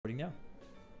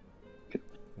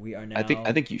We are now I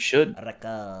think you should.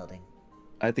 recording.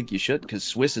 I think you should because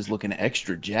Swiss is looking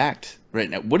extra jacked right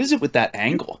now. What is it with that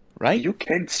angle, right? You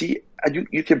can't see.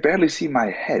 You can barely see my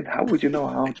head. How would you know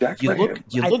how jacked I am?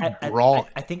 You look broad.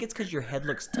 I think it's because your head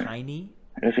looks tiny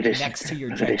Look at this. next to your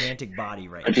Look at this. gigantic body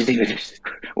right What do you think of this?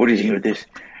 What do you think of this?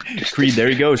 Creed, there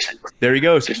he goes. There he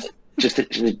goes. Just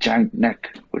a giant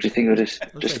neck. What do you think of this?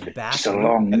 Looks Just, like just a Bassett.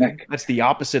 long neck. That's the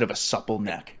opposite of a supple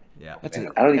neck. Yeah. That's a,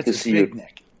 I don't need that's to a see big you.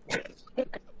 neck.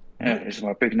 Yeah, this is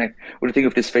my big neck. What do you think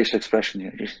of this facial expression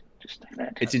here? Just like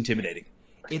that. It's intimidating.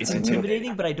 It's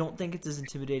intimidating, but I don't think it's as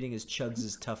intimidating as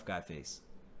Chugs' tough guy face.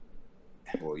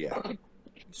 Well, yeah.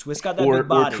 Swiss got that Or big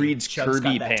body. Creed's Chugs got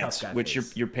Kirby that pants, tough guy which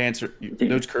face. your pants are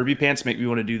those Kirby pants make me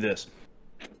want to do this.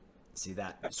 See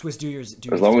that? Swiss, do yours.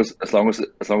 Do As yours. long as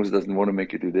it doesn't want to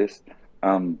make you do this.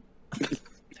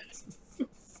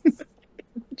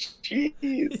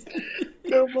 Jeez.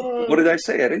 Come on. What did I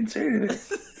say? I didn't say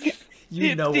anything.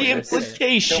 You know what the you're saying.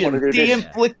 implication. Don't wanna do The this.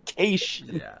 implication.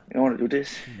 Yeah, You don't want to do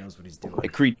this? he knows what he's doing. Hey,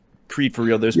 Creed, for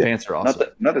real, those Yeah. pants are awesome.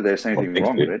 Not that there's anything thanks,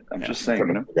 wrong with dude. it. I'm Yeah. just saying, you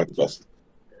know, I got the best.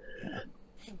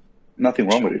 nothing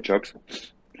wrong with it, Chucks.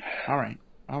 All right.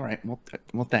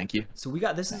 Well, thank you. So we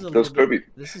got this is a Those little bit, Kirby,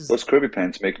 this is those Kirby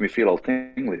pants make me feel all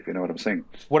tingly. If you know what I'm saying.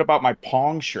 What about my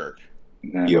Pong shirt?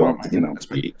 Yeah, Yo, well, you know,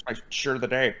 My shirt of the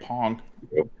day, Pong.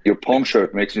 your Pong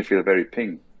shirt makes me feel very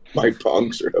ping. My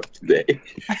pongs are up today.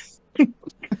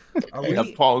 are Yeah,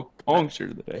 we, Pong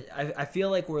shirt of the day. I feel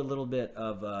like we're a little bit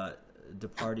of the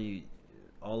party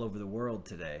all over the world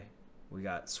today. We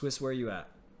got Swiss, where you at?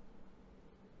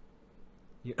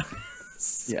 You...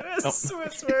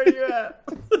 Swiss, where are you at?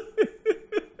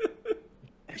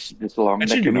 It's a long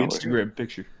That's neck your new over here. Instagram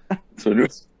picture. So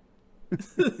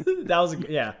That was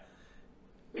yeah.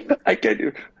 I can't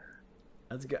do.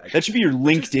 That's good. That should be your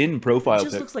LinkedIn profile It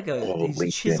just pic. looks like Oh, he's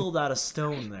LinkedIn. chiseled out of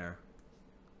stone there.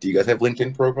 Do you guys have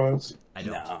LinkedIn profiles? I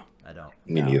don't. No. I don't.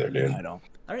 Me neither, dude. I don't.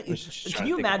 I don't I was just can trying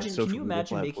you to think of a imagine? Can social you media imagine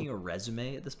platform. making a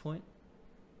resume at this point?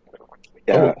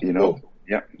 Yeah, Oh, you know. oh.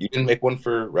 Yeah. You didn't make one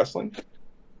for wrestling?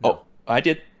 Oh, I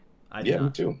did. I did Yeah, me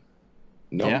not. too.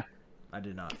 No, Yeah. I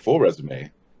did not. full resume.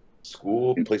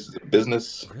 School, places of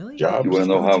business, Really? jobs. You wanna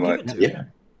know Who'd how you my- give it to?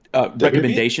 Yeah,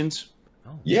 Recommendations.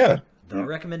 Oh, yeah. the Yeah.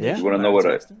 recommendation. You wanna by know what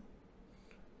I- Sexton?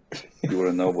 You want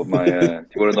to know what my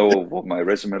what my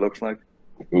resume looks like?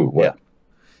 Ooh, what?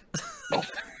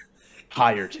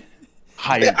 Hired.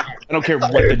 I don't care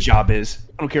what the job is.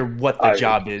 I don't care what the Hired.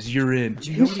 job is. You're in.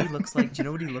 Do you know what he looks like? Do you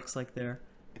know what he looks like there?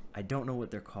 I don't know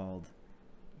what they're called,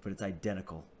 but it's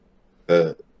identical.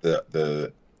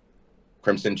 The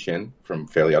Crimson Chin from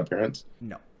Fairly Odd Parents.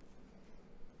 No,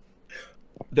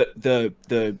 The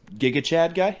Giga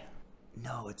Chad guy.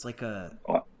 no, it's like a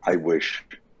Oh, I wish.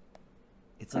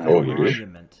 it's like Oh, a you wish?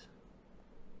 monument.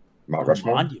 Mount A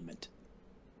Rushmore. monument.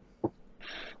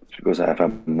 It's because I have a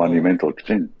monumental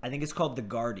chin. I think it's called the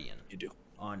Guardian You do.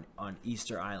 on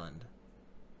Easter Island.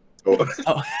 Oh,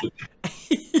 Oh,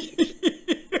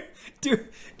 do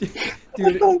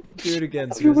it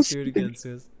again, Swiss. Do it again,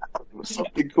 Swiss. It was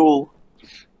something cool.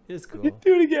 It's cool. do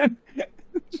it again.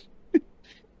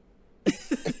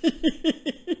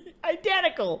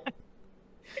 Identical.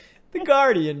 The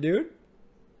Guardian, dude.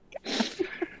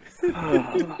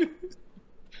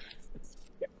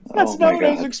 That's Oh not my what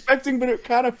I was God. expecting, but it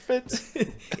kind of fits.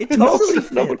 It totally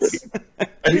No, fits.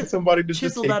 I need somebody to just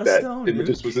Chiseled take out of that stone, and dude.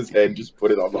 just with his head and just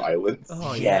put it on the island.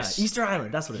 Oh Yes. yeah, Easter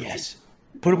Island. That's what it is. Yes.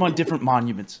 Put them on different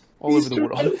monuments all over the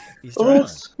world. Easter Island.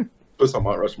 Put on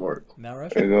Mount Rushmore.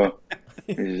 Mount There Rushmore. you go.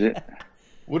 This is it.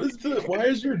 What is the? Why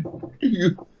is your? What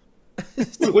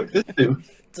did this do?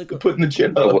 It's like a, Putting the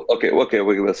chin Oh, up. okay.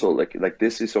 So like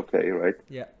this is okay, right?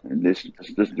 yeah. And this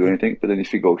doesn't do anything. But then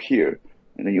if you go here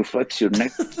and then you flex your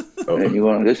neck Oh, and then you go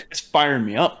on this, It's firing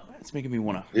me up. It's making me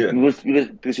want to. yeah.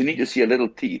 because you need to see a little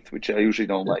teeth, which I usually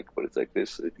don't like. But it's like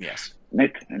this Yes.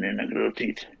 neck and then like little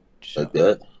teeth. Like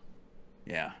that.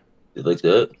 Yeah. You like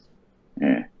that?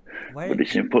 Yeah, Why? but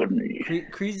it's important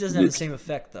Creed doesn't have the same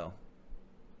effect though.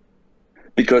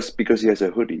 because he has a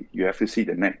hoodie. You have to see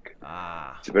the neck.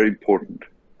 Ah. It's very important.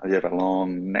 You have a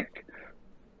long neck.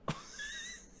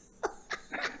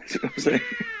 See what I'm saying?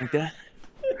 Like that.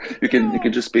 You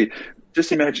can just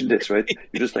imagine this, right?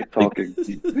 You're just like talking.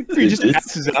 He just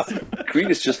passes out. Creed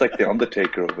is just like the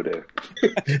Undertaker over there.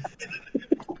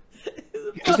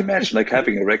 Just imagine like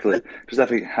having a regular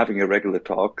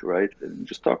talk, right? And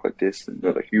just talk like this, and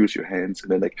like use your hands,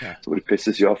 and then like somebody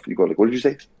pisses you off, and you go like, "What did you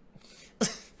say?"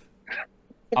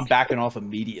 I'm backing off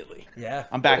immediately. Yeah.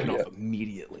 I'm backing Oh, yeah. off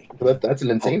immediately. That's an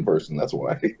insane person. That's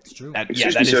why. It's true. Yeah,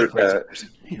 Excuse that me, is sir, a crazy person.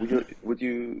 Would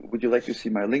you like to see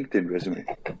my LinkedIn resume?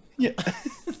 Yeah.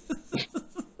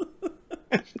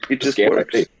 It just Scan my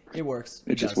works. face. It works.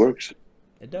 It just does. works.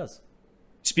 It does.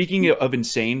 Speaking of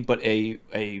insane, but a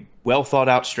well thought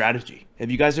out strategy.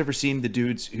 Have you guys ever seen the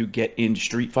dudes who get in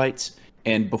street fights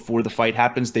and before the fight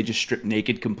happens, they just strip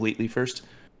naked completely first?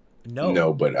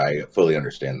 No, but I fully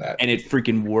understand that. And it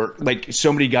freaking worked. Like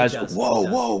so many guys, does, whoa, it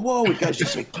does. whoa, whoa! You guys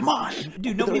just like, come on,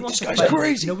 Dude, nobody wants this to guy's fight.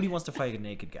 crazy. Nobody wants to fight a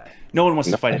naked guy. No one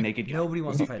wants to fight a naked guy. Nobody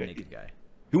wants to fight a naked guy.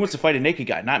 Who wants to fight a naked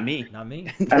guy? Not me. Not me.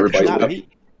 Everybody's Not tough. me.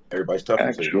 Everybody's tough.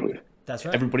 until you're Actually, naked. That's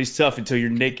right. Everybody's tough until you're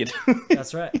naked.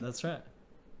 That's right. That's right.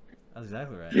 That's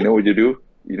exactly right. you know what you do?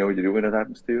 You know what you do when that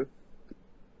happens to you?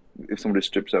 If somebody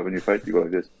strips out when you fight, you go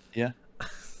like this. Yeah.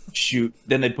 Shoot.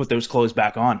 Then they'd put those clothes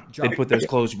back on. Drop- They'd put those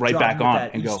clothes right Drop back him with on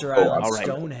that and go, Easter "Oh, Island I'm sorry.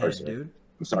 Stonehead, Sorry. dude.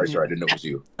 I'm sorry, I didn't know it was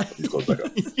you. These clothes back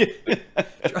on.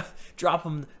 Dro- Drop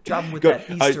him with Go. that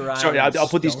Easter Island. Sorry, I'll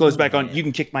put these clothes back on. Stonehead. You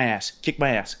can kick my ass. Kick my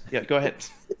ass. Yeah, go ahead.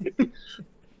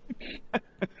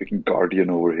 Freaking Guardian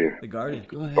over here. The Guardian.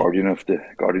 Go ahead. Guardian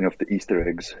of the Easter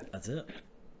eggs. That's it.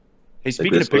 Hey,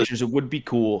 speaking this of pictures, it would be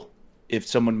cool if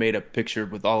someone made a picture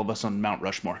with all of us on Mount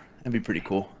Rushmore. That'd be pretty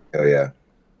cool. Hell yeah.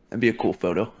 That'd be a cool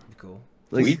photo. Cool.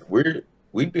 Like,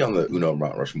 We'd be on the Uno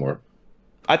Mount Rushmore.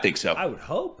 I think so. I would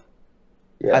hope.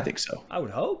 Yeah. I think so. I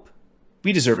would hope.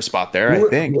 We deserve a spot there, I Who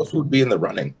think. else would be in the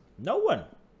running? No one.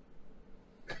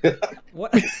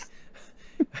 What?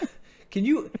 Can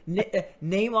you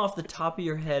name off the top of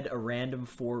your head a random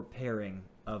 4 pairing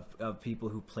of people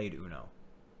who played Uno,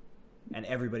 and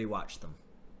everybody watched them?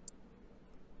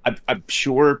 I'm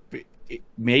sure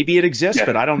maybe it exists, Yeah,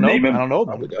 but I don't know. I name 'em. don't know.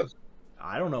 Probably does.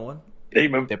 I don't know one.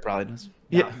 Name him. It probably does.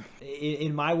 Now,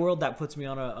 in my world, that puts me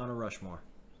on a Rushmore.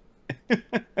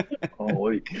 Oh,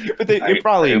 wait. But it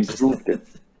probably I exists. improved it.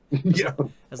 Yeah.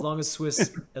 As long as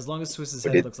Swiss's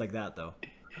head looks like that, though.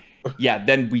 Yeah,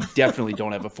 then we definitely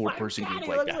don't have a 4-person God, group he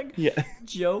like looks that. like Yeah.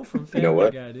 Joe from You Family know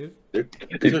what? Guy, dude.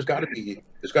 There's got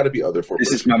to be other four.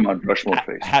 This is my Mount Rushmore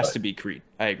face. Has to be Creed.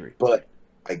 I agree. But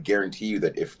I guarantee you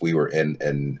that if we were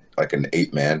in like an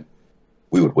 8-man,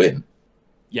 we would win.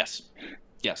 Yes.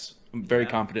 Yes. I'm very Yeah.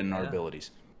 confident in our Yeah. abilities.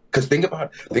 Because think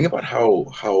about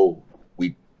how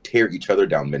we tear each other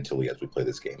down mentally as we play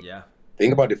this game. Yeah.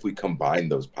 Think about if we combine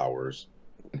those powers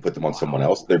and put them on someone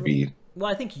else. There'd be Well,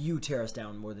 I think you tear us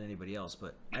down more than anybody else,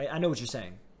 but I know what you're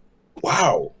saying.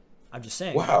 wow. I'm just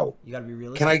saying. Wow. You got to be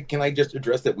realistic. Can I just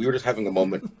address that we were just having a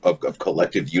moment of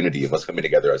collective unity of us coming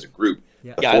together as a group.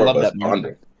 Yeah. the Yeah, I four love of us that moment.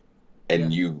 bonding.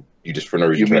 And Yeah. you just for no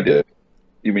reason You mean tried to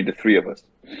You mean the 3 of us?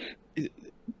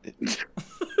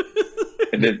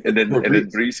 and then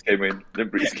Breeze came in. Then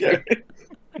Breeze came in.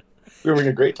 we were having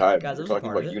a great time. Guys, I we was were a talking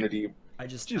part of about it. unity,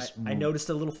 I noticed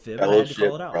a little fib. And I had to fellowship,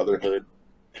 call it out. brotherhood.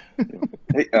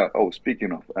 Hey,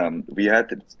 speaking of, we had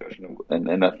the discussion,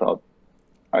 and I thought,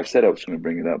 I said I was going to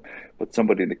bring it up, but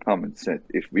somebody in the comments said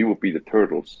if we would be the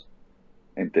Turtles,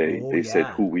 and they said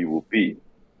yeah. who we will be,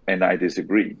 and I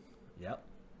disagreed. Yep.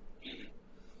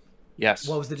 Yes.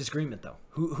 What was the disagreement though?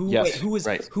 Who? Yes, Wait, who was?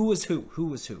 right. Who was who? Who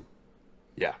was who?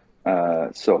 Yeah.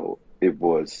 So it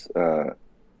was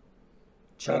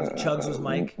Chugs was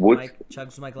Mike. Chugs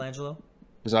was Michelangelo.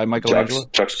 Was I Michelangelo?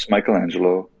 Chucks was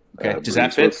Michelangelo. Okay. Does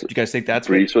that Breeze fit? was- Do you guys think that's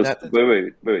Breeze was that?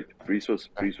 wait. Breeze was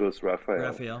Raphael.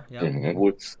 Raphael. Yeah. Mhm.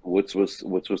 Woods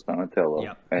was Donatello,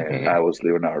 Yep. and I was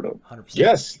Leonardo. 100%.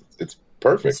 Yes, it's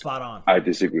perfect. Spot on. I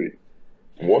disagree.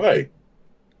 Why?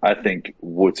 I think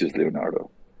Woods is Leonardo.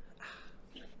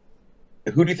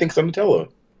 Who do you think's Donatello?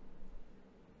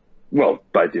 Well,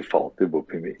 by default, it will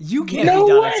be me. You can't No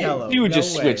be way! Donatello. You would No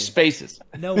just way. switch spaces.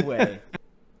 No way.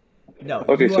 No.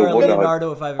 Okay, you so are a what are-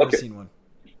 Leonardo if I've ever okay. seen one.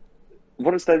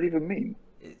 What does that even mean?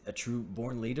 A true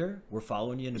born leader. We're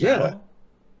following you into Yeah. battle.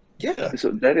 Yeah.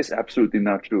 So that is absolutely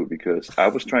not true because I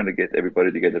was trying to get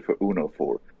everybody together for Uno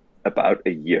for about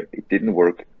a year. It didn't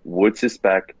work. Woods is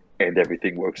back, and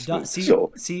everything works. Don-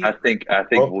 smooth. see- I think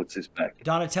Oh. Woods is back.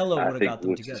 Donatello I would have think got them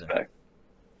Woods is together. back.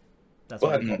 That's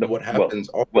But what what happens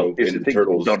also Well, here's in the the thing: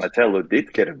 Turtles, Donatello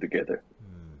did get them together.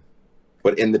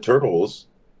 but in the Turtles,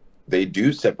 they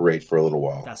do separate for a little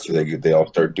while. That's So true. they all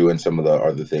start doing some of the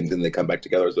other things, and they come back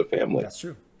together as a family. That's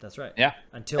true. That's right. Yeah.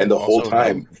 Until And the whole Also,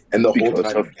 time,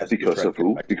 Because of yes, they because try of to get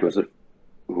who? back Because together.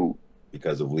 of who?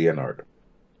 Because of Leonardo.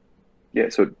 Yeah.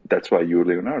 So that's why you're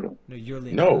Leonardo. no, you're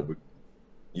Leonardo. No,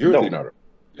 you're No. Leonardo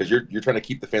because you're trying to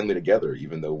keep the family together,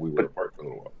 even though we were apart for a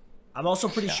little while. I'm also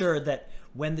pretty sure that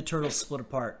when the Turtles split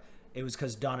apart, it was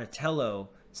because Donatello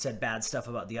said bad stuff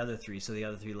about the other 3, so the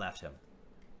other 3 left him.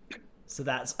 So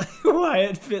that's why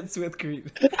it fits with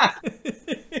Creed.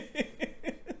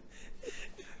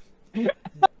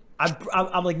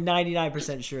 I'm like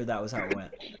 99% sure that was how it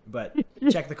went, but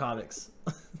check the comics.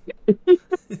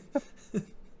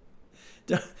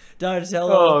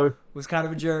 Donatello was kind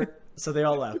of a jerk. So they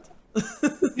all left.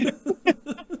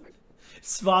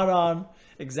 Spot on.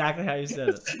 Exactly how you said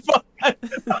it.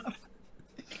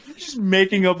 Just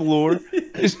making up lore.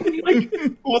 Just like,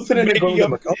 Wasn't it making going?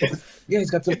 up. Like, oh, yeah, he's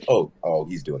got some. Oh,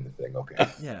 he's doing the thing. Okay.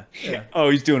 Yeah, yeah. Oh,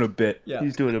 he's doing a bit. Yeah.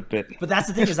 He's doing a bit. But that's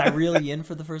the thing is I reel you in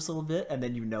for the first little bit, and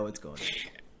then you know it's going.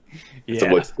 Yeah. So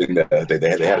what's thing that they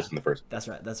had us in the first? That's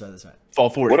right. That's right. That's right. Fall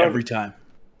for it What are- every time.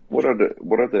 What are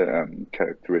the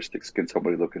characteristics? Can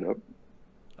somebody look it up?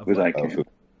 Of Because what? I can't.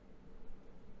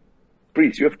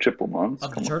 Breeze, you have triple mons. Of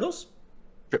the Come on. turtles?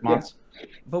 Tripmons.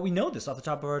 But we know this off the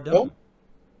top of our dome. No,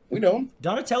 we know him.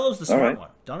 Donatello's the All smart right. one.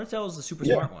 Donatello's the super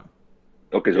Yeah. smart one.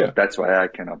 Okay, so Yeah. that's why I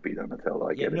cannot be Donatello.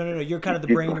 I Yeah, get no, it. no, no. You're kind of the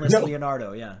You- brainless No.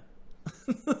 Leonardo. Yeah.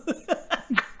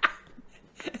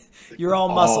 You're all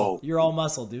muscle. Oh. You're all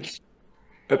muscle, dude.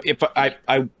 If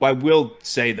I will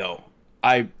say though,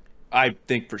 I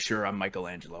think for sure I'm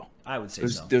Michelangelo. I would say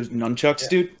Those, so. those nunchucks,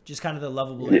 dude. Just kind of the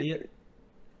lovable Yeah. idiot.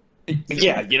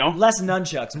 Yeah, you know. Less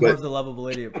nunchucks, more But- of the lovable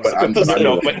idiot. But part. I'm No,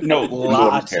 no, but no,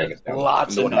 lots of I don't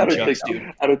think, nunchucks,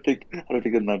 dude. I don't think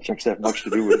the nunchucks have much to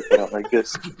do with it. But not like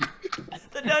this.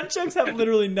 The nunchucks have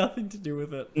literally nothing to do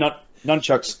with it.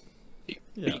 Nunchucks. Are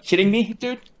Yeah. you kidding me,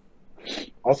 dude?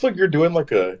 Also, you're doing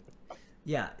like a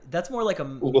Yeah, that's more like a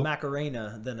Ooh.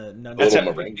 Macarena than a nunchuck. That's little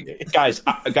it. meringue.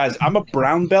 Guys, I'm a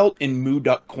brown belt in Mu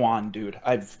Duck Kwan, dude.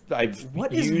 I've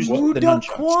What is used Mu the Duck nunchucks.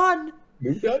 Kwan?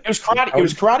 Move that? It was karate. It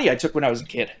was karate I took when I was a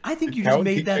kid. I think you How just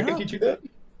made I that can up. teach you that.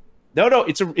 No,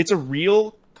 it's a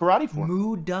real karate form.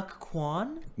 Mu Duck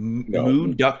Kwan? No.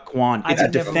 Mu Duck Kwan. It's a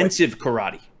I've never- defensive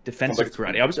karate. Defensive Sounds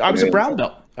like- karate. I was a brown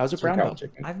belt. I was a Some brown cow belt.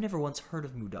 chicken. I've never once heard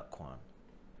of Mu Duck Kwan.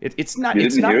 It's not You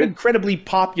it's didn't not hear it? incredibly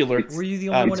popular. Were you the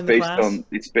only one It's in the based class?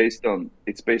 on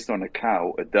it's based on a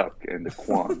cow, a duck, and a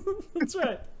kwan. That's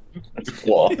right. That's a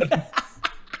claw.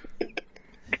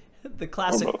 The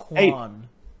classic Hey. Kwan.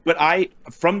 But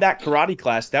from that karate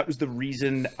class, that was the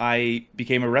reason I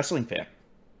became a wrestling fan.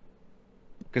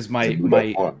 Because my Did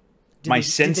my they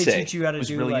sensei teach you how to was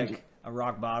do really like into- a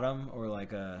rock bottom or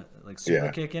like a super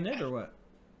Yeah. kick in it or what?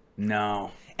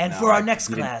 No. And No, for our I next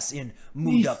didn't. class in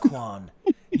Mu Duck Kwan,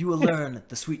 you will learn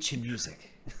the sweet chin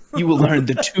music. You will learn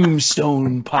the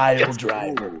tombstone pile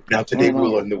driver. Now today No, no,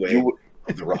 we'll learn the way you-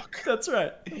 of the rock. That's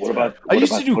right. What about? I what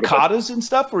used about- to do what about- katas and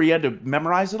stuff where you had to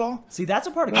memorize it all. See, that's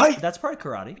a part of Hi. that's part of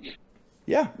karate.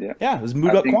 Yeah. Yeah. Yeah, it was Mu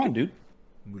I Duck think- Kwan, dude.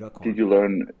 Mu Duck Kwan. Did you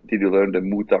learn the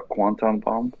Mu Duck Quantum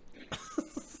bomb?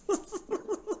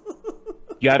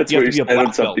 You have That's to where be you a stand on black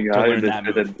belt something to high learn and that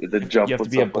move. then jump. You have on to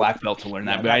be a something. black belt to learn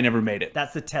that, Yeah, but I never made it.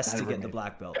 That's the test to never get the made it.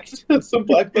 black belt. Some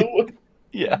black belt.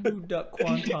 Yeah. Mu Duck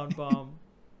Quantum bomb.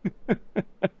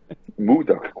 Mu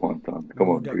Duck Quantum. Come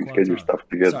Mu on, Duck please get your Quantum. stuff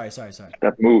together. Sorry.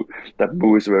 That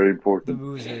mu is very The important.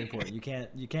 moo is very important.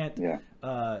 You can't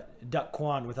Yeah, duck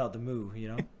Kwan without the moo, you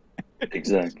know?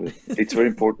 exactly. It's very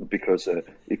important because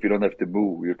if you don't have the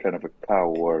mu, you're kind of a cow.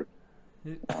 Or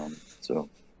so.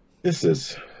 This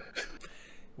is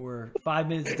We're 5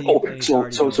 minutes deep. Oh, and he's so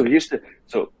already so so going. here's the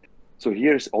so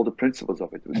here's all the principles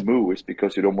of it. Moo is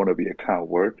because you don't want to be a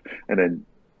coward, and then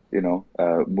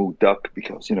moo duck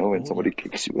because when Oh, somebody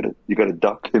kicks you with it, you got to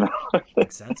duck,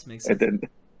 Makes sense. Makes and sense. then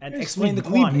And explain the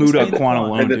leave Kwan. Mu Duck Explain the Kwan Kwan.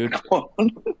 alone. and then dude.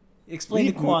 Kwan. Explain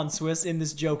the Leave Kwan, Swiss, in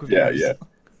this joke of yeah. yours.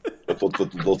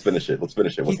 Let's finish it. Let's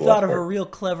finish it. He What's the thought last of a part? real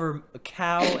clever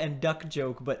cow and duck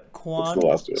joke, but What's Kwan. the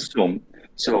last one?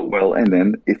 So well, and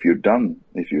then if you're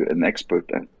an expert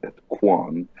at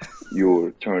Kwan,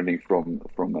 you're turning from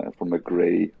a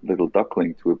gray little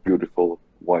duckling to a beautiful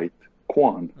white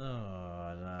Kwan. Oh,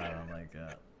 no, I don't like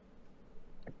that.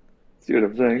 See what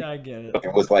I'm saying? Yeah, I get it.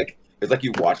 It was like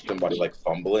you watched somebody like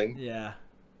fumbling, Yeah,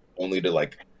 only to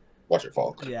like watch it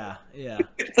fall. yeah.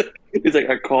 It's like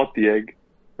I caught the egg,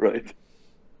 right?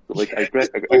 So like I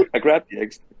grabbed the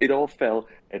eggs, it all fell,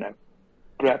 and I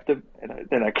grabbed them, and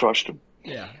then I crushed them.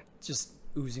 Yeah, just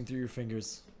oozing through your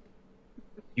fingers.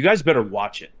 You guys better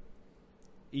watch it.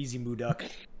 Easy Mu Duck.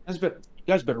 You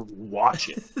guys better watch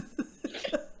it.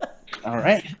 All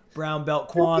right. Brown belt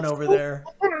Kwan over there.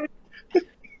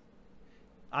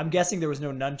 I'm guessing there was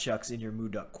no nunchucks in your Mu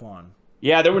Duck Kwan.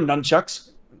 Yeah, there were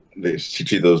nunchucks. They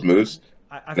teach you those moves.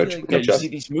 I No feel ch- like Yeah, no you chuck. see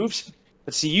these moves?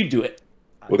 Let's see you do it.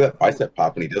 Look at that bicep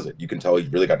pop when he does it. You can tell he's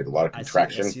really got a lot of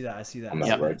contraction. I see that. I see that. on that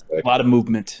Yep. right A side. lot of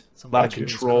movement, a Some lot of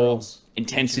luxurious control, curls,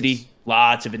 intensity, features.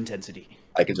 lots of intensity.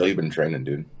 I can tell you've been training,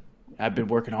 dude. I've been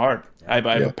working hard. I have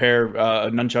Yeah. a pair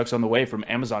of nunchucks on the way from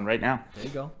Amazon right now. There you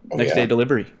go. Oh, Next yeah. day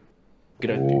delivery.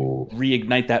 Gonna Ooh.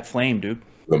 reignite that flame, dude.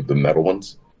 The metal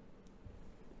ones.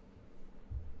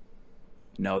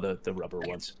 No, the rubber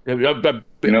ones.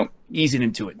 Easing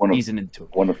into it. One of- Easing into it.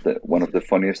 One of the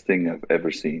funniest thing I've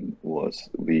ever seen was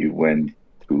we went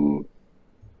to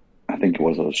I think it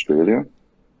was Australia,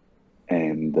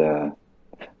 and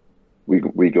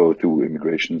we go through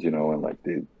immigrations, and like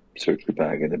they search the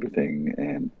bag and everything,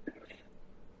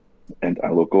 and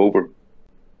I look over,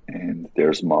 and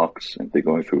there's Mox, and they're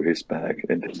going through his bag,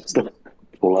 and they just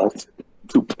pull out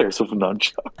 2 pairs of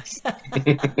nunchucks,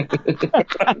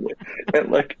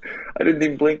 and like I didn't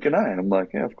even blink an eye, and I'm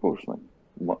like, yeah, of course, like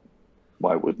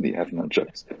why wouldn't he have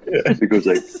nunchucks? Because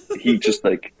like he just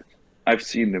like. I've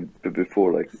seen him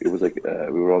before. Like it was like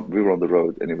we were on the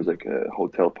road, and it was like a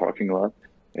hotel parking lot,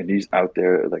 and he's out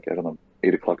there like I don't know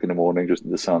 8 o'clock in the morning, just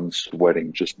in the sun,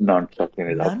 sweating, just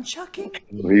nunchucking it up. Nunchucking?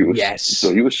 He was, Yes.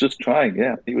 So he was just trying.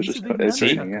 Yeah, he was He's just a big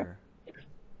training. Yeah. nunchucker.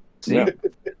 See, Yeah.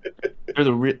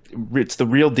 it's the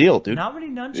real deal, dude. Not many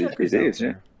nunchuckers It out is,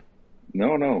 yeah.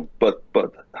 there. No, but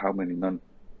how many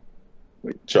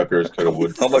Chuckers, cut of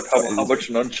wood. How much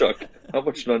nunchuck? How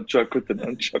much nunchuck could the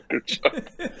nunchucker chuck?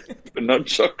 The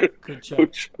nunchucker Good could chuck.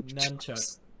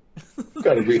 Nunchuck.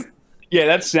 Gotta be. Yeah,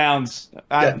 that sounds.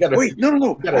 Wait,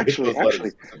 no. gotta hit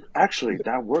those Actually,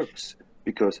 that works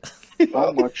because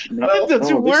how much? That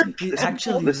doesn't work.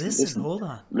 Listen, hold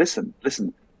on. Listen.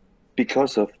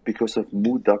 Because of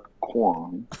Mudak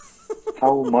Kwang,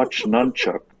 how much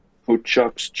nunchuck could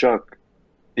Chucks chuck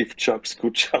if Chucks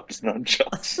could chucks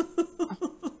nunchucks?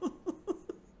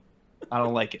 I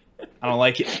don't like it. I don't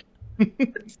like it.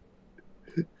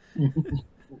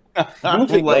 I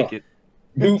don't like it.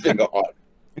 Moving on.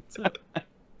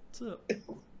 So,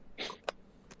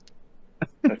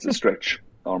 That's a stretch,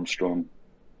 Armstrong.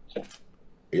 Are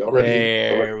y'all ready?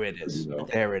 There it is. You know.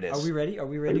 There it is. are we ready? Are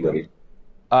we ready Are to you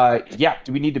go? ready? Yeah.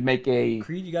 Do we need to make a?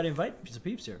 Creed, you got to invite some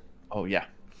peeps here. Oh yeah.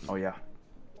 Oh yeah.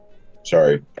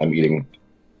 Sorry, I'm eating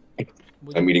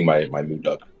What- my mood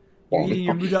duck. You're eating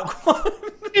your Mudak.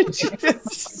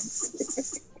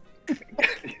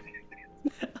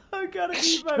 I gotta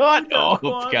eat my Shut Mudak up,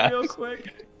 Kwan guys. real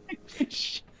quick.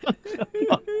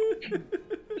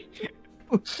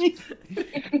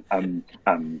 I'm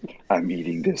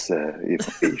eating this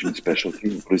Asian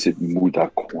specialty. What is it?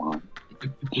 Mudak Kwan.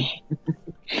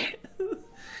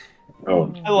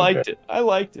 Oh, I liked it. I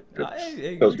liked it.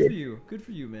 Hey, That was good for good. you. Good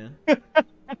for you, man. Okay,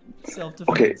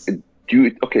 Self-defense.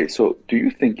 so do you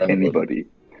think I don't know. anybody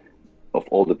of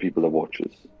all the people that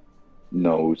watches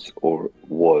knows or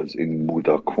was in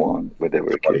Mudak Kwan when they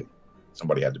were a kid?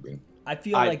 somebody had to be. I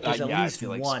feel I- like there's I- at yeah, I least feel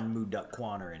like one Mudak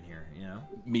Kwaner in here, you know?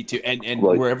 Me too. And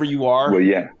Well, wherever you are, Well,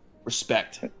 yeah,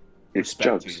 respect. it's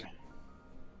Respect to Chugs. you.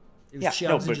 It was Yeah, Chugs,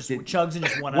 no, and but just, it- Chugs and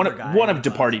just one One other of guy. one in of the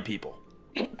the class. party people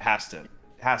has to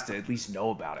at least know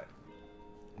about it.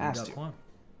 Has Mudak to. Kwan.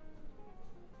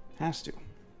 Has to.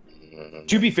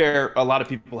 To be fair, a lot of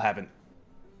people haven't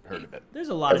heard of it. There's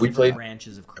a lot Have of we different played-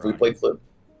 branches of Have we karate. played Flip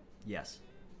Yes.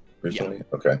 recently?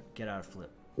 Okay. Get out of Flip.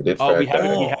 We did. Oh, we Fat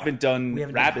haven't. Guy. We haven't done We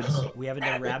haven't rabbits. Done, we haven't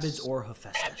done Rabbids. Rabbids or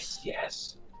Hephaestus.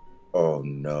 Yes. Oh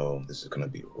no, this is gonna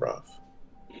be rough.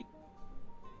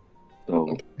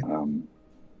 So,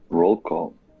 roll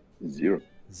call 0.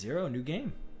 Zero, new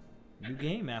game. New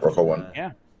game after Roll call 1.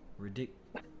 Yeah.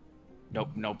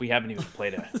 Nope. We haven't even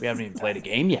played a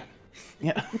game yet.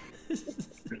 Yeah.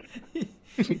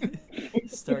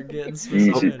 Start getting Oh,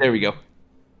 specific. there we go.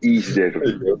 Easy there There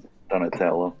you to go.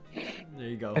 Donatello. There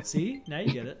you go. See? Now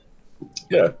you get it.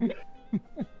 Yeah.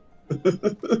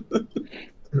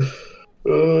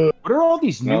 What are all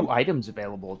these new No. items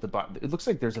available at the bottom? It looks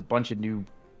like there's a bunch of new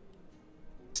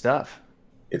stuff.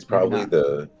 It's probably not.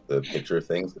 the picture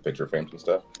things, the picture frames and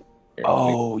stuff. Here,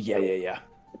 Oh yeah.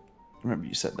 I remember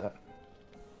you said that.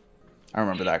 I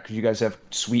remember that because you guys have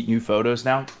sweet new photos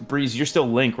now. Breeze, you're still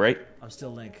Link, right? I'm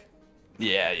still Link.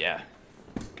 Yeah.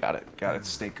 Got it.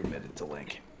 Stay committed to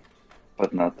Link,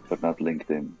 But not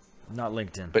LinkedIn. Not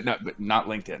LinkedIn. but not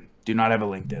LinkedIn. Do not have a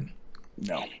LinkedIn.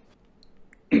 No.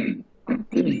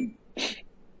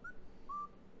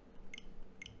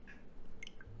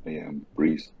 Yeah,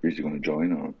 Breeze, you gonna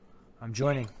join or? I'm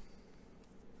joining.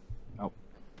 Nope.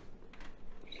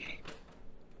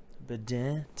 But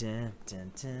dun, dun,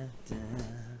 dun, dun,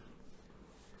 dun.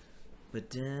 But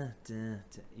dun, dun,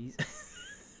 dun. Easy.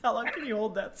 How long can you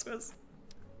hold that, Swiss?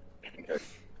 Okay. Is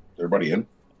everybody in?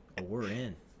 Oh, we're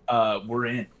in. We're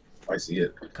in. I see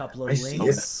it. A couple I of see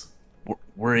links.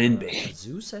 We're in, baby.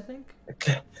 Zeus, I think.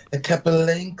 A couple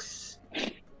links.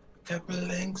 Couple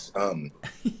links.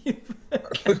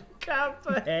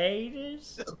 Couple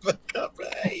haters.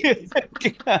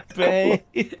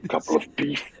 Couple of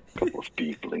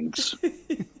beef links.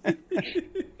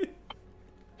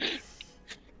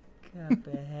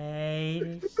 Couple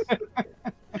haters.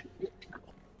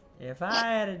 If I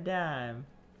had a dime.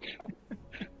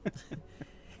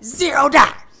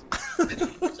 $0.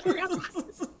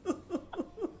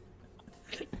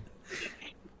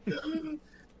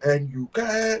 and you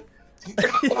can't.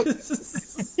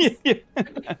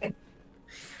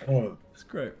 Oh, It's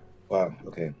great. wow.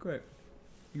 Okay. Great.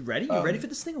 You ready? You ready for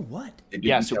this thing or what? Did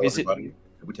Yeah, we so tell is it- everybody?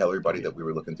 Did we tell everybody that we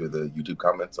were looking through the YouTube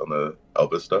comments on the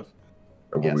Elvis stuff?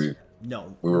 Or were Yes. we?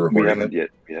 No. We were We recording haven't it? yet.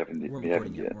 We haven't We're yet.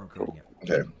 recording it. We're recording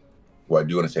it. Okay. Well, I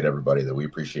do want to say to everybody that we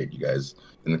appreciate you guys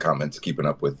in the comments keeping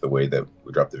up with the way that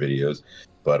we drop the videos.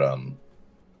 But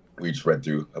we just read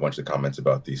through a bunch of comments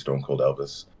about the Stone Cold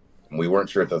Elvis. And we weren't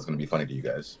sure if that was going to be funny to you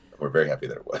guys. We're very happy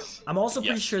that it was. I'm also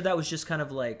pretty Yes. sure that was just kind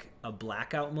of like a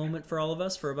blackout moment for all of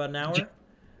us for about an hour,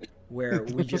 where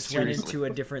we just went Seriously. into a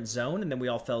different zone and then we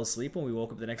all fell asleep when we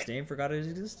woke up the next day and forgot it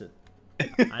existed.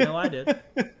 I know I did.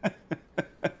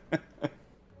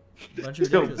 Bunch of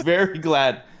So ridiculous. very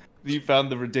glad you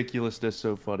found the ridiculousness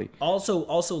so funny. Also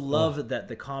love that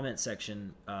the comment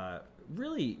section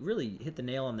really hit the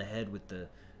nail on the head with the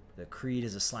Creed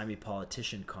is a slimy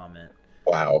politician comment.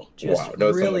 Wow. Just wow.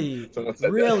 No, really, someone said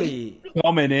that. really,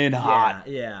 Coming in hot.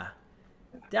 yeah.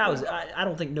 That was I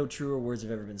don't think no truer words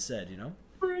have ever been said. You know.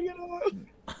 Bring it on.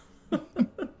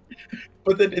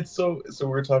 But then it's so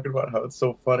we're talking about how it's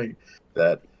so funny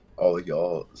that all of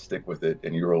y'all stick with it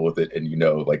and you roll with it and you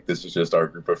know like this is just our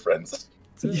group of friends.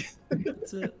 That's it.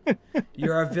 That's it.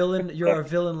 You're our villain. You're our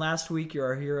villain last week. You're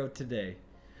our hero today.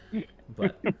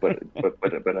 But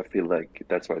But I feel like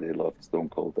that's why they love Stone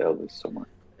Cold Elvis so much.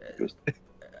 Just,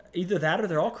 either that or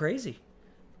they're all crazy.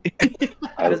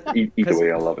 either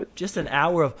way, I love it. Just an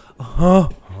hour of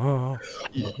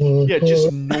Yeah,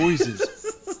 just noises.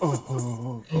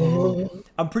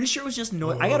 I'm pretty sure it was just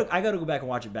noise. I gotta go back and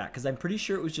watch it back because I'm pretty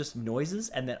sure it was just noises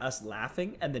and then us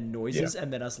laughing and then noises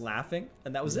and then us laughing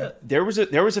and that was it. There was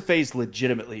a phase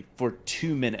legitimately for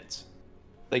 2 minutes.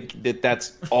 Like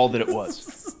that's all that it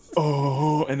was.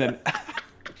 Oh, and then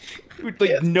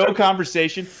like no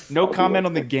conversation, no comment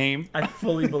on the game, I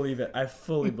fully believe it. I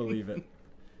fully believe it.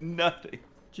 nothing.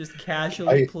 Just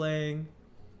casually I- playing.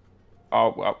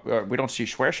 Oh, well, we don't see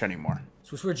Schwersh anymore.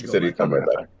 So where'd you He go? said he'd Mike? come right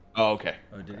back. Oh, okay.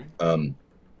 Oh, did he?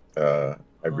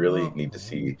 I really need to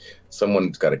see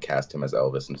someone's got to cast him as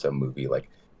Elvis in some movie. Like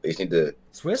they just need to.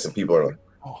 Swiss? Some people are like,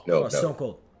 Oh, no, Oh, no. Stone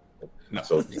Cold. no.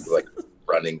 So people like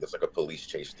running. There's like a police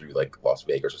chase through like Las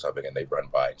Vegas or something, and they run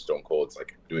by and Stone Cold's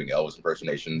like doing Elvis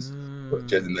impersonations. But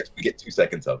just in the next, we get 2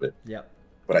 seconds of it. Yep.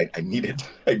 But I need it.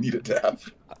 I need it to have.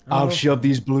 I'll Oh. shove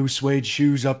these blue suede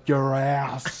shoes up your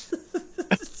ass.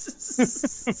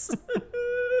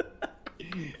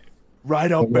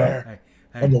 Right up there.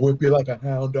 Hey, I'm gonna whip you like a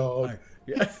hound dog. hey.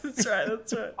 Yeah, that's right.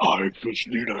 That's right. I just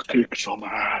need to kick some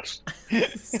ass.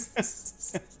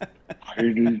 I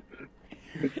need.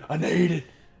 I need it.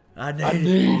 I need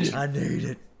need it. it. I need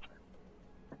it.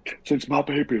 Since my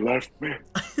baby left me,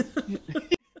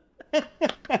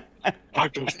 I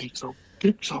just need to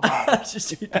kick some ass.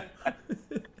 Just,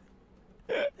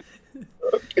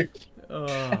 oh,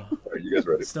 Are you guys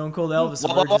ready? Stone Cold Elvis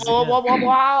Whoa, whoa, emerges whoa, whoa, again.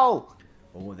 whoa,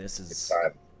 whoa. Oh, this It's is.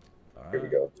 time. Here we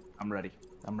go. I'm ready.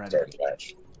 I'm ready. Starting the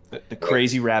match. The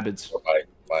crazy rabbits. So my.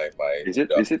 Is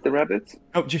it the rabbits?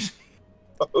 Oh, just.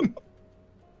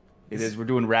 It is. We're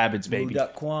doing rabbits, baby.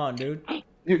 Mudak Kwan, dude.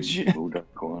 Dude, shit. Moved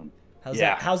up, go on.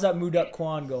 Yeah. How's that Mudak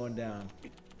Kwan going down?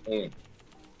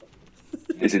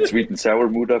 Is it sweet and sour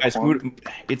mood up? Guys,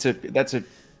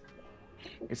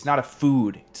 it's not a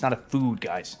food. It's not a food,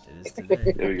 guys. It is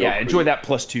today. There we go. Yeah, enjoy that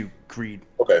 +2, Creed.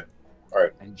 Okay. All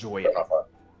right. Enjoy Turn it. off on.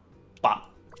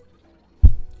 Bop.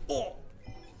 Oh.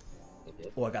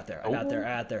 Oh, I got there. I got there.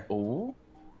 I got there. Oh.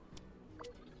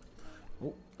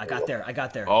 Oh, I got there. I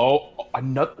got there. Oh,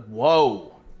 another.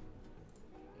 Whoa.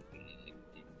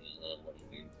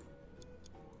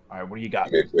 All right, what do you got?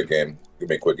 Give me a quick game. Give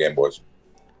me a quick game, boys.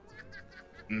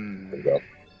 There we go.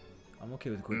 I'm okay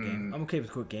with a quick game. I'm okay with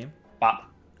a quick game. Bop.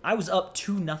 I was up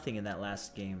 2-0 in that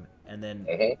last game, and then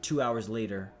Mhm. 2 hours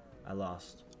later, I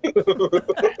lost.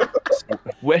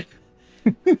 What?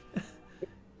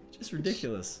 Just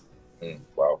ridiculous.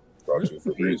 Wow. Brought you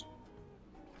for breeze.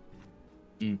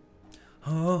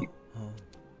 Oh,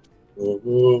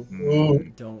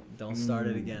 Mm. don't start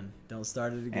it again. Don't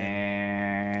start it again.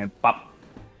 And bop.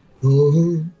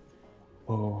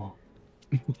 Oh.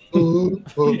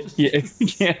 Yeah.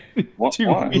 Yeah. What? Two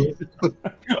Why? meters.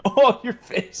 Oh, your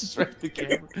face is right to the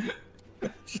camera.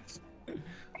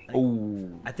 Oh.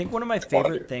 I think one of my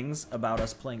favorite things about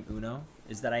us playing Uno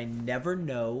is that I never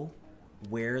know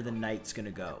where the night's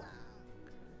gonna go.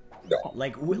 No.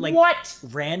 Like What?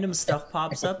 random stuff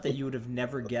pops up that you would have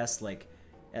never guessed. Like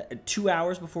 2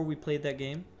 hours before we played that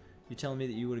game, you're telling me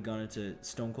that you would have gone into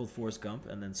Stone Cold Forrest Gump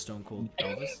and then Stone Cold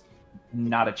Elvis?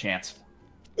 Not a chance.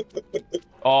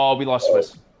 Oh, we lost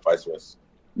Swiss. Bye, Swiss.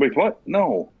 Wait, what?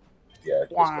 No. Yeah.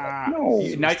 Wah. No.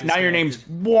 Now your name's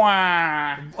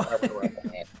Wah.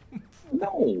 No.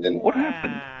 What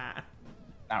happened?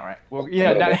 All right. Well,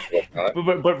 yeah.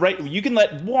 But right, you can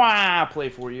let Wah play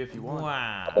for you if you want.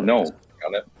 Wow. No.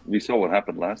 We saw what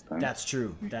happened last time. That's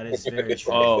true. That is very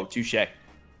true. Oh, touche.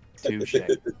 Touche.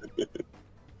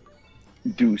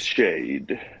 Do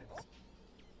shade.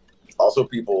 Also,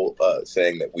 people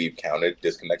saying that we've counted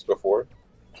disconnects before.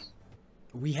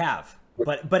 We have,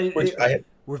 but Which I had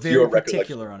we're zero very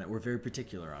particular on it. We're very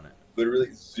particular on it. literally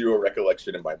zero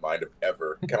recollection in my mind of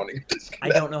ever counting disconnects.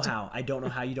 I don't know how. I don't know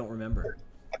how you don't remember.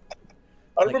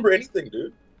 I don't remember anything,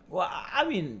 dude. Well, I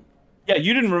mean, Yeah,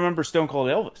 you didn't remember Stone Cold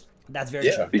Elvis. that's very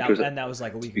Yeah, true. because- And that was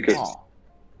like a week because- ago. Oh.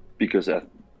 Because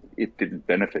it didn't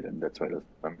benefit him. That's why I don't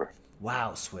remember.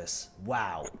 Wow, Swiss.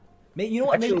 Wow. You know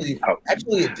what? Maybe,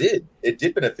 Actually, it did. It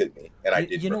did benefit me, and I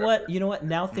did. you know remember. what? You know what?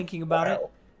 Now thinking about it,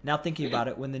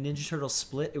 Wow. when the Ninja Turtles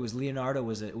split, it was Leonardo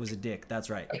was a dick. That's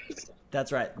right.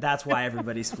 That's right. That's why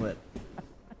everybody split.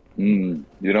 You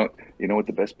know what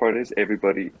the best part is?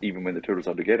 Everybody, even when the turtles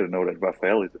are together, know that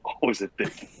Raphael is always a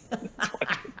dick.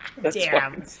 That's why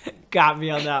Damn. Got me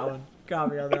on that one.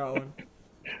 Got me on that one.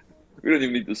 we don't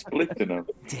even need to split to know.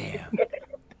 Damn.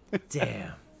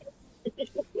 Damn.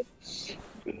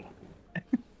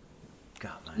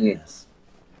 Got my ass.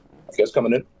 You guys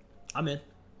coming in? I'm in.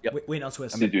 Yep. Wait on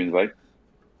Swiss. Did you invite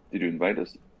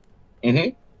us?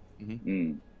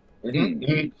 Mm-hmm.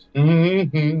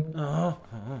 Oh,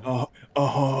 Oh,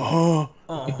 oh,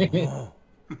 oh.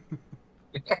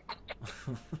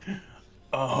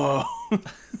 oh.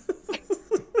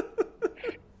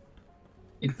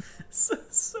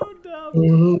 So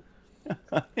dumb.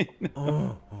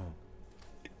 Oh.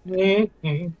 Wait,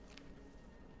 I'm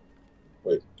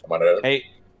on it.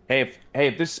 Hey,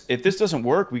 if this doesn't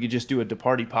work, we could just do a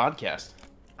Departy podcast.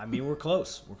 I mean, we're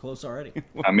close. We're close already.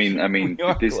 I mean, We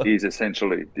are this close. is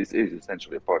essentially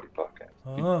a party podcast.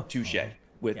 Oh. Touche.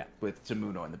 With Yeah.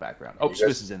 Tamuno in the background. Oh, You guys-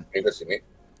 Swiss is in. You guys see me?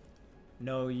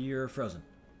 No, you're frozen.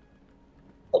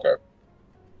 Okay.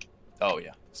 Oh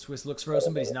yeah. Swiss looks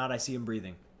frozen, but he's not. I see him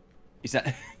breathing. He's not.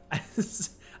 I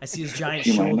see his giant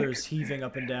You mind? shoulders heaving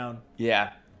up and down.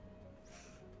 Yeah.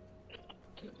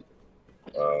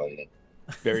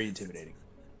 Very intimidating.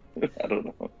 I don't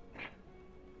know.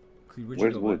 Creed, where'd you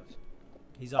Where's go, Woods? bud?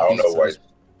 He's I off. don't know why. He's,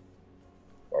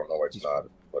 I don't know why it's not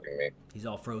looking me. he's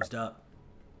all froze up.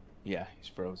 Yeah, he's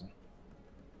frozen.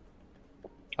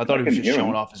 I thought he was can just hear him.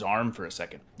 showing off his arm for a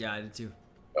second. Yeah, I did too.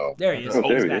 Oh, There he is. Oh, Oh,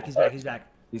 there he's he back. is. He's back. He's back.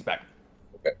 He's back.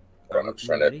 I'm just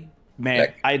trying You to. ready? Man,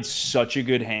 Neck. I had such a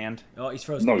good hand. Oh, he's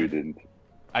frozen. No, you didn't.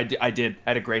 I did. I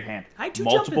had a great hand. I had two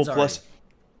multiple jump-ins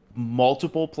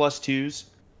multiple plus twos,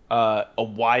 a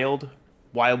wild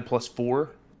 +4.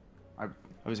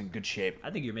 I was in good shape. I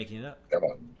think you're making it up. Come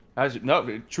on.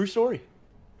 No, true story.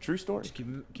 True story. Just keep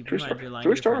True in mind story. you're lying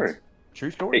True to your story. friends.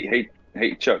 True story.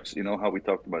 Hey, Chucks. You know how we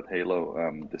talked about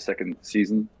Halo, the second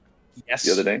season Yes.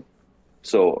 the other day?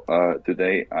 So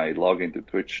today I log into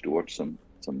Twitch to watch some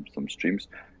streams,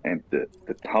 and the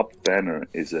top banner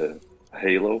is a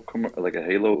Halo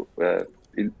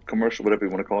commercial, whatever you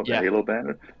want to call it, Yeah. a Halo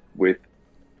banner with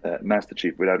Master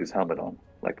Chief without his helmet on,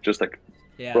 just like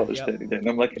Yeah. brothers Yep. standing there. And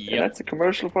I'm like, Yep. that's a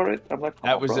commercial for it. I'm like, oh,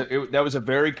 That was bro. that was a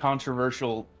very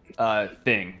controversial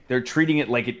thing. They're treating it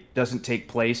like it doesn't take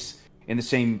place in the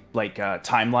same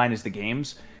timeline as the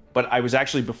games. But I was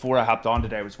actually, before I hopped on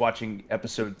today, I was watching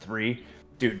episode 3.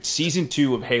 Dude, season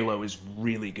 2 of Halo is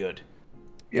really good.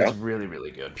 Yeah. It's really,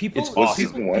 really good. People, it's Was awesome.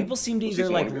 season one? people seem to Was either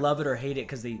season like one good? love it or hate it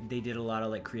because they did a lot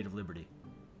of like creative liberty.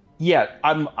 Yeah,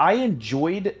 I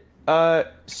enjoyed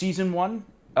season 1.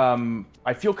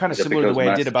 I feel kind of Yeah, similar to the because way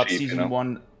I did Master about Chief, season you know?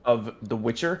 1 of The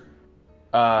Witcher.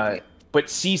 But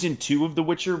season 2 of The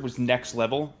Witcher was next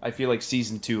level. I feel like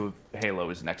season 2 of Halo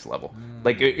is next level.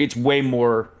 Like it's way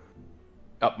more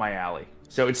up my alley.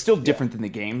 So it's still different than the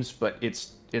games, but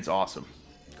it's awesome.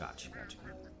 Gotcha.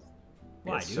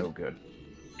 Why, It's dude? so good.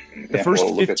 The Yeah, first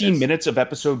well, look at 15 this. minutes of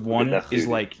episode 1 that is beauty.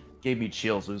 like gave me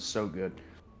chills. It was so good.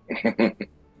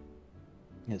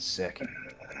 It's sick.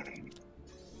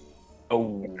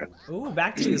 Oh, Ooh,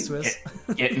 back to you, Swiss.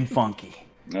 getting funky.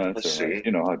 No, Let's that's all right. see.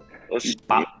 You know how Let's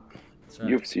Bop. That's right.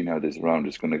 you've seen how this round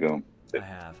is gonna go. I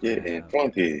have. Yeah, I have.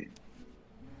 funky.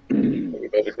 We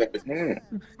better clap his hand.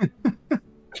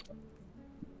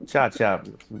 Cha cha.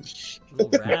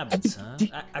 Little rabbits, huh?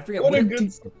 I forget What a what,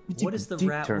 good. what is the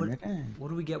rat? Turn What, it on. what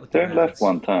do we get with the Turn rabbits? left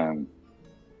one time.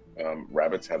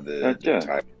 Rabbits have Yeah.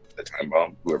 the time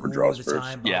bomb. Whoever Ooh, draws the first.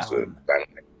 time Yeah. gets the bomb.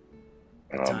 dynamite.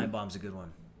 The time bomb's a good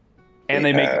one. And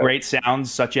they make Yeah. great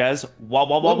sounds such as wow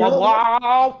wow wow wow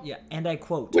wow. Yeah, and I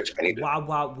quote, Which I need to- "Wah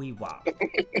wah wee wah."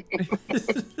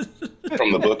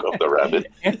 From the book of the rabbit.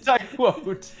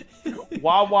 Anti-quote.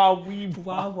 Wah wah wee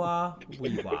Wah wah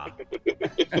wee wah.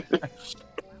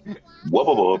 Wub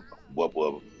wub wub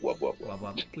wub wub wub. Wah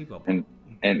wah wee wah.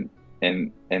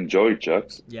 And enjoy,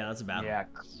 Chucks. Yeah, that's a battle. Yeah,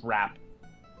 crap.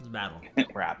 It's a battle.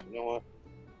 Crap. You know what?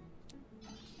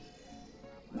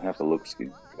 Have a look, ski.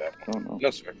 I don't know. No,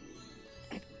 sir.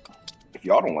 If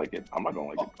y'all don't like it, I'm not gonna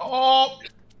like it. Oh!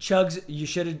 Chugs, you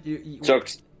should have.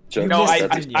 Chucks. Chucks. No, missed I,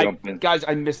 it, I, didn't you? I, Jump in. guys,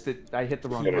 I missed it. I hit the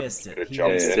wrong You button. missed it. He Yeah,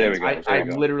 missed yeah, it. there we go. I There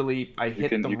we go. literally, I hit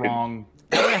can- the you can- wrong.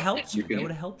 That would have helped you. You can- That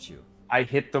would have helped you. I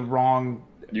hit the wrong.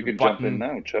 You can button. jump in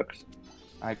now, Chucks.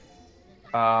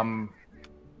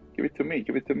 Give it to me.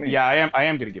 Give it to me. Yeah, I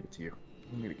am gonna give it to you.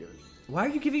 I'm gonna give it. Why are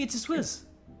you giving it to Swizz?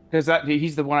 Because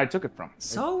he's the one I took it from.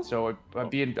 So? So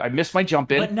I missed my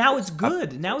jump in. But now it's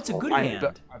good. Now it's a good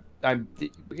hand.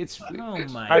 It's Oh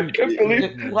my. I'm- I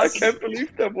can't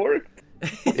believe that worked.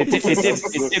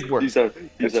 it did work. These are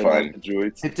It's not fine. the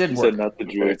druids. It did These work. are not the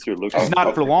druids you're looking It's for.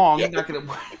 not for long. Yeah. It's not gonna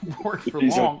work for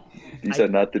These are- long. These are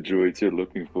not the druids you're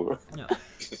looking for. No.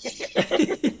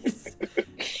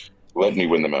 Let me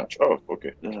win the match. Oh,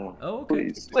 okay. Oh, Oh, okay.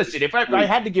 please. Listen, if I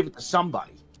had to give it to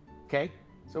somebody, okay,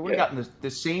 so we've Yeah. gotten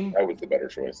the same That was the better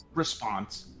choice.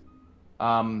 response.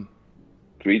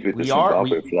 Tweet with the We are-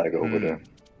 Zimbabwe flag over Hmm. there.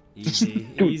 Easy.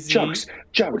 Dude, Easy. Chucks,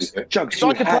 It's you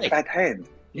all I can had play. that hand.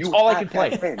 It's You all I had can play.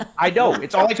 that hand. I know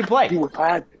it's all I can play. You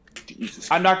had.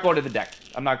 Jesus. I'm not going to the deck.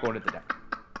 I'm not going to the deck.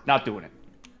 Not doing it.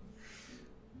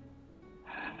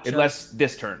 Unless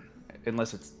this turn.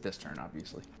 Unless it's this turn,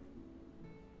 obviously.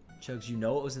 Chugs, you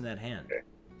know what was in that hand.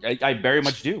 I very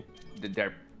much do.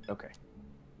 There. Okay.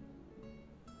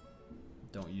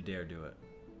 Don't you dare do it.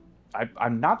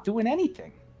 I'm not doing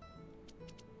anything.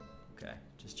 Okay,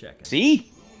 just checking.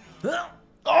 See? What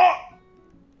Oh!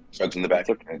 Chugs in the back. It's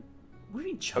okay. do you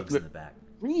mean Chugs in the back?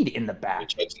 Read in the back.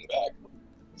 Chugs in the back.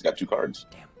 He's got 2 cards.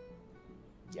 Damn.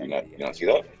 You not see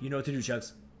that? You know what to do,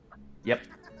 Chugs. Yep.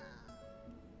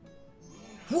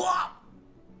 Whoa!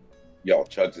 Y'all,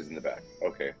 Chugs is in the back.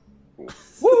 Okay. Cool.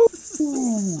 Woo!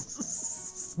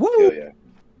 Hell yeah.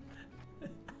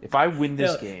 If I win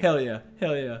this Hell, game hell yeah.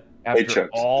 Hell yeah. after Chugs.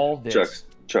 all this,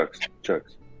 Chucks.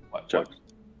 What? Chugs.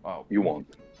 Oh, You won.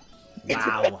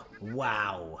 Wow.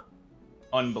 Wow.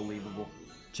 unbelievable.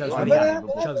 Chugs, what do you have?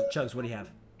 Chugs, what do you have?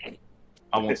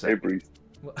 I won't Hey, say. Breeze.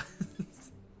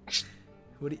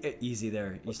 What do you, easy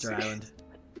there, Easter Island.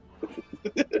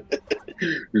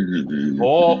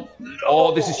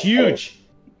 Oh, this is huge.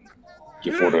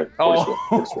 Get for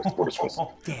the Swiss.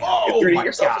 Damn. Oh Three my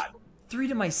yourself. god. 3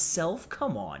 to myself?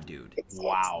 Come on, dude.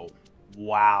 Wow.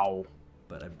 Wow.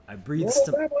 But I breathed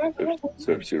some,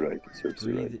 Serves you right. Serves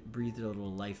you right. breathed a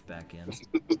little life back in.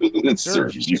 It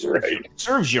serves you right.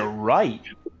 Serves you right.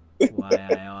 Why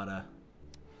I oughta.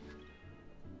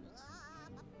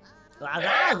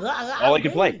 All I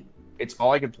can play. It's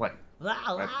all I can play.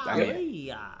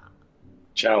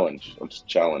 Challenge. Let's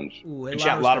challenge. Ooh, And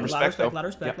chat, lot of respect, though. lot of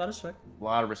respect, Yep. lot of respect. A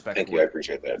lot of respect. Thank for you. I it.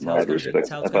 appreciate that. That's how it's gonna be. respect. That's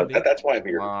how it's gonna be. That's why I'm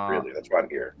here. Wow. Really, that's why I'm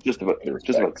here. Just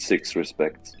about 6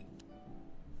 respects.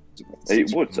 Hey,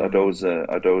 Woods, are those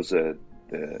the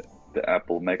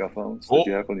Apple megaphones that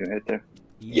you have on your head there?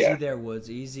 Easy Yeah. there, Woods.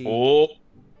 Easy. Oh,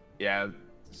 yeah.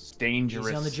 It's dangerous.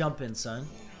 Easy on the jump in, son.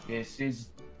 This is.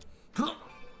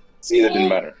 See, that didn't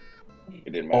matter.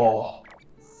 It didn't matter. Oh.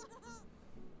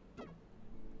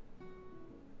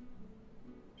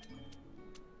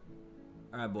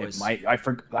 All right, boys. I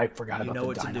forgot You about know the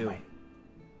what to do. dynamite.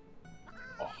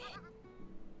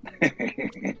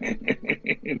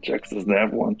 Chucks doesn't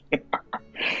have one.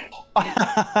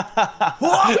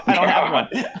 I don't have one.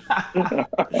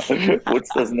 Woods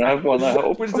doesn't have one. I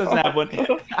hope. Woods doesn't have one.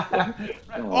 Oh,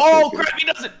 Oh, crap, he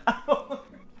doesn't.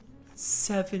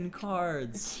 7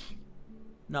 cards.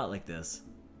 Not like this.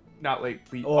 Not late,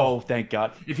 please. Oh. Oh, thank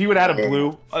God. If he would have had a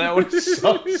blue, that would have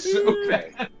sucked so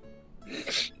bad.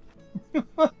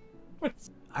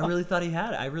 I really thought he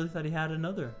had it. I really thought he had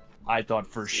another. I thought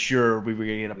for sure we were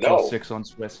going to get a No. +6 on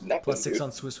Swiss. Nothing, +6 dude.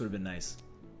 on Swiss would have been nice.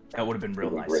 That would have been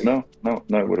real nice. Great. No,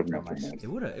 it would have Real been nice. nice. It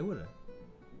would have. It would have.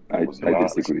 I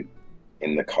disagree.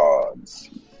 In the cards.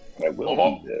 I will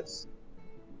Oh. do this.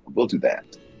 We'll do that.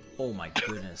 Oh my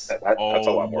goodness. That's a Oh,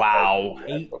 lot more wow.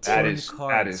 cards. 18 That is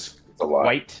cards. It's a lot.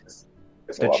 quite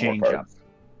It's a the lot change more up. cards.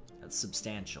 That's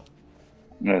substantial.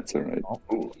 That's all right.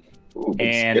 Ooh. Ooh, big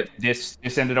And skip.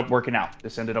 this ended up working out.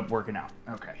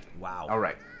 Okay. Wow. All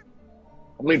right.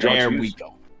 How many draws There you we use?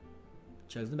 go.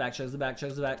 Chugs in the back. Chugs the back.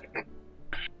 Chugs the back.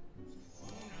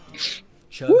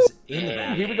 Chugs in the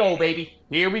back. Here we go, baby.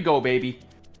 Here we go, baby.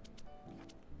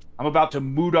 I'm about to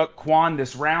Muduk Quan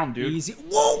this round, dude. Easy.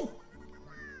 Whoa!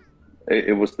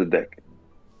 It was the deck.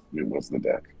 It was the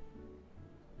deck.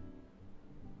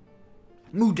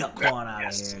 Move that Quan out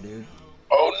Yes. of here, dude.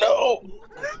 Oh no!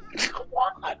 Come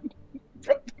on!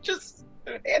 Just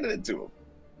they're handing it to him.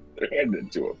 They're handing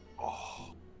it to him.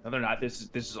 Oh, no, they're not. This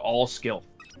is all skill.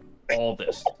 All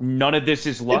this. None of this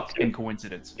is luck and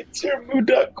coincidence. It's your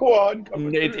Mudak Quan.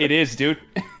 It is, dude.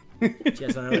 You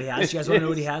guys want to know what he has? You guys want to know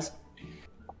what he has?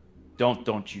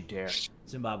 Don't you dare.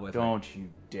 Zimbabwe. Don't you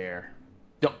dare.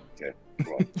 Don't. Okay.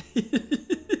 Well,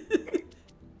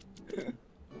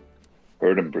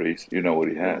 Heard him, Breeze. You know what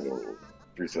he has.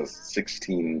 Bruce has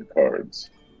 16 cards.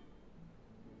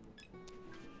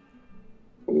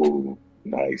 Ooh,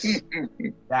 nice.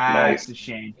 That's a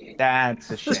shame.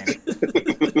 That's a shame.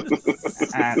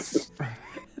 That's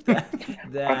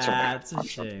That's a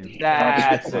shame.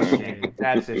 That's a shame.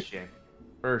 That's a shame.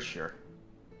 For sure.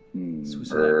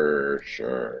 For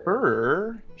sure.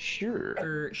 For sure.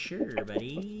 For sure,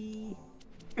 buddy.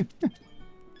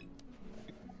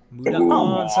 Mood up Ooh.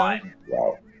 on, son.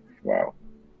 Wow. Wow.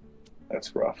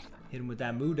 That's rough. Hit him with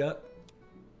that mood up.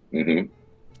 Mm-hmm.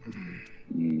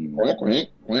 Quack, quack,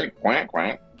 quack, quack,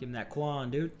 quack. Give him that Quan,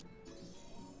 dude.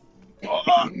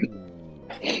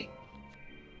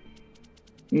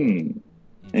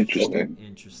 Interesting.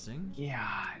 Interesting.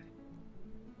 God.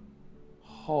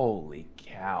 Holy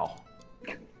cow.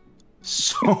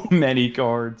 So many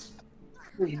cards.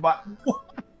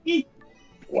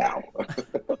 Wow.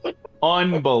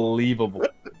 Unbelievable.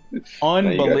 you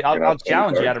Unbelievable. got I'll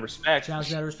challenge you cards. out of respect. Challenge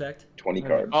that respect. 20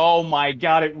 cards. Oh my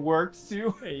god, it works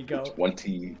too. There you go.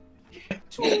 20.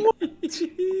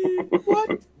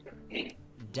 What?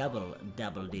 Double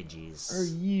digits. Are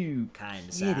you Kind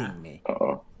of kidding me?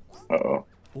 Uh-oh. Uh-oh.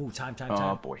 Ooh, time.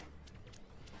 Oh boy.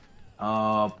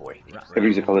 Oh boy. Maybe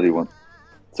he's a quality one.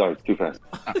 Sorry, it's too fast.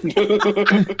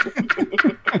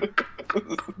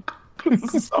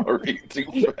 Sorry, too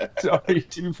fast. Sorry,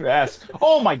 too fast.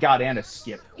 Oh my god, and a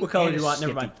skip. What color And do you a want?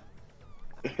 Never skippy.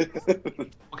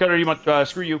 mind. What color do you want?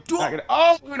 Screw you. Not gonna...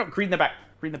 Oh, no, Creed in the back.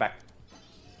 Creed in the back.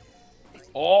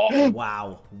 Oh.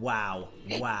 Wow. Wow.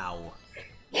 Wah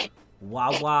wee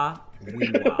wah.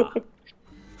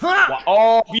 Wow.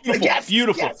 Oh, beautiful. Yes,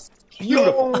 Beautiful. yes.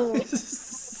 Beautiful. No.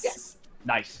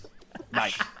 Nice.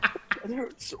 Nice. That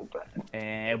hurts so bad.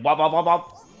 And wop, wop, wop,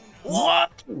 wop.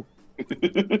 What?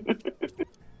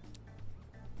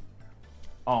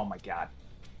 Oh my god.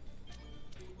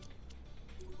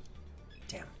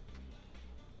 Damn.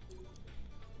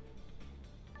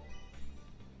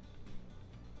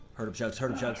 Hurt him, Chugs.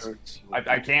 Hurt him, Chugs. Hurts so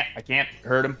I can't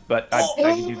hurt him, but I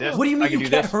can do this. What do you I mean can you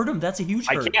do can't this. hurt him? That's a huge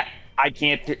hurt. I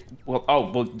can't. Well,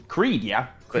 Creed, yeah.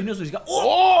 He knows what he's got.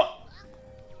 Oh!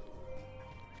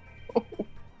 Oh!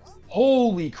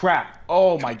 Holy crap!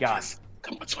 Oh my god!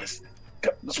 Come on, Swiss.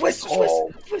 Swiss.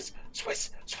 What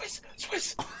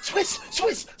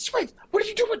are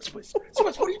you doing, Swiss?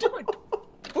 Swiss, what are you doing?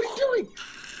 What are you doing?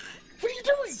 What are you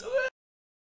doing?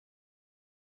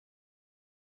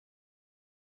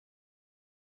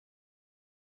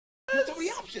 There's so many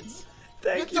options.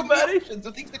 Thank There's you, so many buddy. options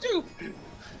of things to do.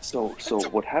 So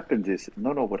what happened is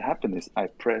what happened is I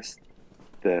pressed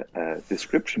the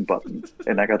description button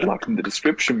and I got locked in the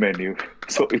description menu.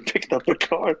 So it picked up the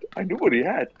card. I knew what he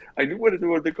had. I knew where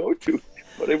to go to,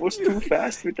 but it was too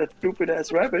fast with that stupid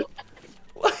ass rabbit.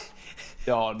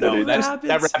 Oh no, that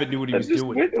rabbit knew what he I was just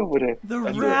doing. went over there. The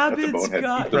That's a rabbit's bonehead.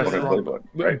 got That's a me. bonehead play button,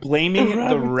 right? Blaming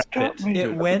the rabbit's got rabbit. me.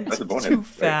 It went That's a bonehead, too right?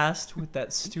 fast with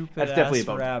that stupid That's definitely ass a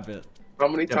bonehead. rabbit. How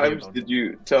many Definitely times a did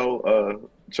you tell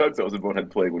Chugs that was a bonehead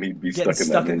play when he'd be Getting stuck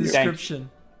in that the menu? description.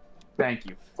 Thank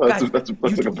you. That's, Guys, that's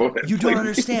like a bonehead You play. don't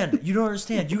understand. You don't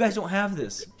understand. You guys don't have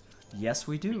this. Yes,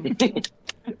 we do.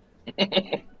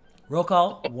 Roll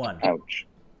call 1. Ouch.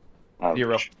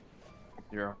 Ouch.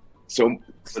 0. So,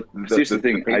 Here's the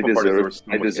thing, I painful part is there was so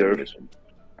much deserve- ammunition.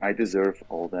 I deserve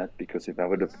all that because if I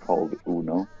would have called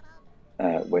Uno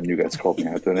when you guys called me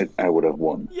out on it, I would have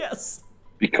won Yes.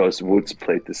 because Woods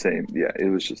played the same. Yeah, it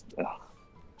was just.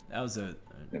 That was a.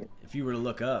 If you were to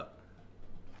look up,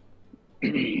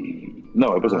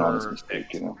 No, it was an honest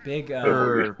mistake, you know. big,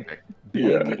 Perfect.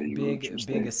 Yeah, he was big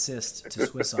interesting. assist to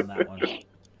Swiss on that one.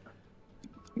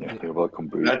 Yeah, you're welcome,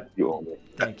 Boo. That- You own it.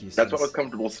 Thank you. That's why I Swiss. was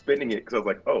comfortable spinning it because I was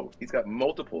like, oh, he's got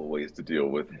multiple ways to deal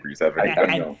with Breeze having.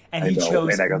 I know, And I he know,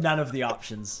 chose and I got- none of the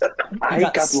options. I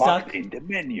got got locked stuck. in the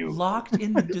menu. Locked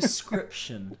in the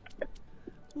description.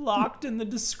 Locked in the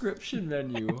description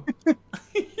menu.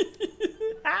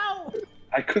 How?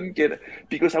 I couldn't get it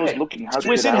because I was looking how to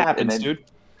Swiss, get it out, happens, and then, dude.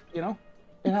 You know?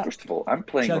 It happens. First of all, I'm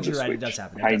playing Chugs, on the you're right, it Switch. does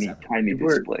happen, it does happen. Tiny You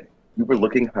were- display. You were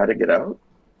looking how to get out?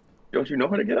 Don't you know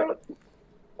how to get out?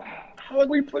 How long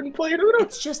we been playing Uno?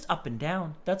 It's just up and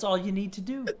down. That's all you need to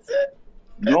do. That's it.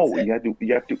 No, That's it.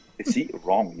 you have to see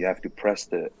wrong. You have to press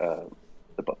the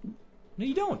the button. No,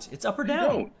 you don't. It's up or You down.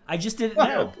 don't. I just did it Yeah,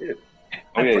 now. it-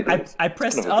 Oh, yeah, it is. I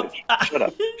pressed Son of a up. bitch. Shut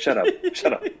up. Shut up.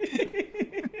 Shut up.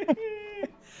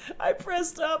 I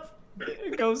pressed up.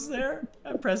 It goes there.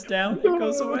 I pressed down. It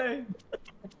goes away.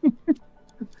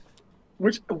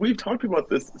 Which we've talked about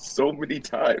this so many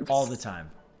times. All the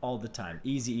time. All the time.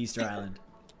 Easy Easter Island.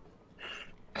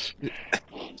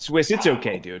 Swiss, it's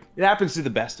okay, dude. It happens to the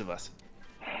best of us.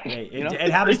 Hey, You know?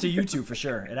 it happens to you two for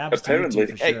sure. It happens to Apparently. you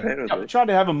two for Hey, sure. Apparently. I'm trying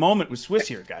to have a moment with Swiss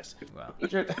here, guys. Well,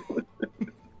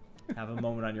 have a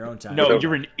moment on your own time. No,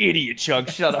 you're an idiot, Chug.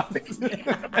 Shut up.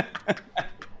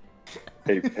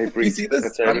 Hey, Bree. You see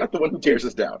this? I'm not the one who tears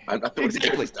us down. I'm not the one who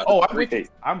tears Exactly. us down. Oh, I'm with Hey. you.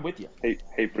 I'm with you.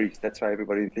 Hey, Bree. That's why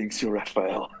everybody thinks you're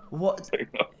Raphael. What?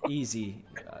 Easy.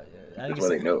 I think That's why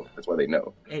they know. That's why they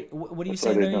know. Hey, what are you That's why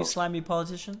saying they there, you know. slimy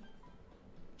politician?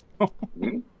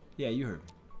 Hmm? Yeah, you heard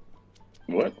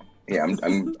me. What? Yeah,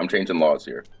 I'm changing laws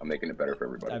here. I'm making it better for I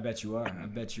everybody. bet you are. I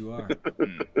bet you are.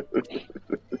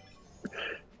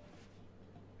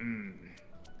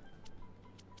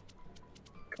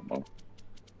 Come on.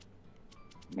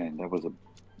 Man,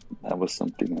 that was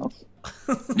something else.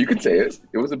 You can say it.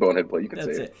 It was a bonehead play. You can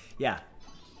That's say it. Yeah.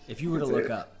 If you were to That's look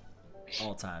it. up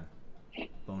all time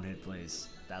Bonehead plays,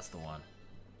 that's the one.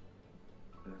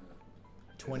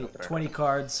 20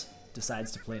 cards,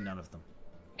 decides to play none of them.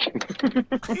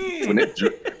 When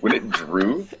it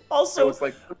drew, I Also, was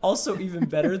like, even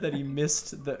better that he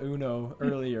missed the Uno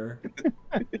earlier.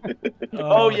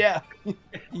 Oh, yeah.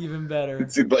 Even better.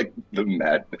 it seemed like the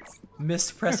madness.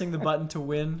 Missed pressing the button to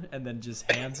win and then just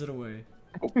hands it away.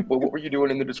 Well, what were you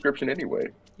doing in the description anyway?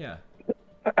 Yeah.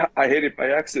 I hit it by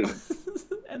accident.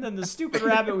 And then the stupid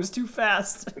rabbit was too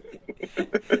fast.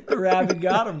 The rabbit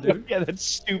got him, dude. Yeah, that's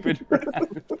stupid.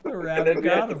 The And rabbit then we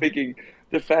got had him. thinking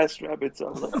the fast rabbits. I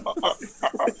was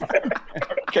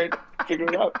like, can't figure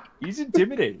it out. He's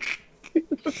intimidating.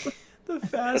 The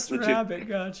fast legit. rabbit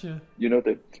got you. You know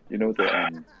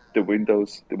the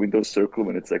Windows circle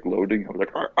when it's like loading. I was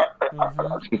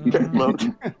like, can't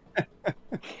load.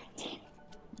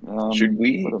 Should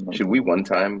we what am I- should we one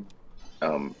time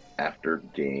after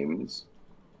games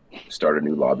start a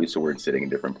new lobby so we're sitting in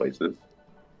different places?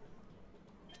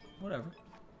 Whatever.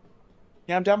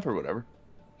 Yeah, I'm down for whatever.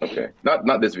 Okay,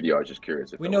 not this video. I was just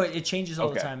curious. If We that know was- it changes all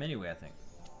the Okay. time anyway, I think.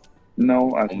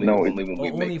 No, only, no, only when we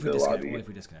Only make if we the disconnect. lobby. Only if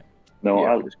we disconnect. no.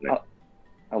 Yeah, I, we're just gonna-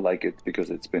 I like it because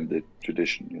it's been the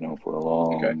tradition, for a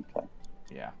long Okay. time.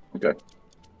 Yeah. Okay.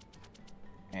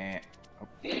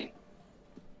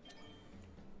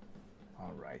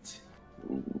 All right.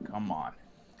 Come on.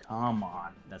 Come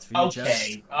on. That's for you, Jeff.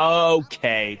 Okay.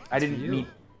 Okay. I for didn't you. mean.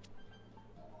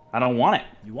 I don't want it.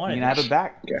 You wanted You can have it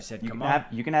back. Okay. You said, You come can on. have.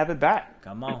 You can have it back.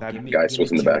 Come on. That- Give me, Guys, give me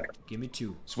Swiss in the two. back. Give me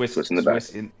two. Swiss in the back.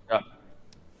 Swiss in.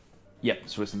 Yep.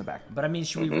 Swiss in the back. But I mean,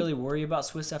 should we really worry about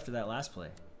Swiss after that last play?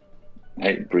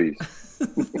 Hey, breathe.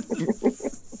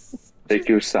 Take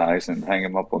your size and hang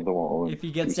him up on the wall. and If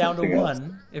he gets do down to something else.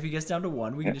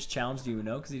 one, we can just challenge the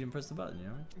Uno because he didn't press the button,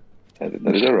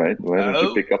 That is all right. Why don't Oh.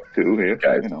 you pick up two here?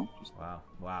 Guys. Just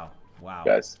Wow.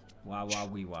 Guys, Wow,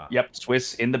 wee wah. Yep.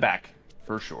 Swiss in the back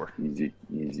for sure.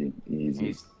 easy.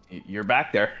 You're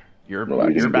back there. You're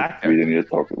Relax. you're back We there. didn't need to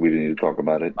talk. We didn't need to talk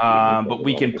about it. But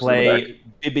we can play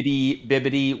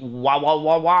bibbity wah wah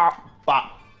wah wah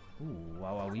bop. Ooh,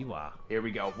 wow, wee wah. Here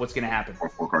we go. What's gonna happen?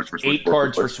 four cards for Swiss. 8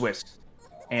 cards for Swiss.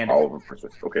 And All of them for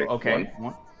Swiss. Okay. okay.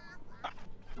 One. One.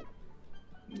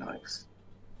 Nice.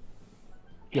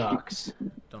 Yucks.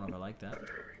 Don't know if I like that.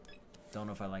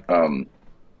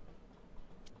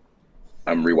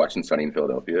 I'm rewatching Sunny in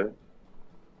Philadelphia.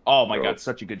 Oh my god,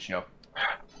 such a good show.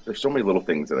 There's so many little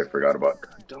things that I forgot about.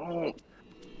 Don't.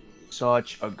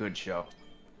 Such a good show.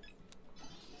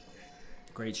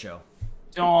 Great show.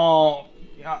 Don't.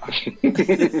 Yeah.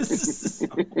 It's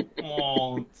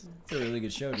Oh, a really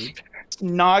good show, dude.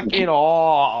 knock it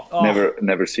off. Oh,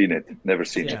 Never seen it. Never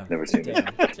seen damn, it. Never seen it.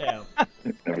 damn.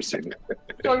 Never seen it.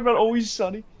 Talking about Always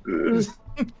Sunny.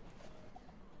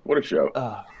 What a show.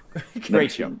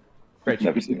 Great show. Great show.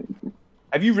 Never seen it.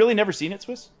 Have you really never seen it,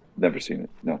 Swiss? Never seen it.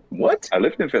 No. What? I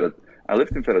lived in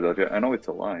Philadelphia. I know it's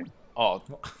a lie. Oh,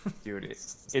 dude,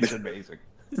 it's amazing.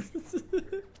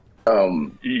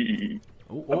 Um,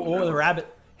 Oh, the rabbit.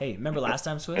 Hey, remember last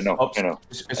time, Swiss? I know. Oh, I know.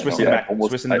 Swiss I in the know. back.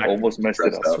 Swiss in the I back. almost messed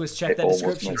it up. Swiss, check that I almost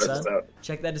description, messed son. it up.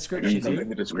 Check that description, It's in dude.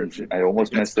 the description. I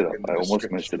almost messed it up. In the I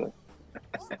almost messed it up.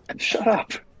 Shut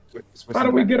up. Swiss How in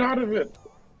do the we back. get out of it?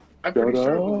 I'm pretty Shut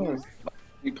sure up.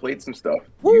 you played some stuff.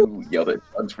 You yelled at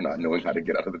Bugs for not knowing how to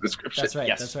get out of the description. That's right.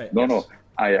 Yes. That's right. No.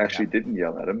 I actually didn't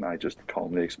yell at him. I just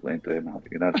calmly explained to him how to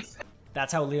get out.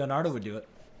 That's how Leonardo would do it.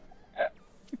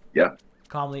 Yeah.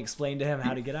 Calmly explain to him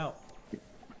how to get out.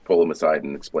 pull him aside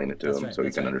and explain it to That's him right, so he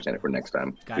that's can right. understand it for next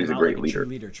time. Guide He's a him out great like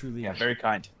leader. True leader. Yeah, very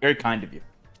kind of you.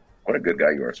 What a good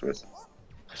guy you are, Swiss.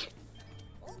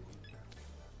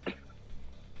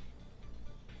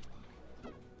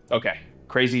 Okay,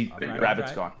 crazy All right,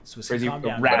 rabbit's all gone. right. Swiss Crazy can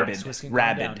calm down. rabid, Swiss can calm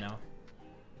rabid. down now.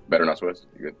 Better not Swiss.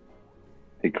 You good?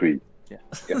 Hey, Creed,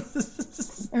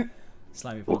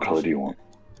 Slimy what color do you want?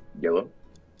 Yellow?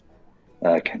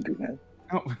 I can't do that.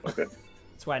 Oh. Okay.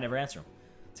 That's why I never answer him.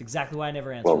 It's exactly why I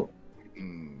never answer Well,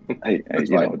 him. hey, That's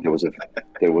you know, fine. there was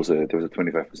a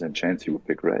 25% chance you would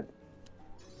pick red.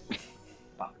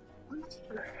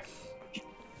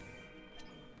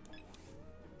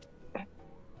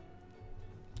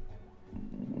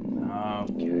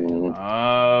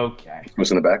 Okay.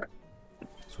 Swiss in the back?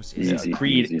 Swiss is Easy.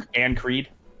 Creed and Creed.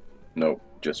 No,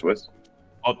 just Swiss.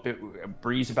 Oh,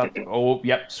 Breeze about. Oh,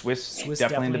 yep. Swiss, Swiss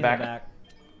definitely in the back.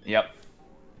 Yep.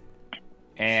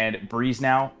 And Breeze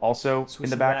now also Swiss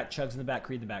in the back. Chugs in the back.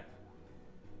 Creed in the back.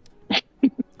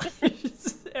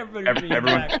 Everybody Every- in the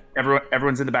everyone, back.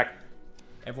 everyone's in the back.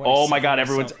 Everyone Oh my except God! for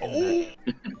Everyone's. myself in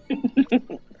the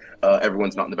back.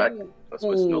 Everyone's not in the back.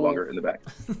 Swiss is no longer in the back.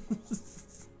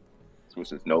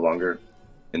 Swiss is no longer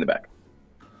in the back.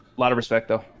 A lot of respect,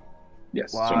 though.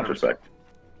 Yes, Lot so much of respect.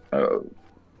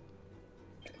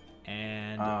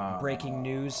 And breaking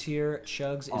news here: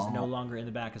 Chugs is no longer in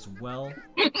the back as well.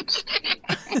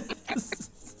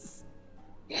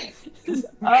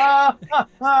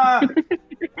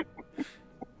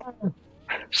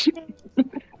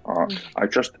 I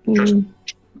just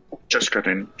got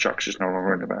in. Chuck's is no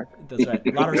longer in the back. That's right.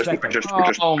 A lot of respect,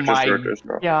 though. Oh my heard this,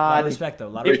 bro. A lot of God! respect, though. A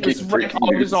lot of It was, respect.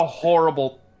 it was a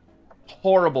horrible,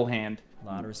 horrible hand. A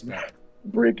lot of respect.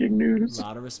 Breaking news. A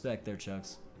lot of respect there,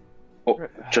 Chugs. Oh,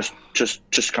 just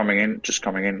coming in. Just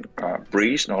coming in.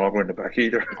 Breeze no longer in the back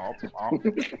either.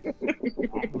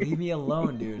 Leave me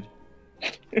alone, dude.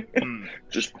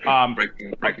 Just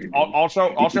breaking news.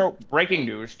 Also, breaking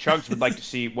news: Chugs would like to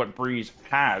see what Breeze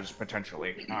has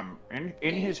potentially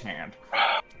in his hand.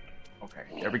 Okay,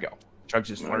 there we go. Chugs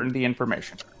has learned the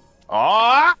information.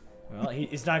 Ah! Well,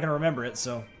 he's not gonna remember it,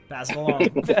 so pass it along.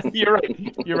 You're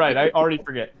right. You're right. I already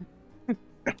forget.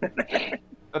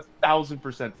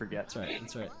 1,000% forget. That's right.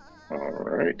 That's right. All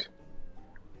right.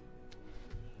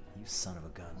 You son of a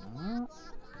gun.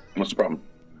 What's the problem?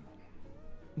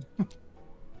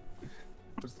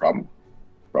 What's the problem?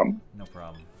 Problem? No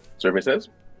problem. Survey says?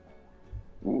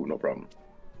 Ooh, no problem.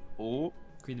 Ooh.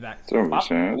 Creed the back. So Pop.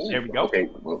 says. There we go. Okay,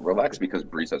 well, relax because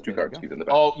Breeze has two cards. He's in the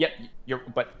back. Oh, yeah.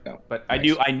 But No. I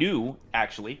Nice. knew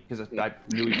actually because I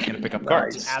knew he was gonna pick up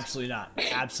cards. Nice. Absolutely not.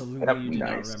 Absolutely, That- you did not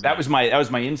nice. remember. That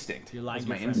was my instinct. You're lying That to was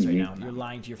your my friends instinct. right now. You're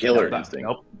lying to your Killer friends. instinct.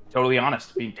 Nope. Totally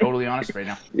honest. Being totally honest right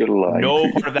now. You're lying.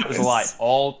 No part of that was a lie.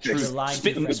 All You're truth. lying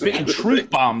to your Spitting friends. truth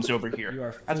bombs over You here.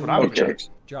 are That's what full I'm of doing. Okay.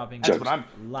 dropping That's what I'm.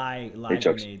 lie Chugs.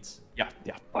 grenades. Yeah.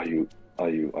 Yeah. Are you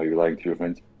lying to your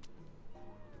friends?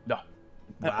 No.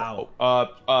 Wow.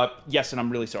 Yes, and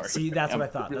I'm really sorry. See, that's what I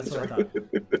thought. That's what I thought.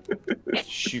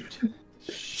 Shoot.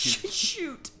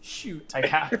 Shoot. I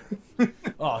have.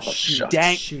 Oh shoot.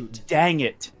 Dang. Shoot. Dang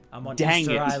it. I'm on Dang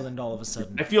Easter it. Island all of a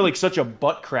sudden. I feel like such a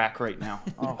butt crack right now.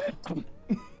 Oh.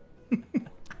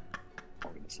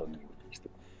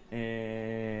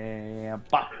 And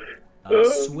bop.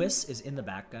 Swiss is in the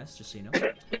back, guys. Just so you know.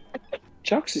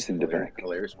 Chuck's is in the back.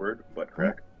 Hilarious word, butt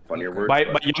crack. Funnier word. My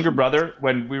younger brother,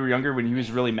 when we were younger, when he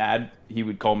was really mad, he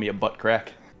would call me a butt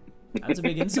crack. That's a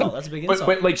big insult. That's a big But, insult.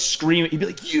 but like scream, he'd be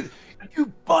like, "You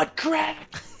butt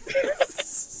crack!"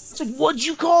 It's like, "What'd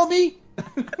you call me?"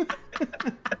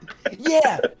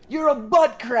 Yeah, you're a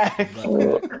butt crack.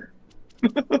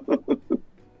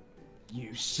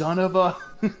 You son of a.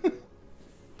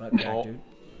 Butt crack, Oh. dude.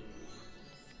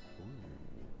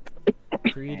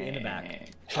 Creed in the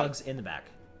back. Chugs in the back.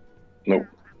 Nope.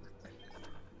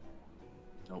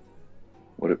 Nope.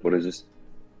 What is this?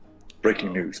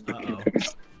 Breaking news. Breaking Uh-oh.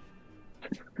 news.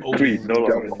 Oh, Creed no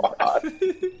longer.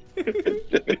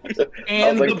 and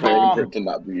I was the like praying for bomb. it to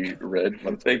not be red.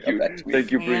 But Thank you,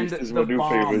 Thank you. Breeze. And This is my the new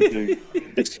bomb. favorite thing.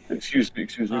 Excuse me.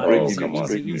 Easy, Breaking news. easy,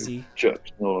 Breaking news. easy.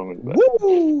 Chuck's no longer in the back.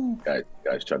 Woo!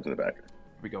 Guys, Chubb's in the back. Here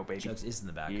we go, baby. Chugs is in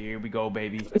the back. Here we go,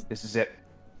 baby. This is it.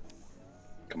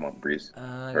 Come on, Breeze.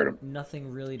 Hurt him.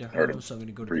 Nothing really to hurt Hurt him, him. so I'm going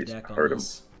to go to Breeze, the deck on hurt him.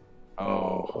 this.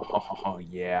 Oh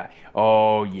yeah.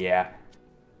 Oh yeah.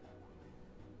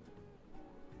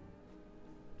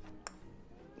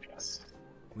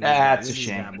 We That's a needed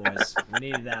shame. That, boys. We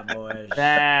needed that, boys.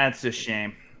 That's a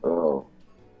shame. Oh.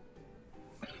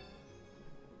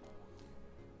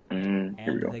 Here we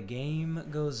And go. the game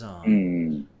goes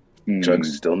on. Chugs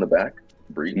is still in the back.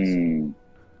 Breeze.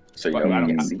 So you But know I you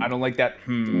can don't. see. I don't like that.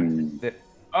 Mm. That.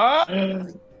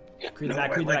 Creed in the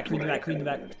back, Creed in the back, Creed in the back, Creed in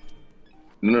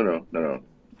the back. No.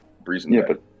 Breeze in the Yeah,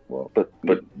 back. Well,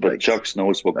 but Chucks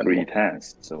knows what That- Creed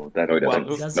has, so that No, he doesn't.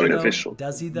 that's Does No, he he though? doesn't. beneficial.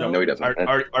 Does he though? No, he doesn't.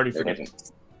 Already No, he forget.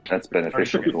 doesn't. That's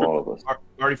beneficial to all of us.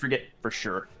 Already forget for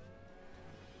sure.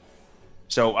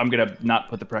 So I'm gonna not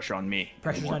put the pressure on me.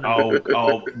 Pressure's on you.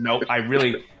 Oh no! I'd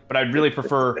really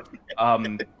prefer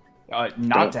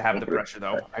not to have the pressure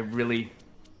though. I really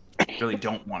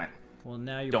don't want it. Well,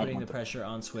 now you're Don't putting the want that. pressure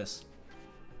on Swiss.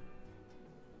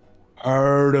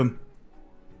 Hurt him.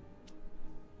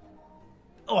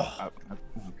 Oh,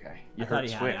 Okay. You I thought hurt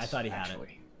he had Swiss. it. I thought he had it.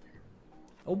 actually.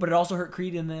 oh, but it also hurt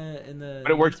Creed in the.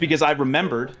 But it worked because I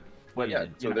remembered. What, Yeah,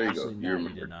 did. so Yeah, there you go. absolutely You not. You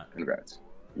did remembered. not. Congrats.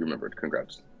 You remembered.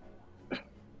 Congrats.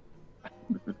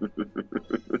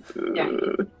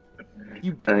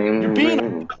 You're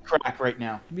being a butt crack right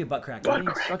now. Give me a butt crack. You're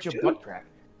being such a butt crack.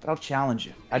 But I'll challenge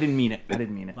you. I didn't mean it. Lot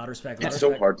of respect. Lot It's of so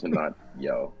respect. hard to not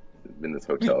yell in this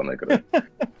hotel, and I could have.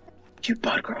 You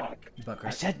butt crack. Butt I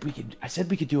crack. said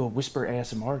we could do a whisper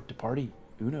ASMR to party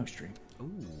Uno stream. Ooh,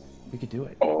 We could do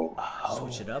it. Oh,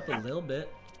 switch it up a little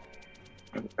bit.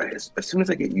 as soon as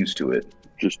I get used to it,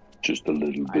 Just a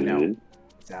little I know. bit.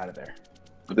 It's out of there.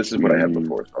 but this is what I had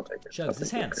before, so I'll take it. I'll Chugs,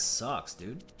 this take it. hand sucks,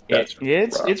 dude. That's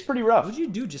It's pretty rough. What'd you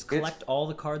do? Just collect all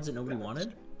the cards that nobody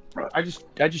wanted? I just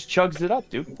chugs it up,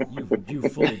 dude. You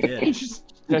fully I did. just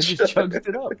chugs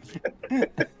it up.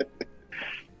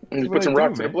 And what put some I do,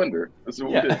 rocks in a blender. This is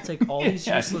what Yeah. we did. Take all these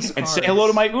Yeah. useless And cards. say hello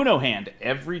to my Uno hand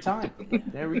every time.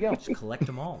 There we go. Just collect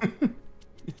them all.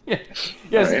 Yeah,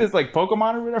 yeah. Alright. It's like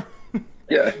Pokemon or whatever.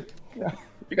 Yeah. Yeah.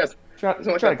 You guys, Try it's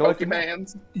like to collect them.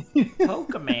 Pokemans.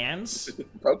 Pokemans?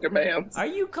 Pokemans. Are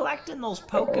you collecting those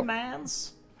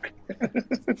Pokemans?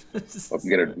 Oh,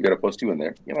 you got a plus 2 in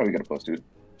there. You know you got a plus 2.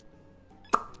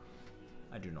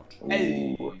 I do not.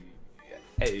 Ooh.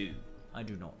 Hey. I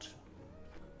do not.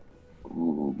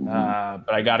 Ooh.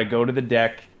 But I gotta go to the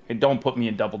deck. And don't put me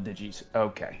in double digits.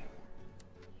 Okay.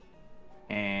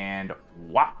 And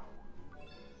wow.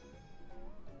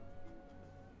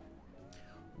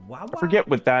 Wow, I forget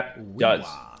what that does.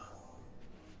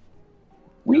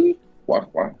 Wee. Wah.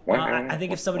 I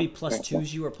think if somebody plus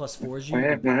twos you or plus fours you, you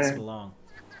can pass it along.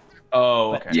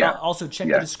 Oh, But okay. Yeah. also check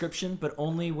Yeah. the description, but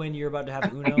only when you're about to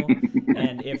have Uno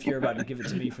and if you're about to give it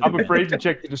to me for the I'm win. afraid to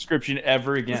check the description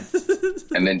ever again.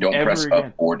 And then don't Ever press again.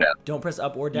 up or down. Don't press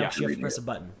up or down Yeah. because you have to press a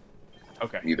button.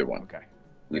 Okay. Either one. Okay.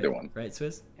 Either one. Right,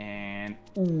 Swizz? And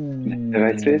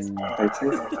Right, Swizz? Right,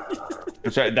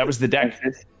 Swizz? sorry, that was the Right, deck.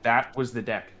 Swizz? That was the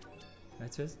deck. Right,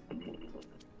 Swizz?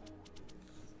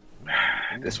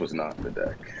 This was not the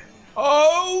deck.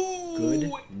 Oh!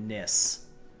 Goodness.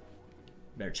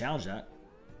 Better challenge that.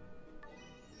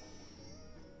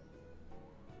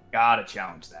 Gotta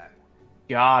challenge that.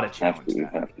 Gotta Have challenge to,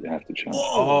 that. have to challenge.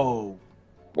 Oh.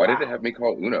 Why did it have me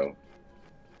call Uno?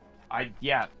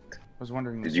 Yeah. I was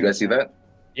wondering. Did you guys see that?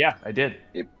 Yeah, I did.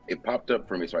 It popped up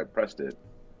for me, so I pressed it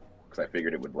because I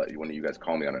figured it would let one of you guys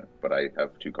call me on it. But I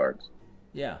have 2 cards.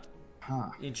 Yeah. Huh.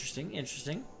 Interesting,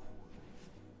 interesting.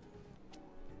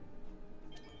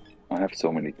 I have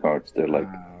so many cards. They're like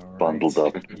Alright. bundled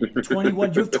up.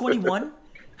 21. You have 21?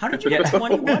 How did you get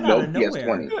 21 out No, of he has nowhere?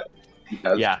 20. He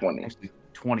has Yeah. 20. Actually,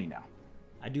 20 now.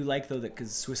 I do like, though, that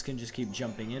because Swiss can just keep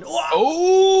jumping in.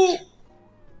 Oh!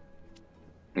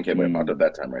 Okay, but it popped up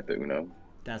that time, right? The Uno.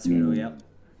 That's Uno, yep.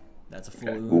 That's a full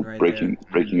Okay. Uno Ooh, right breaking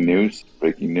news.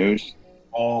 Breaking news.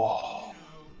 Oh.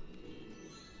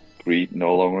 Creed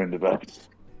no longer in the back. there.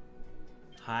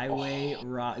 Highway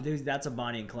Rock. That's a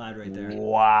Bonnie and Clyde right there.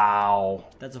 Wow.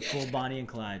 That's a full Bonnie and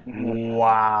Clyde.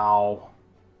 Wow.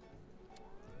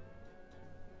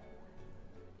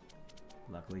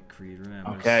 Luckily, Creed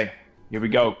remembers. Okay. Here we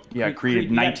go. Yeah, created you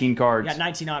got- 19 cards. You got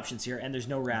 19 options here, and there's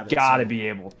no rabbits. Gotta so- be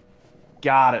able.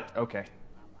 Got it. Okay.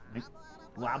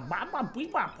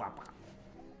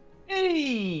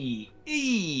 Hey.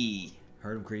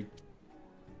 Heard him, Creed.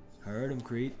 Heard him,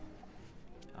 Creed.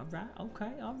 All right,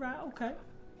 okay, all right, okay.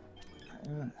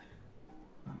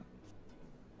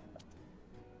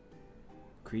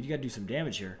 Creed, you gotta do some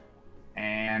damage here.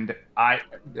 And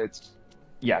it's,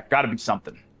 yeah, gotta be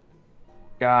something.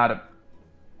 Gotta.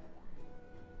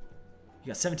 You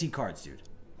got 17 cards, dude.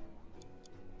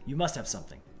 You must have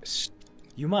something.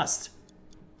 You must.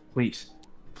 Please.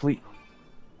 Please.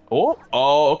 Oh,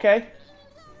 okay.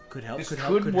 Could help, This could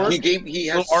help, could could work. help. He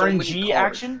has Little so many RNG cards.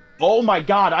 action. Oh my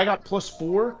god, I got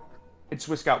 +4, and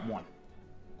Swiss got 1.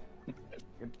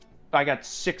 I got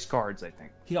 6 cards, I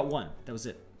think. He got 1. That was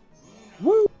it.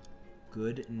 Woo!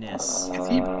 Goodness. Is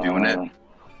he doing it?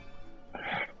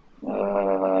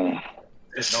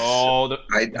 Oh, the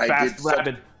I fast did such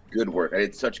rabbit. good work. I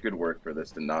did such good work for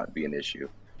this to not be an issue.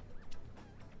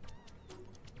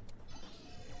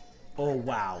 Oh,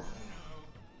 wow.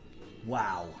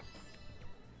 Wow.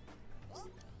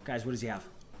 Guys, what does he have?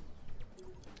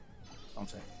 Don't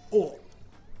say. Oh.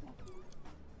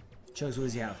 Chugs, what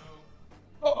does he have?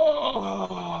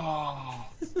 Oh.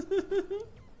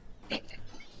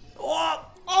 Oh!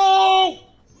 Oh!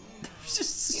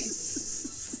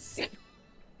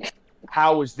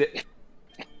 How is that?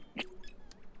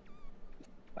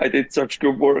 I did such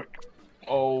good work.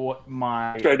 Oh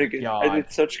my Trying to get. God. I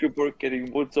did such good work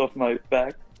getting Woods off my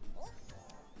back.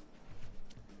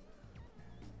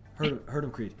 Hurt him,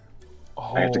 Creed.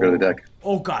 Oh. I have to go to the deck.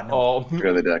 Oh, God, no. Oh.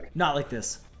 Go to the deck. Not like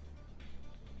this.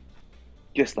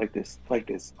 Just like this. Like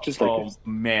this. Just like Oh this.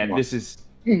 man, Come on. this is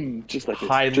Just like this.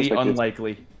 highly just like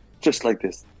unlikely. This. Just like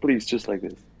this. Please, just like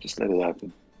this. Just let it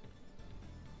happen.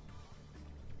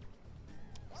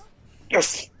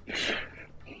 Yes.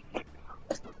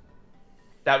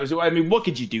 That was. I mean, what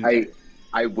could you do?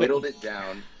 I whittled it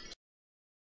down.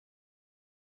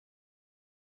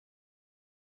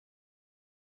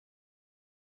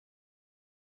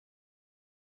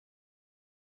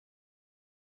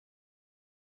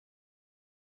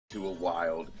 To a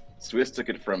wild. Swiss took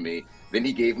it from me. Then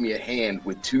he gave me a hand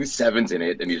with 2 7s in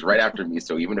it, and he's right after me.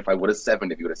 So even if I would have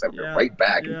 7'd, if he would have 7'd it right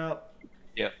back. Yeah.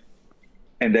 Yep.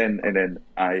 And then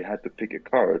I had to pick a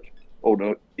card. Oh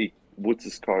no,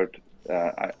 Woods' card.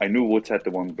 I knew Woods had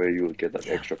the one where you would get like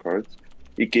extra cards.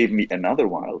 It gave me another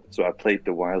wild, so I played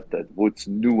the wild that Woods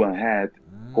knew I had,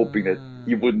 hoping that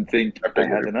he wouldn't think I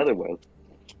had another wild.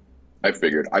 I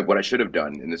figured. What I should have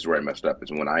done, and this is where I messed up,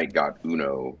 is when I got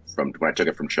Uno when I took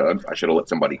it from Chug, I should have let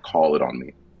somebody call it on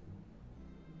me.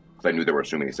 Because I knew there were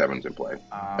so many 7s in play.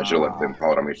 I should have let them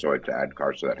call it on me so I could add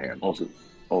cards to that hand. Also,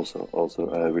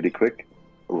 really quick,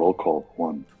 roll call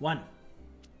 1. 1.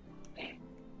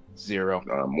 0.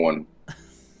 1.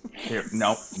 Here.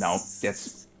 No.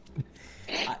 That's.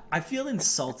 I feel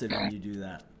insulted when you do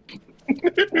that.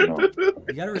 I know.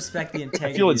 You gotta respect the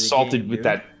integrity. I feel of the insulted game, with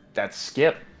dude. that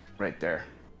skip right there.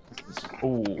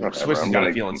 Oh, Whatever, Swiss is I'm gonna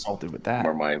gonna- feel insulted with that.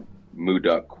 Or my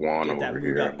Mooduk Quan Get that over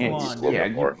Mooduk here. Quan, A little yeah,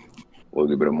 bit more. A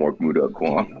little bit of more Mooduk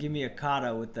Quan. Give me a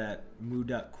kata with that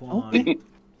Mudak Quan.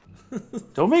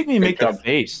 Don't make me make the up.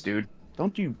 face, dude.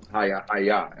 Don't you? Hiya,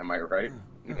 hiya. Am I right?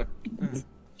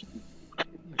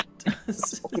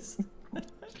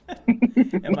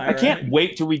 Am I I can't right?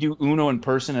 wait till we do Uno in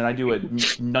person and I do a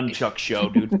nunchuck show,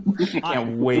 dude.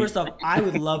 Can't wait. First off, I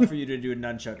would love for you to do a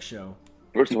nunchuck show.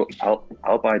 First of all,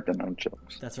 I'll buy the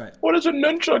nunchucks. That's right. What is a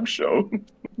nunchuck show?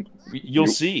 You'll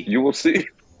see. You will see.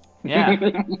 Yeah.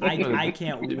 I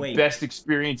can't wait. Best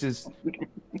experiences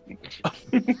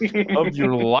of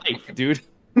your life, dude.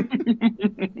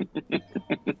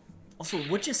 Also,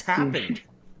 what just happened?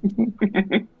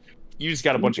 You just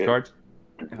got a bunch of cards.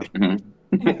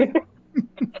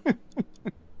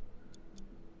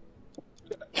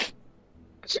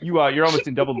 You're almost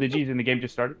in double digits and the game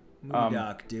just started.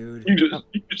 Mudak, dude. You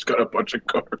just got a bunch of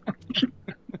cards.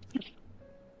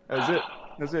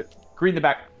 That's it. Green the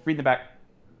back. Green the back.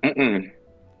 Mm-mm.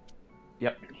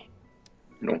 Yep.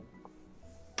 No.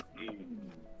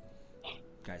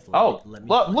 Guys, Oh, let me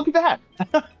look at that.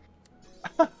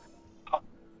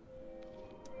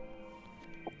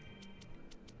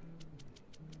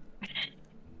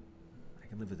 I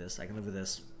can live with this. I can live with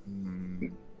this.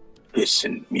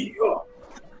 Listen me up.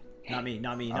 Not me.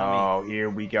 Not me. Oh, here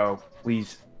we go.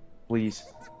 Please. Please.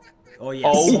 Oh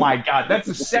yes. Oh my god, that's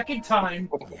the second time.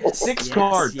 Yes, 6 yes,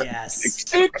 cards. Yes.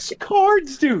 6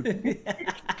 cards, dude.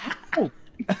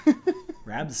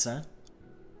 Rabs, son.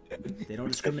 They don't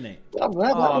discriminate.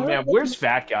 Oh man, where's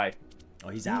Fat Guy? Oh,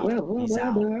 he's out. He's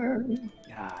out.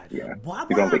 God, Yeah. Wah,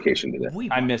 He's on wah. vacation today. Wee,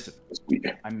 I wah. miss it. This week.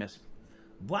 I miss it.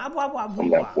 Wah, wah, wah, wah, I'm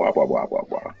like, wah. wah, wah, wah, wah,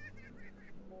 wah.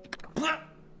 Wah.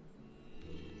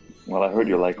 Well, I heard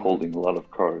you like holding a lot of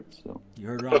cards, so. You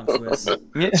heard wrong, Swiss. So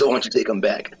why don't you take them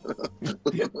back?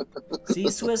 See,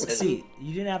 Swiss. See,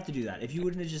 you didn't have to do that. If you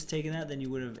wouldn't have just taken that, then you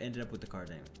would have ended up with the card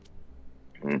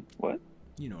name. What?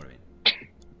 You know what I mean.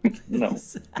 No.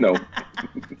 No.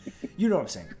 You know what I'm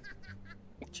saying.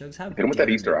 Chugs, how Hit him with that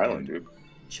dare Easter you, Island, dude.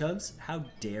 Chugs, how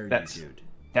dare That's- you, dude?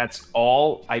 That's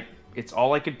all it's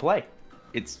all I could play.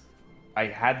 I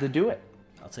had to do it.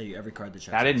 I'll tell you every card that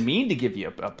Chugs I didn't has. mean to give you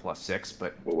a +6,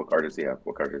 but What card does he have?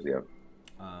 What card does he have?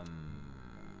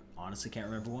 Honestly, can't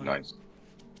remember one. Nice.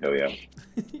 Hell yeah.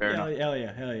 Fair hell, enough. hell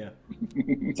yeah, hell yeah.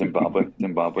 Zimbabwe.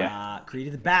 Creed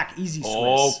in the back, easy Swiss.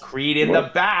 Oh, Creed in the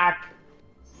back.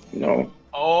 No. Kids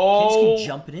Oh, keep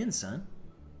jumping in, son.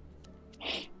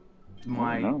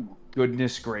 my No.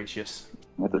 goodness gracious.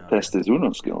 I had to test his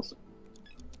Uno skills.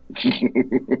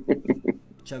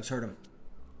 Chugs heard him.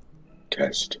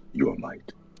 Test your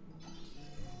might.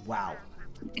 Wow.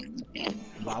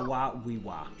 Wah wah wee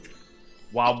wah.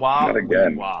 Wah wah. Not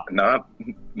again. Wah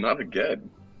Not again.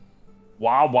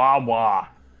 wah wah. Wah.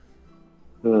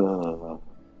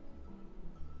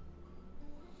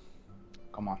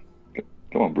 Come on.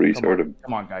 Come on, Breeze, hurt him.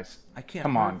 Come on, guys. I can't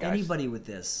Come hurt on, guys. anybody with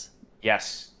this.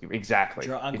 Yes,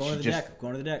 exactly. I'm It going to should the just- deck. I'm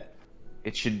going to the deck.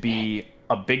 It should be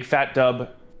a big fat dub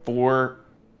for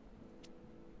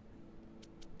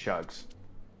Chugs,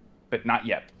 but not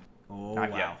yet. Oh,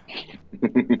 Not wow.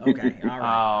 Okay, all right. Okay.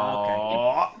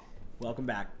 Oh, Welcome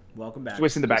back. Welcome back.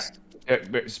 Swiss in the back.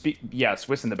 Yeah,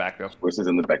 Swiss in the back though. Swiss is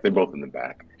in the back. They're both in the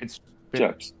back. It's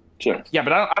Chucks. yeah,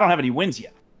 but I don't have any wins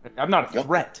yet. I'm not a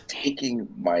threat. Taking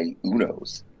my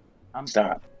Unos. I'm-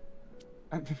 Stop.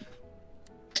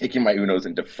 Taking my Unos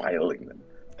and defiling them.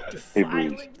 Hey,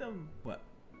 Breeze. Defiling them. What?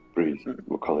 Breeze,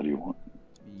 what color do you want?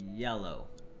 Yellow.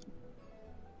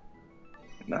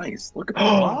 Nice. Look at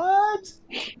What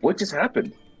what just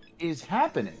happened? is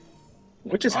happening?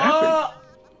 What just happened?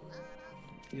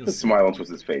 You'll The see. smile on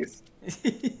Swiss's face.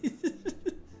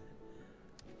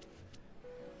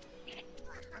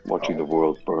 Watching the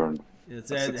world burn. It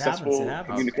A happens. successful It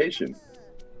happens. communication.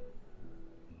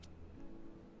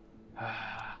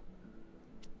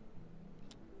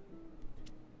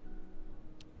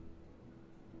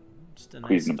 Just a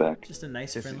Breeze nice, in the back. just a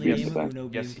nice Yes, friendly yes, game in the of back. Uno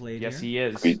being Yes, played yes, here. he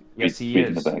is. Breeze, Yes, he Breeze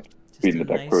in is. the back. Just Breeze a in the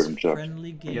back. nice Hurt him, Chucks.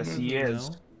 friendly game Yes, of he Uno.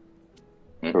 is.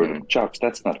 Hurt him. Chucks,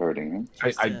 that's not hurting him.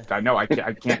 I know I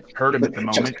can't hurt him at the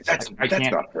moment. That's I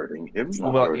can't. not hurting him. It's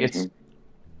not Well, hurting it's- him.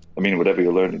 I mean, whatever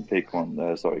you learn in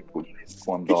Taekwondo,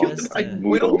 Kwon Just, I uh,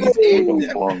 whittle Mudo, his Mudo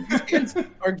hands. Kwon. His hands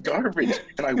are garbage,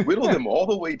 and I whittle them all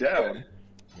the way down.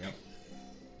 Yep.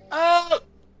 Got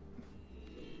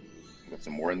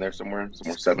some more in there somewhere. Some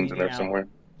more Just sevens in clean there it out. somewhere.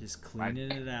 Just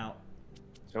cleaning it out.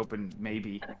 I was hoping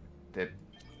maybe that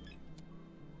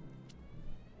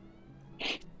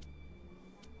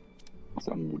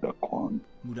Some Mudo Kwon.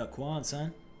 Muda Kwan,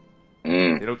 son.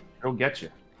 Mm. it'll get you.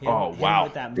 Hit Oh, him wow.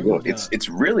 With that Well, Muda. it's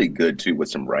really good too with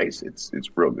some rice. It's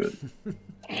real good.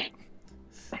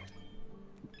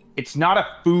 It's not a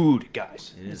food,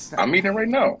 guys. It is. I'm eating it right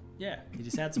now. Yeah, he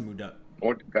just had some Muda.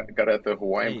 Or got it at the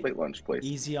Hawaiian Hey, plate lunch place.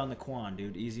 Easy on the Kwan,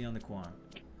 dude. Easy on the Kwan.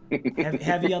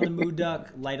 Heavy on the Muda,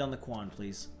 light on the Kwan,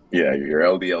 please. Yeah, your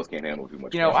LDLs can't handle too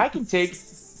much. You know, I can take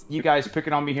you guys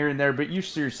picking on me here and there, but you're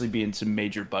seriously being some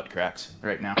major butt cracks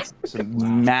right now.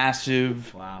 Some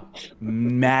massive, Wow.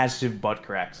 massive butt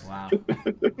cracks. Wow.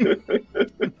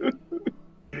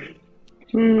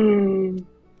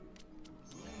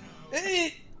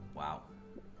 Wow.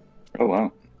 Oh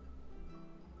wow.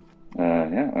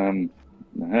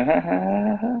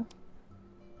 Yeah.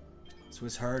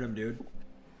 Swiss heard him, dude.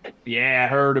 Yeah, I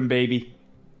heard him, baby.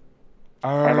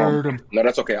 I heard him. No,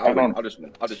 that's okay. I I'll win. don't- I'll just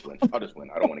win. I'll just win. I'll just win.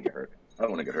 I don't want to get hurt. I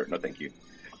don't want to get hurt. No, thank you.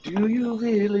 Do you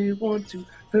really want to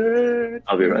hurt?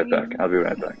 I'll be right back. I'll be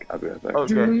right back. I'll be right back.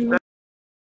 Okay.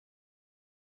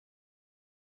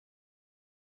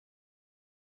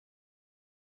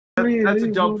 That's a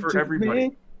dub for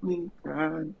everybody.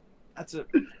 That's a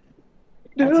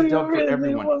dub for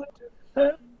everyone.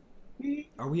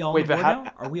 Are we all Wait, on but board how-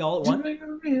 now? Are we all at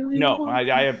one? No,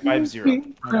 I have zero.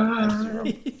 I have zero.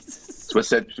 Swiss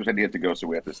said he had to go, so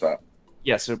we have to stop.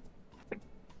 Yeah, so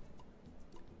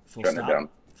Full Shutting it stop. down.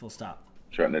 Full stop.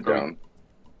 Shutting it down.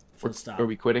 Full stop. are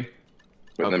we quitting?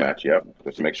 Quitting the match, yep.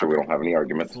 Just to make sure we don't have any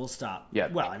arguments. Full stop. Yeah.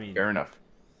 Well, I mean, Fair enough.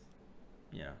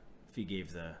 you know, if he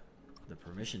gave the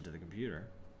permission to the computer.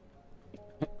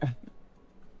 Are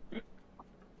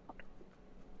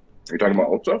you talking about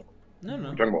old stuff? No,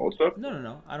 no, You talking about old stuff?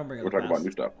 no. I don't bring up We're the talking past. about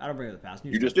new stuff. I don't bring up the past.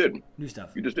 New You stuff. just did. New stuff.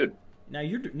 You just did. Now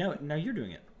you're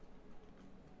doing it.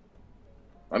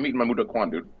 I'm eating my Muda Kwan,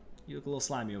 dude. You look a little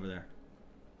slimy over there.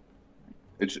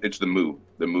 It's the moo.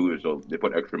 The moo is they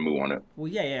put extra moo on it.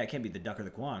 Well, yeah. It can't be the duck or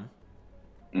the Kwan.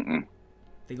 Mm-mm.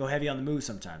 They go heavy on the moo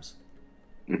sometimes.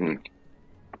 Mm-hmm.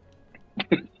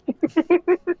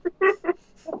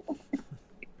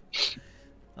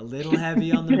 A little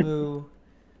heavy on the moo.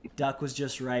 Duck was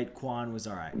just right. Kwan was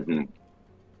all right. Mm-hmm.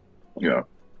 Yeah.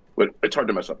 But it's hard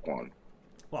to mess up Kwan.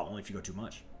 Well, only if you go too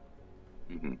much.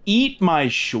 Mm-hmm. Eat my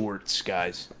shorts,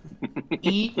 guys.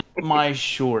 Eat my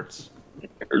shorts.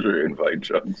 Here's your invite,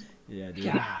 Chugs. Yeah,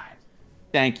 dude. God.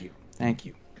 Thank you. Thank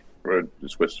you. Right,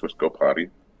 Swiss go potty.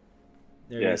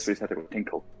 There he Yeah, is. Swiss had to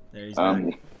tinkle. There he's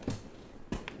back.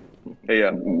 Hey,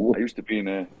 I used to be in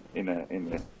a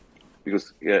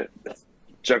because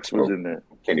Chucks was in the.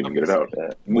 Can't even get it out.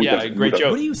 Yeah, great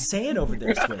joke. What are you saying over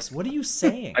there, Swiss? What are you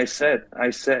saying? I said, I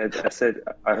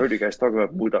heard you guys talk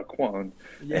about Muda Kwan,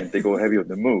 Yeah. and they go heavy on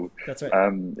the move. That's right.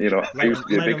 I used to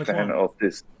be a Light on big the fan Kwan. of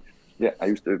this. Yeah, I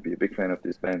used to be a big fan of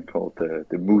this band called the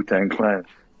Wu-Tang Clan.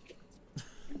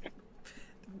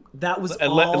 That was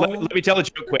all. Let me tell a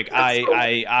joke quick. I'm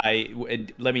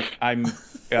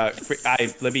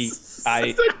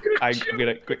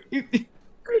gonna quick.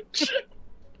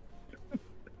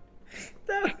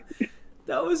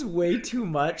 That was way too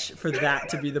much for that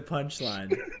to be the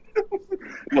punchline.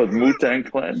 What, Wu-Tang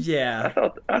Clan? Yeah.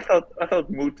 I thought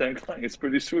Wu-Tang Clan is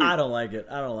pretty sweet. I don't like it.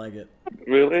 I don't like it.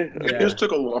 Really? Yeah. It just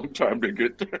took a long time to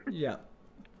get there. Yeah.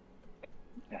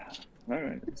 Yeah. All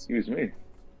right. Excuse me.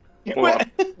 Well,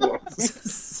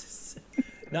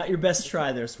 Not your best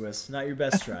try there, Swiss. Not your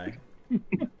best try.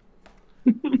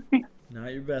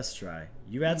 Not your best try.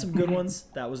 You had some good ones.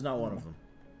 That was not one of them.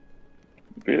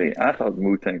 Really? I thought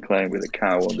Wu-Tang Clan with a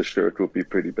cow on the shirt would be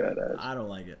pretty badass. I don't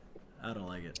like it. I don't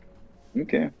like it.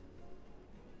 Okay.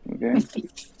 Okay.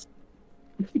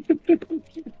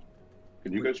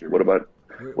 can you guys hear me? What about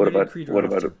Where did Creed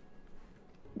run off to?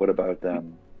 what about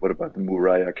the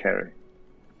Mariah Carey?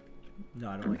 No,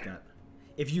 I don't like that.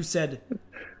 If you said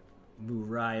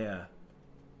Mariah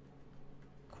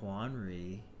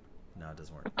Quanry, no, it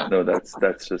doesn't work. No,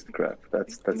 that's just crap.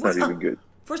 That's not even good.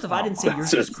 First off, I didn't say yours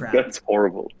That's was just- crap. That's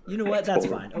horrible. You know what? That's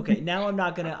fine. Okay, now I'm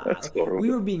not gonna. That's horrible. We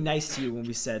were being nice to you when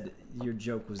we said your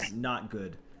joke was not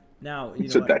good. Now you know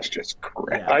So what? that's just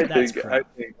crap. Yeah. I That's think crap.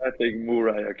 I think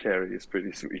Mariah Carey is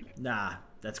pretty sweet. Nah,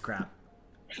 that's crap.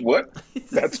 What?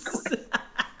 That's crap.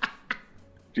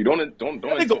 You don't. I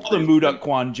think all the Mudak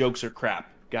Kwan jokes are crap,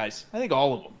 guys. I think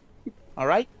all of them. All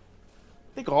right.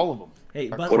 I think all of them. Hey,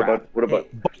 but What about Cracks.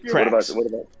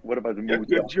 what about the Yeah, Wu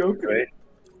good joke. Right?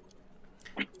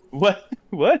 What?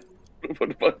 What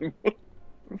about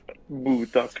Wu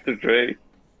Dr. Dre?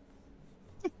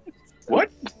 What?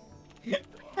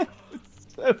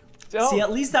 see,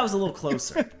 at least that was a little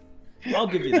closer. I'll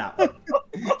give you that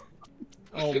one.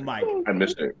 Oh my! I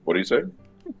missed it. What do you say?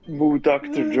 Wu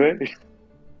Dr. Dre?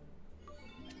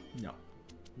 No,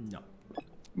 no.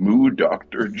 Moo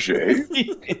Dr. J?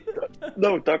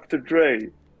 No, Dr. Dre.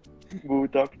 Wu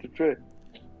Dr. Dre.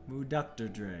 Moo Dr.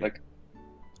 Dre. Like-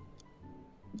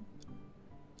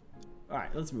 all right,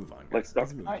 let's move on. Like Guys.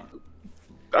 Let's move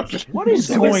Dr. on. What is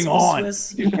going on?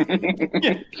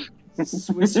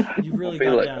 Swiss, you really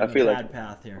feel got like- down I the feel bad like-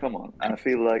 path here. Come on. I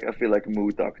feel like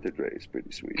Wu Dr. Dre is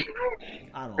pretty sweet.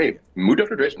 I don't Hey, like it. Moo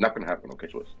Dr. J is not gonna happen. Okay,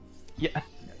 Swiss. Yeah.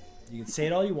 You can say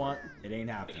it all you want. It ain't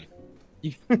happening.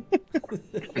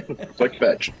 It's like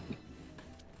fetch.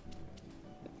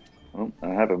 Well, I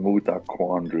have a Wu Dr.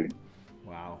 quandary.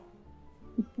 Wow.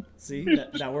 See,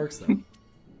 that works though.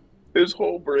 His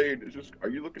whole brain is just. Are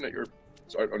you looking at your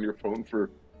on your phone for?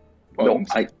 No,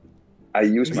 puns? I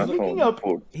use He's my looking phone. up-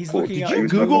 He's for- looking I up Did you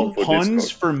use my Google phone for puns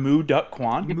Discord. for Mudak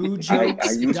Kwan? moo I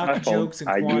jokes, use duck my phone. jokes, and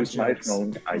I quan use my jokes.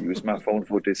 phone. I use my phone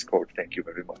for Discord. Thank you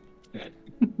very much.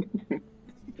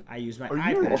 I use my Are you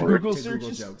iPad a Google to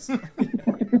Google searches? jokes.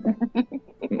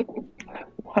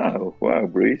 Wow,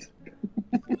 Breeze.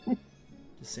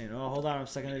 Just saying. Oh, hold on a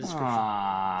second. The description.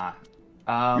 Ah.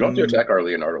 You don't have to attack our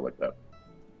Leonardo like that.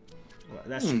 Well,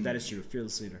 that's true. That is true.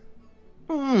 Fearless leader.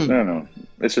 No.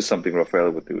 It's just something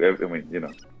Raphael would do. I mean, you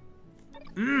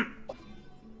know.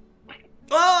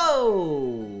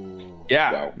 Oh.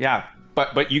 Yeah, Wow. yeah.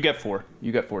 But you get 4.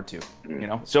 You get 4 too. You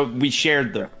know. So we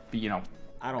shared the. You know.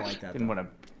 I don't like that. Didn't Though. want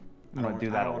to. I Want to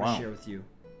do that I don't want to share alone. with you.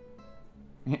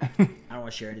 I don't want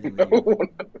to share anything with you.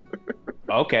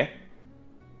 Okay.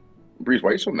 Breeze, why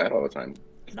are you so mad all the time?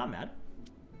 Not mad.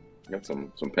 You got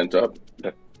some pent up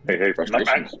Hey,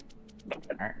 frustrations.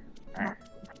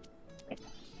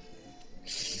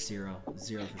 Zero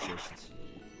frustrations.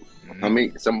 How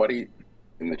many? Somebody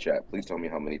in the chat, please tell me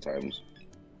how many times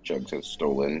Jugs has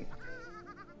stolen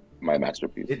my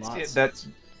masterpiece. Lots.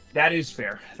 That is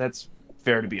fair. That's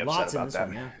fair to be upset Lots in about this that.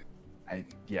 one, yeah.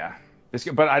 Yeah.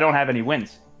 But I don't have any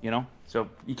wins. You know, so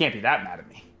you can't be that mad at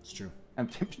me. It's true. I'm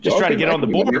just trying to get on the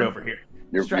board over here.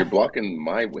 You're blocking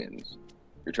my wins.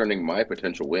 You're turning my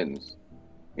potential wins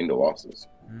into losses.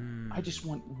 I just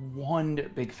want one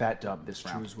big fat dub this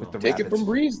round as well. with the Take it Rapids. from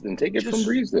Breeze, then. Take it from Just-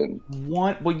 Breeze, then.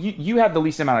 One. Well, you have the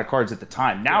least amount of cards at the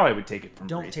time. Now I would take it from.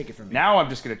 Don't Breeze. take it from me. Now I'm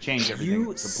just gonna change everything. You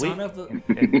completely. son of a-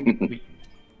 and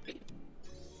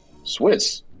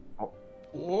Swiss.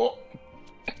 Oh.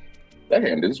 That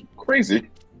hand is crazy.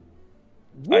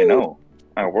 I know.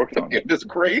 I worked on it. It is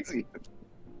crazy.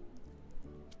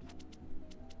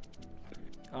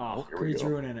 Oh, Here we Creed's go.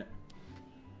 ruining it.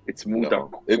 It's No,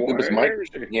 Mudak. it was my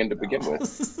hand to begin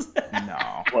with.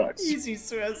 No. What? Easy,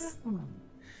 Swiss.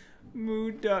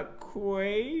 Muda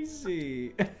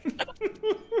crazy.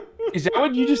 Is that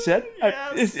what you just said?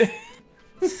 Yes.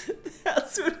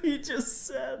 That's what he just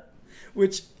said.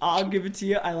 Which I'll give it to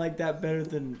you. I like that better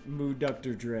than Moo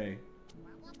Dr. Dre.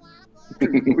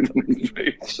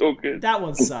 It's so good. That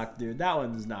one sucked, dude. That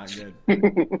one's not good.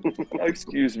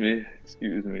 Excuse me.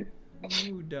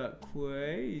 Moo Duck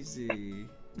Crazy.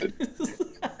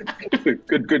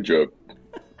 Good joke.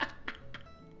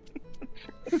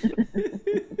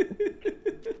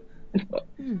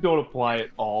 Don't apply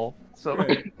it all. So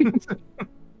Right.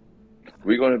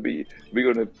 We're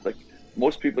gonna like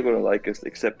most people are gonna like us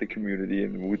except the community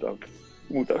in Mudak.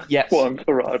 Yes. Juan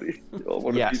Karate. They all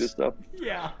want to Yes. beat us up.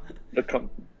 Yeah.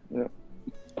 Yeah.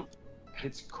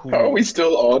 it's cool. How are we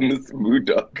still on this mood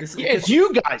duck? This, Yeah, it's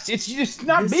you guys. It's just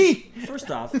not this me. is- first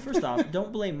off,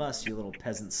 don't blame us, you little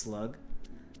peasant slug.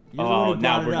 You're the one Oh, who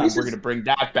now brought it we're up. gonna bring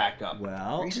that back up.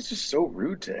 Well, He's just so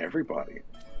rude to everybody.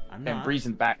 I'm And not. Breeze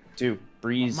in the back too.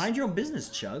 Breeze. Mind your own business,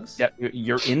 Chugs. Yeah,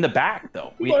 you're in the back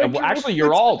though. Mind your Actually, own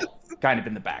you're all kind of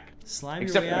in the back. Slime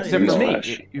Except- your way out except of for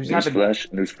here. me. He was having-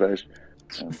 Newsflash.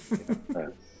 He's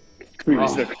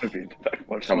not gonna be in the back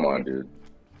much Come on, longer. dude.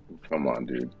 Come on,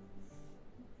 dude.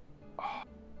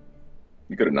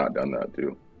 You could have not done that,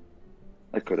 too.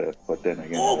 I could have, but then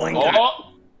again. Oh my God. Oh,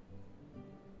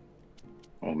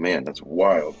 Oh man, that's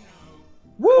wild.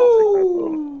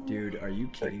 woo! Dude, are you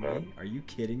kidding me? Are you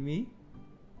kidding me?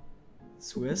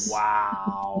 Swiss?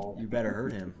 Wow! You better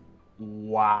hurt him.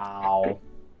 Wow!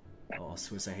 Oh,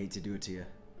 Swiss, I hate to do it to you.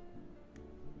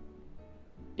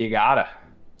 You gotta.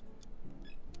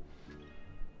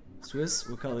 Swiss,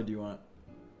 what color do you want?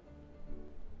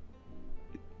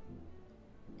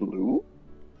 Blue?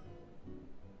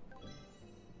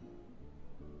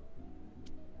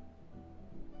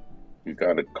 He's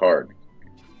got a card.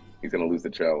 He's gonna lose the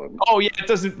challenge. Oh yeah, it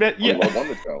doesn't. Yeah. I won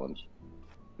the challenge.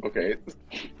 Okay.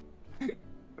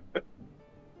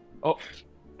 Oh.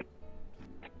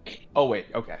 Oh wait.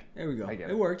 Okay. There we go. I get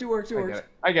It it. worked. It worked. It I get worked. it.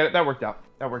 I get it. That worked out.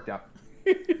 That worked out.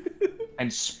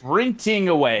 And sprinting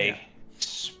away.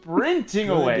 Sprinting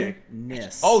away.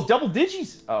 Goodness. Oh, double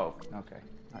digits. Oh, okay.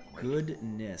 Not quite.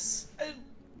 Goodness.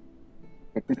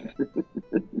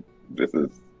 This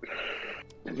is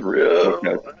real.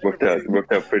 Worked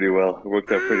out pretty well.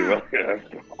 Yeah.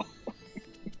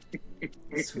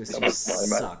 Swiss, That you was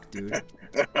my man. suck, dude.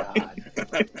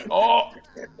 Oh.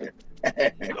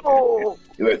 Oh.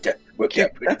 Look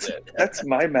at That's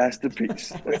my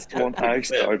masterpiece. That's the one I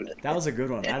started. That was a good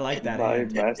one. I like that My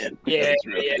hand. masterpiece. Yeah. That's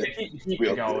real Yeah. good. Keep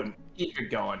Real it going. Keep it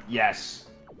going. Yes.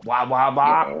 Wah wah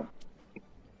wah.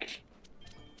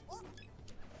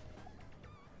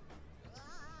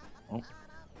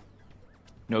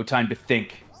 No time to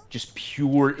think. Just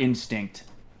pure instinct.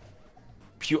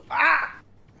 Pure. Ah.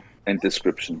 And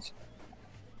descriptions.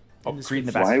 Oh, Creed in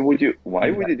the back. Why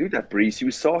would you do that, Breeze? You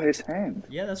saw his hand.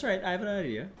 Yeah, that's right. I have an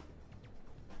idea.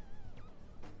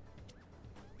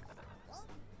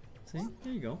 See?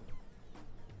 There you go.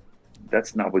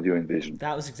 That's not what you envisioned.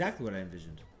 That was exactly what I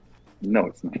envisioned. No,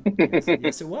 it's not.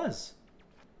 Yes, it was.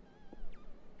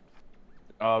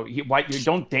 Oh, why you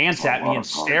don't dance at me and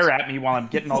stare at me while I'm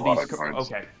getting all Lot these. of cards.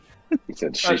 Okay. He said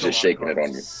That's she's a just lot shaking of it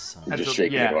on you. Son, He's That's just a-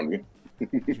 shaking it yeah. on you.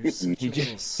 you're such He a little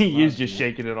just he is slut, just dude.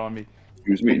 shaking it on me.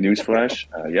 Excuse me, newsflash.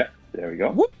 Yeah, there we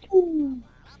go.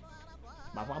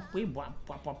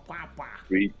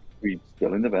 Creed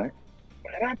still in the back.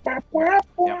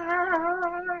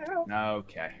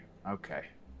 Okay. Okay.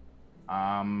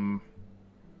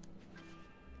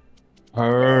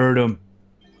 Heard him.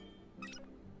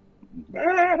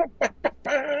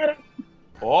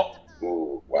 Oh.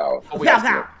 Ooh, wow. Oh. Wait,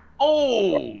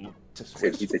 oh. He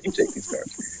said, you take these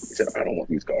cards. He said, I don't want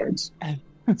these cards. He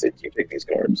said, you take these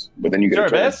cards. But then you get a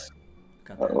turn. Jarvis.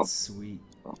 Got that Uh-oh. sweet.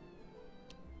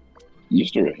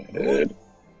 Easter egg.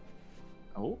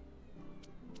 Oh.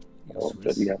 Oh, Swiss.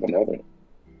 does he have another?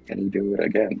 Can he do it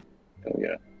again? Oh,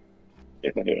 yeah.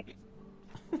 Yeah.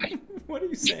 What are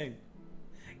you saying?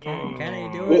 Can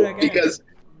he do it Well, again? because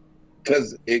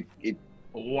it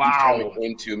Wow.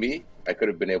 into me, I could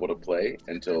have been able to play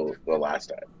until the last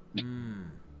time. Mm,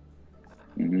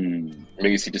 Mm. I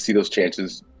mean, you see those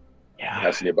chances Yeah.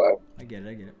 passing you by. I get it.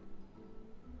 I get it.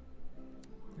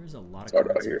 There's a lot of Hard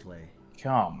out cards in here. play.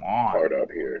 Come on. Hard out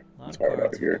here. A lot It's of hard out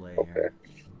cards in here. play Okay. here.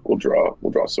 We'll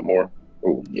draw some more.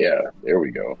 Oh, yeah. There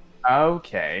we go.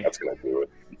 Okay. That's going to do it.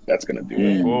 That's going to do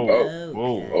it. Whoa. Oh,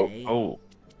 Whoa. Okay. Oh.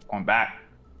 Going back.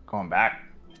 Going back.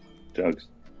 Jugs.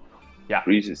 Yeah.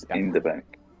 Breeze is Yeah. in the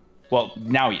back. Well,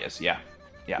 now he is. Yeah.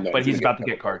 Yeah. No, But he's he's gonna about to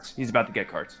get get cards. He's about to get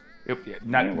cards. Yep, yeah,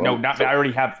 not, Yeah, no, well, not. so- I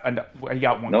already have. He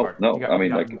got one No, card. no. He got, I mean, he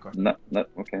got like, one card. not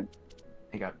okay.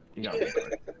 He got one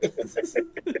card.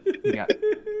 He got.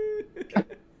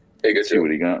 Hey, good See what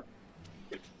he got.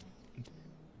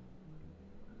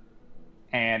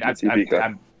 And Let's see if he got-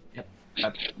 I'm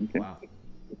Wow.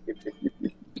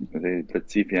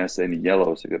 Let's see if he has any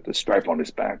yellows. He got the stripe on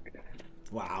his back.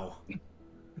 Wow.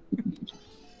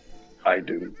 I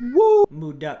do. Woo!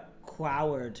 Moo Duck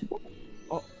Quoward.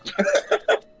 Oh.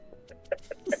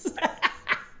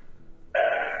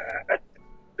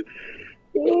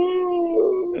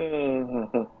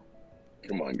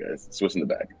 Come on, guys. Swiss in the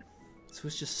back.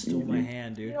 Swiss just stole my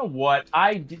hand, You dude. know what?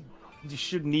 You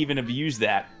shouldn't even have used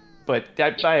that. But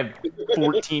I have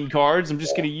 14 cards. I'm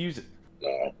just gonna use it.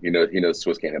 He knows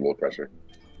Swiss can't handle the pressure.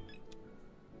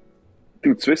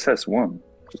 Dude, Swiss has one,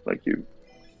 just like you.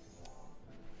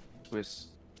 Swiss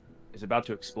is about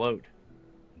to explode.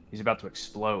 He's about to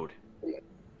explode.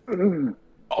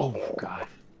 Oh God.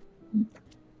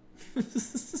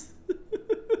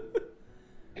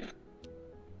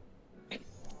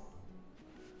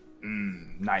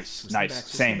 Nice, Switch nice. back,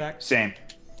 switch Same, back. same.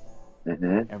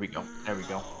 Mm-hmm. There we go. There we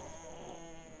go.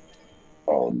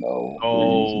 Oh no.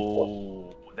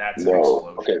 Oh, that's an No.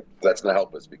 explosion. Okay, that's gonna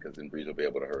help us because then Breeze will be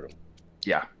able to hurt him.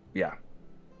 Yeah, yeah.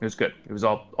 It was good. It was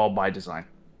all by design.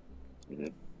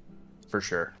 Mhm. For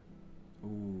sure.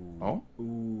 Ooh. Oh,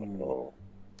 Ooh. Oh.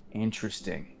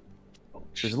 interesting.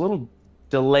 There's a little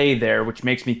delay there, which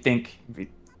makes me think.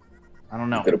 I don't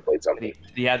know. Could have played something.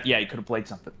 He could have played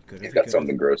something. He's got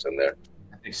something gross in there.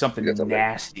 I think something He got something.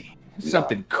 nasty.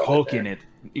 Something not cooking there.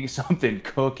 it. Something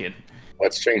cooking.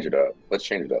 Let's change it up. Let's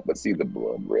see the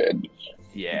blood red.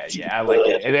 Yeah, yeah, I like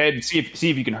it. And then see if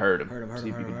you can hurt him. Hurt him, hurt See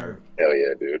him, if you hurt can him, hurt him. Hell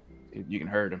yeah, dude. If you can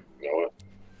hurt him. You know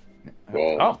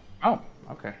what? Oh,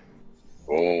 okay.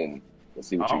 Boom. Let's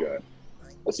see what you got.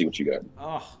 Let's see what you got.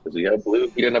 Oh. Does he have blue?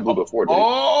 He didn't have blue before, did he?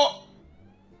 Oh!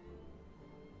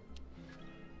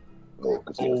 Oh,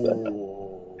 'cause he has that.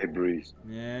 Oh. Hey, Breeze,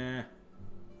 Yeah.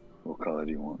 what color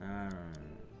do you want?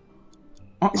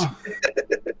 Uh-uh.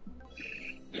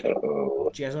 Uh-oh.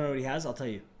 Do you guys want to know what he has? I'll tell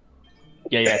you.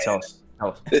 Yeah, tell us. Tell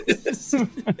us.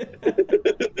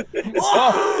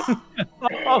 Oh!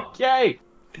 Okay.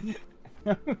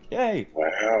 Okay.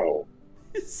 Wow.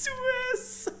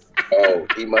 Swiss. Oh,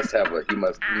 he must have had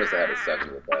a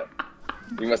 7 with that.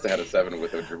 He must have had a 7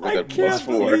 with a I plus can't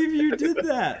 4. believe you did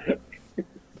that.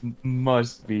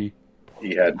 Must be.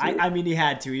 He had to. I mean, he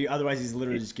had to. Otherwise, he's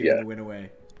literally just giving Yeah. the win away.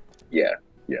 Yeah.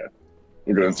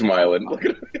 We're going smiling. Look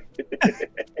at him.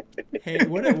 Hey,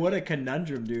 what a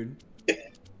conundrum, dude.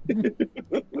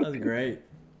 That was great.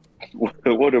 What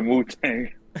a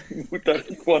Wu-Tang. Wu-Tang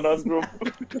conundrum.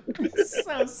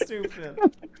 So stupid.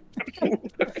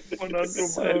 Conundrum,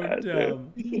 So man.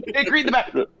 dumb. Hey, green the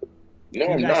back. No, I'm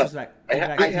Cream back, not. Swiss back.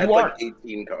 I Cream had back. like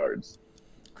 18 cards.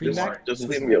 Cream Just, back. just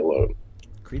Swiss leave me back. alone.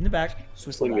 Cream the back.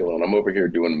 Swiss Leave the me back. alone. I'm over here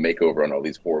doing a makeover on all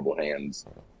these horrible hands.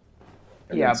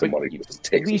 And Yeah, then but somebody just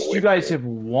takes At least it away you guys from have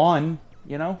won,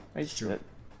 you know? It's true.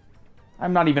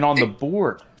 I'm not even on the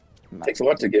board. me. It takes a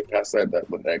lot to get past that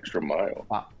with an extra mile.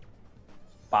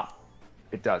 Bop.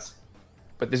 It does.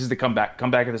 But this is the comeback.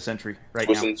 Comeback of the century right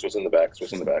Swiss now. in the back.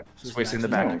 Swiss in the back. Swiss in the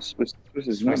back. back. No, Swiss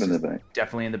is not in the back.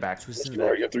 Definitely in the back. Swiss in You the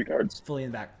back. have 3 cards. Fully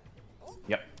in the back.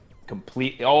 Yep.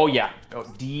 Complete. Oh, yeah. Oh,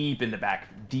 deep in the back.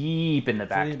 Deep in the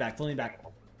Fully in back. the back. Fully in the back.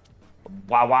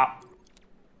 Wow, wow.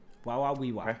 Wow, wow,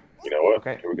 wee, wow. Okay. You know what?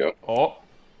 Okay. Here we go. Oh.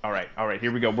 All right.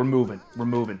 Here we go. We're moving.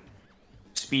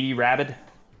 Speedy Rabbit.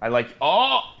 I like.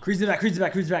 Oh. Crease in the back. Crease in the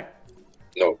back. Crease in the back.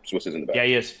 No, Swiss is in the back. Yeah,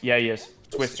 he is.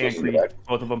 Swiss Swiss and in the Creed. back.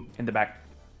 Both of them in the back.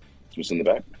 Swiss in the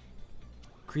back.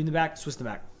 Crease in the back. Swiss in the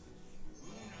back.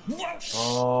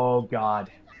 Oh, God.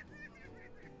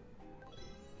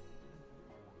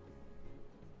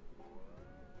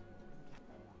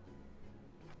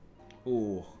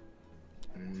 Ooh.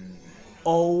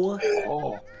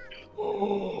 Oh.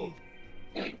 Oh.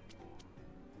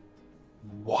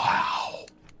 Wow.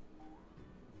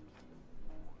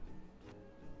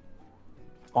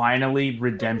 Finally,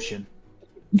 redemption.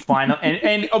 Final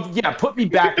and yeah, put me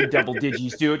back in double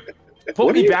digits, dude. Put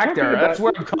What are me you back talking there. about? That's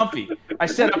where I'm comfy. I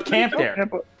set up camp there.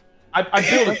 I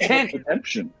built a tent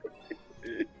Redemption.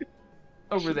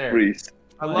 over there. Breeze.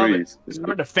 I love Breeze. it.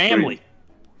 Starting a family.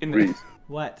 In the, Breeze.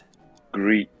 What?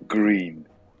 Green.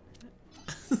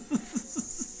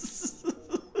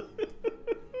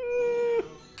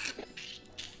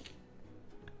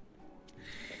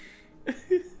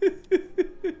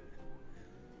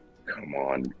 Come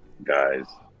on, guys.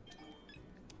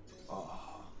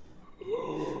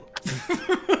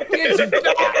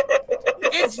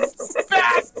 it's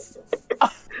back.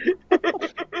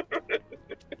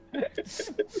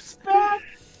 It's back.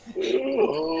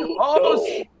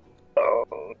 Oh,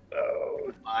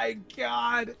 no. My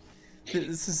God.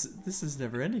 This is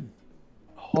never ending.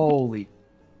 Holy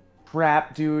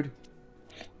crap, dude.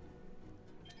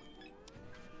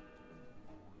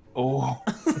 Oh.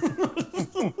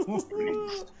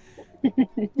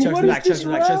 Chugs the back, chugs the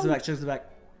back, chugs the back, chugs the back.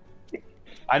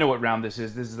 I know what round this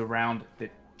is. This is the round that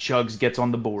Chugs gets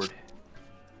on the board.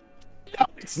 No,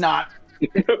 it's not.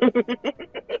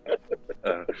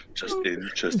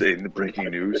 Just in breaking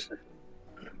news.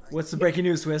 What's the breaking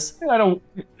news, Swiss? I don't.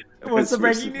 What's the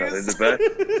Swiss breaking is news? not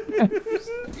in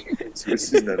the back.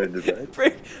 Swiss is not in the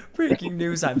back. Breaking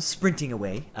news, I'm sprinting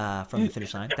away from the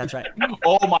finish line. That's right.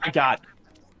 Oh my god.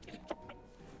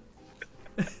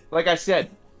 Like I said,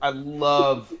 I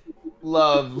love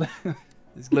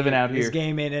living out This here.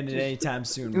 game ain't ended anytime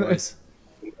soon, boys.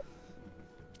 A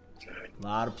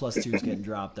lot of +2s getting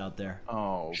dropped out there.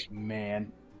 Oh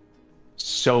man.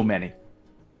 So many.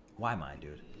 Why mine,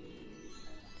 dude?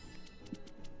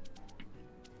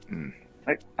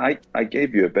 I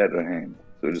gave you a better hand,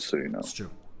 so just so you know. It's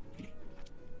true.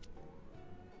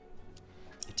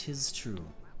 It is true.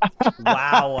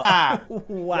 Wow.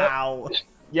 Wow.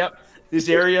 Yep. This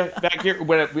area back here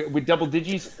with double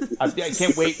digits, I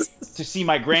can't wait to see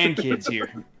my grandkids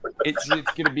here. It's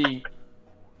gonna be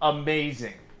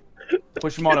amazing.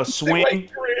 Push them on a swing.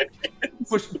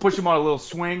 Push them on a little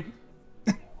swing.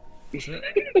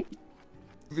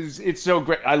 It's so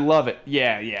great. I love it.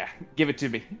 Yeah. Give it to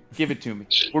me. Give it to me.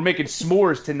 We're making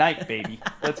s'mores tonight, baby.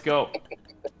 Let's go.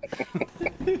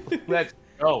 Let's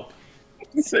go.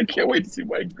 I can't wait to see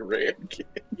my grandkids.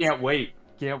 Can't wait.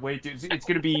 Can't wait, dude. It's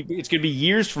gonna be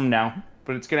years from now,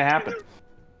 but it's gonna happen.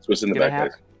 Swiss in the Gonna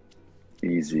back, guys.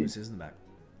 Easy. Swiss is in the back.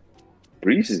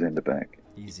 Breeze is in the back.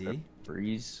 Easy.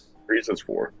 Breeze Breeze is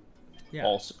 4. Yeah.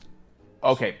 also.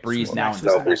 Okay, Breeze Swiss now. back,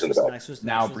 No, Swiss Breeze in the back, back. Swiss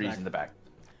Now Swiss Breeze in the back.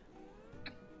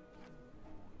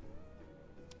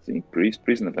 See, Breeze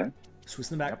in the back.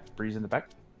 Swiss in the back. Yep, Breeze in the back.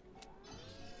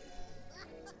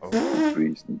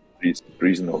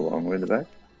 Breeze no longer in the back.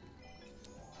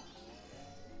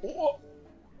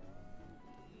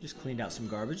 Just cleaned out some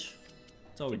garbage.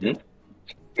 That's all we did.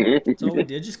 That's all we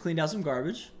did. Just cleaned out some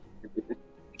garbage.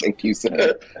 Thank you,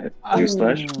 sir.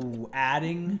 Newsflash. Ooh,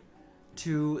 adding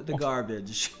to the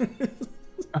garbage.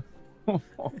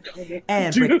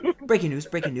 And breaking news,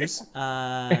 breaking news.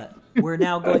 We're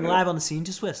now going live on the scene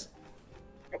to Swiss.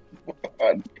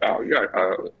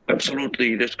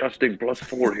 Absolutely disgusting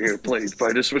 +4 here, played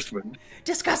by the Swissman.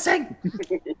 Disgusting!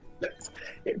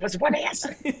 It was one ass.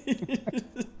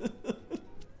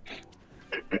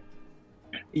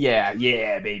 Yeah,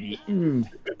 baby. Yeah,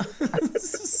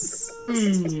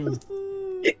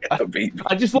 baby.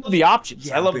 I just love the options.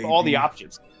 Yeah, I love all the baby.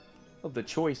 options. Love the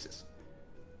choices.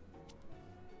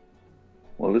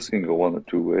 Well, this can go one of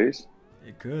two ways.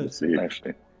 It could. Let's see.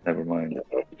 Actually, never mind.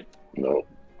 No.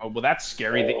 Oh, well, that's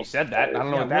scary that you said that. I don't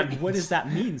know Yeah, what that means. what does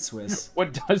that mean, Swiss?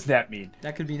 What does that mean?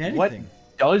 That could mean What anything.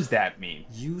 does that mean?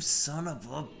 You son of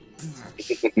a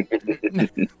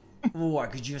bitch. Oh, I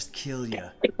could just kill you.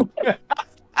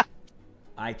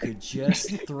 I could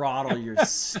just throttle your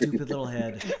stupid little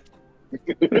head.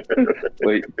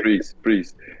 Wait, Breeze.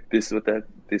 This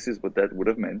is what that would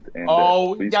have meant. And,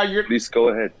 Oh, please, yeah, you're- Please go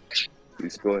ahead.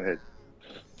 Please go ahead.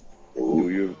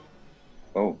 You.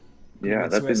 Oh, yeah, one,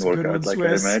 that Swiss. didn't work Good out one, like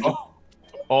Swiss. I imagined.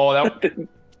 Oh, That that didn't.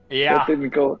 yeah. That didn't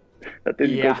go. That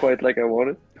didn't Yeah. go quite like I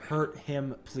wanted. Hurt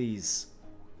him, please.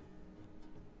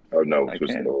 Oh, no. I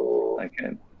Swiss, can't. no. I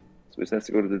can. Swiss has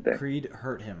to go to the deck. Creed,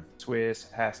 hurt him. Swiss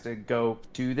has to go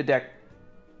to the deck.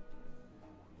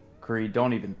 Creed,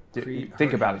 don't even Creed,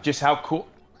 think hurt about him. it. Just how cool.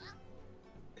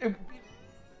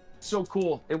 So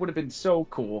cool. It would have been so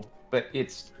cool, but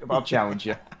it's. I'll challenge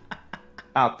you.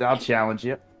 I'll challenge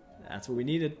you. That's what we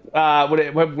needed. Would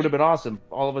have been awesome.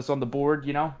 All of us on the board,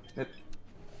 you know.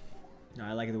 No,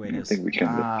 I like it the way it I is. think we can.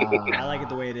 I like it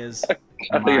the way it is.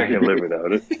 I think I can live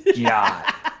without it.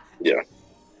 God. Yeah.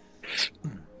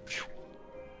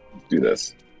 Do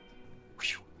this.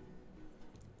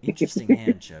 Interesting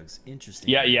hand, Chugs. Interesting.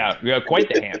 Yeah. Quite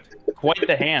the hand. Quite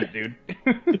the hand, dude.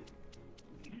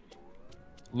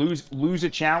 lose a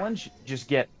challenge, just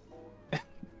get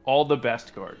all the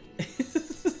best card.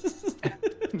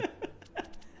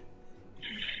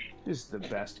 Just the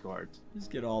best cards. Just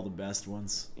get all the best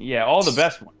ones. Yeah, all the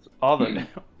best ones. All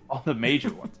the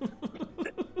major ones.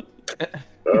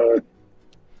 Go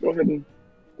ahead and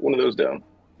one of those down.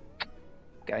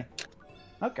 Okay.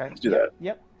 Let's do that.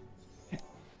 Yep.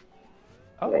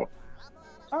 No,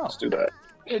 Oh. let's do that.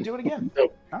 Yeah, do it again.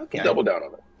 Nope. Okay. Let's double down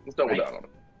on it. Let's double Right. down on it.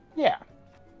 Yeah.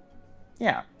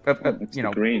 It's You the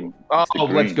know. green. Oh, It's the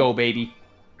let's green. go, baby.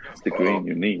 It's the green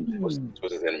you need.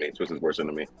 Swiss is enemy. Swiss is worse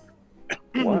than me.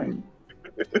 Why?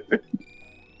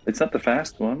 It's not the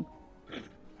fast one.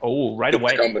 Oh, right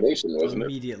away. Combination, wasn't it?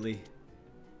 Immediately.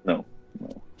 No.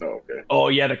 Oh, okay. Oh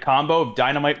yeah, the combo of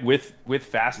dynamite with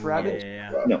fast rabbit.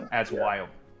 Yeah. No. That's wild.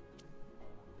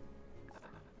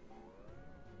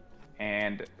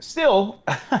 And still,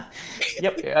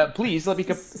 yep. Please let me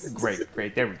come.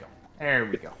 Great. There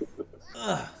we go.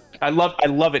 Ugh. I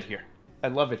love it here. I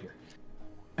love it here.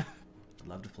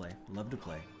 Love to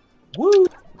play. Woo!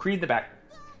 Creed in the back.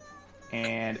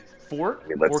 And four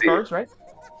let's see. cards, right?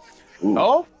 Ooh.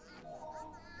 Oh,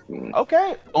 Mm.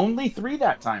 okay. Only 3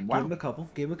 that time. Give him Wow.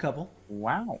 a couple.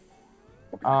 Wow.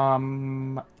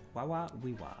 Wah,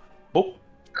 wee wah. Oh.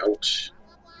 Ouch.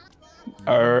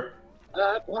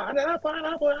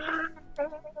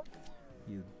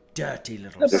 You dirty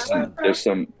little There's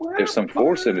slug. some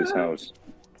force in this house.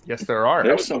 Yes, there are.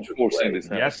 There's some force in this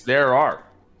house. Yes, there are.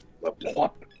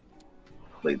 What?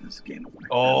 Play this game.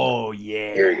 Oh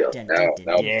yeah. Here you go. Dun, Now, dun,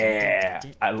 now. dun, Yeah.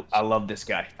 dun, dun, I love this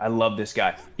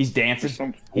guy. He's dancing. There's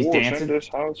some He's force dancing. in this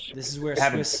house. This is where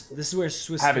Having-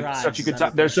 Swiss Having thrives. such a good is time.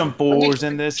 under There's some pressure. fours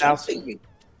in this house.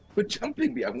 Quit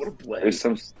jumping me. I want to play.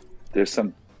 There's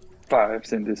some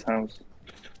fives in this house.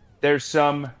 There's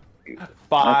some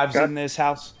 5s in this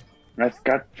house. I've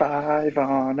got 5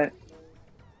 on it.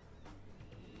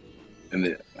 And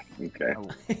then, Okay.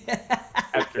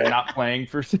 After not playing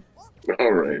for All 3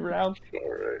 right. rounds. All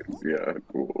right. Yeah.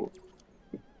 Cool.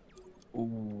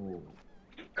 Ooh.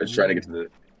 I was trying to get to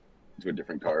a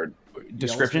different card.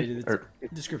 Description? Or... Or-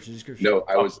 Description. No,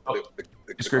 I was Oh, the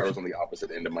card description. was on the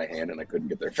opposite end of my hand, and I couldn't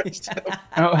get there fast enough.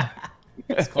 Oh.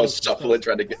 It's I called- was shuffling,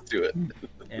 trying to get to it.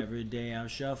 Every day I'm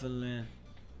shuffling.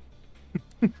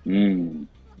 Mm.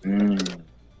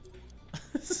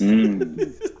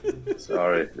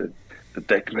 Sorry. The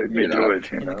deck made me You do know,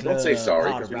 it. You know? Don't say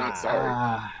sorry because you're not Alright. sorry.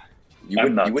 Ah. You I'm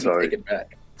wouldn't, not you wouldn't sorry. take it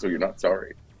back, so you're not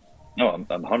sorry. No, I'm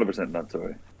 100% not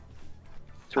sorry.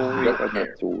 You I'm don't not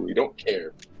care. sorry. You don't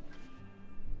care.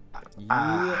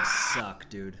 You suck,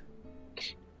 dude.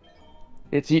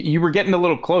 It's you were getting a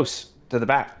little close to the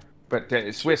back, but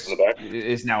Swiss In the back?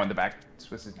 is now in the back.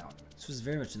 Swiss is now. This was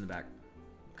very much in the back.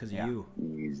 Because of Yeah. you.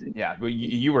 Easy. Yeah, but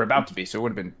you were about to be, so it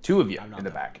would have been 2 of you I'm not in the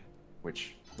though. back,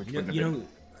 which You would know, have you been. know.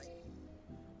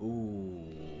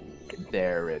 Ooh.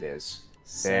 There it is.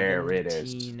 There it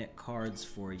is. 17 cards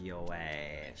for your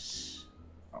ass.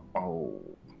 Oh.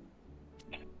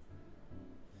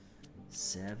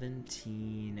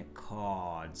 17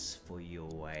 cards for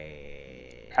your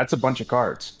ass. That's a bunch of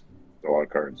cards. A lot of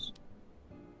cards.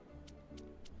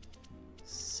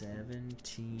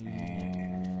 17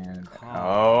 And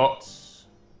cards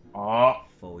oh,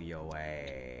 for your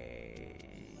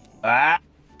ass. ah,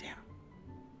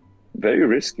 Very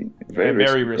risky.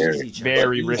 very risky. risky,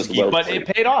 very risky. Well But played.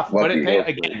 it paid off. But it Lucky, well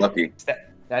paid played. again. Lucky. It's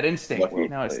that instinct. Lucky.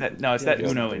 No, it's that. No, it's Yeah, that it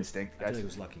was Uno lucky. instinct. I feel like it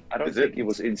was lucky. I don't Is think it? it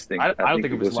was instinct. I don't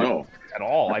think it was luck no. at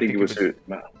all. I think it was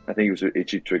an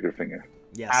itchy trigger finger.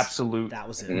 Yes. absolute, That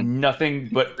was it. nothing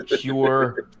but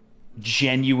pure,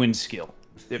 genuine skill.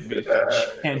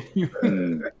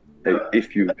 Genuine, Hey,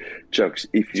 if you, Chucks,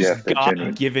 if you just have that genuine,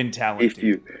 God-given talent.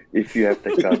 if you have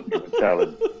that God-given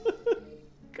talent,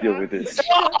 deal with this.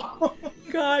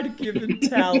 God-given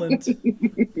talent.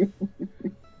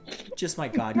 Just my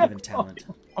God-given talent.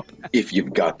 If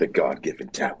you've got the God-given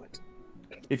talent.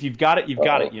 If you've got it, you've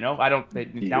got it. Uh-oh. You know, I don't.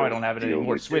 Now I don't have it Deal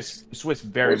anymore. with Swiss,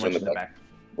 very Boys much in in the the back.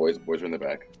 Boys are in the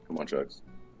back. Come on, Chucks.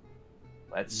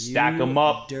 Let's stack You them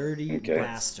up. Dirty Okay.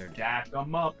 bastard. Stack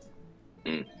them up.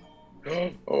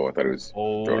 Oh, I thought it was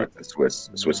Oh, throwing it to Swiss.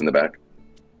 Swiss in the back.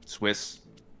 Swiss.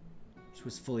 This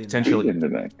was fully in the Potentially. In the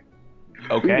back.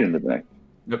 Okay. In the back.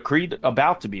 The Creed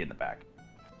about to be in the back,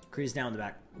 Creed's down in the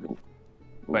back.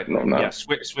 but No, no. yeah,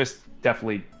 Swiss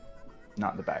definitely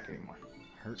not in the back anymore.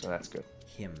 Hurt So that's good.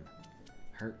 him.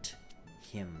 Hurt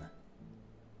him.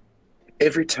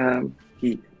 Every time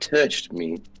he touched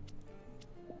me,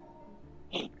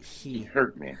 he He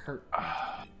hurt me. hurt.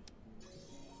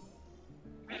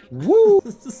 Woo!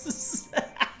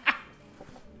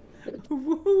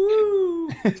 Woo!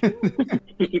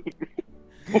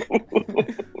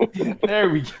 There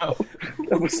we go.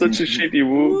 That was such a shitty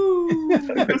woo. Woo!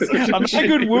 I'm not a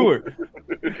good wooer.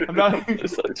 I'm not.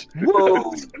 Such-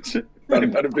 Woo! such a-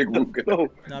 Not a big woo. No,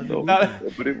 Not a no, big Not-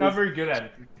 woo. but it Not was, very good at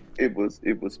it. it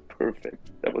was perfect.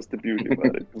 That was the beauty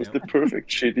about it. It was Yep. the perfect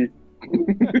shitty.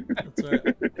 That's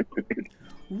right.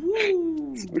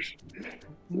 Woo! So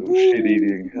shit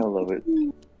eating. I love it.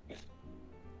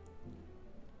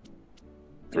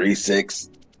 3-6.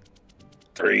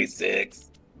 3-6.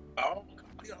 Oh,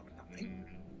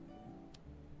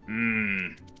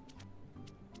 Mm.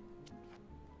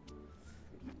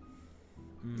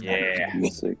 Yeah.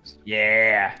 6.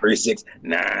 Yeah. 3-6.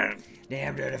 9.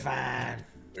 Damn dirty fine.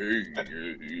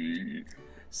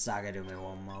 Saga, do me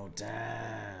one more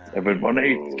time.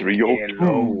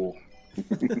 718-302.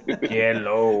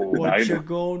 Yellow. What I you know.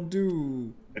 gonna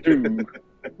do?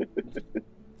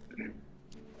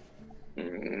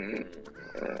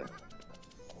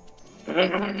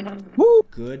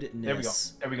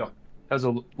 Goodness. There we go. That was a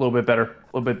little bit better. A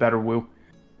little bit better, Woo.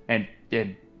 And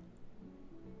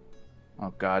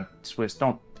oh God, Swiss,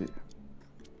 don't.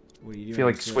 What are you doing? I feel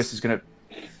like Swiss is gonna.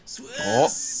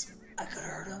 Swiss! I could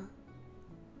hurt him.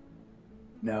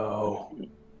 No,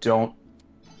 don't.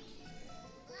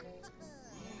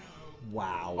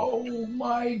 Wow. Oh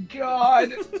my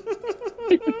God.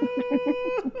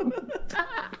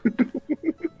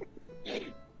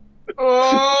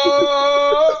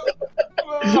 Oh!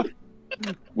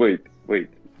 Wait,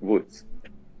 Woods.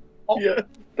 Oh. Yeah.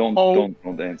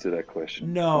 Don't answer that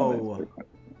question. No.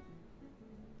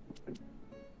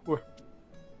 We're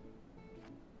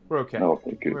okay. No,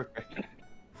 okay, good. We're okay.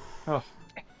 Oh,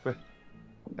 but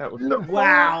that was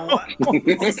Wow.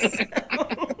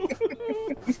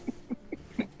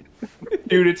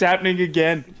 dude. It's happening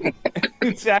again.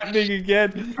 It's happening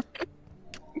again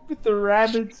with the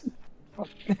rabbits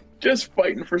Just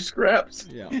fighting for scraps.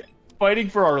 Yeah. fighting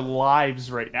for our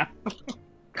lives right now.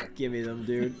 Give me them,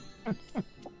 dude.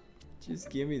 Just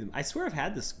give me them. I swear I've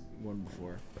had this one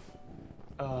before.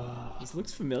 This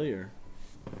looks familiar.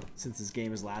 Since this game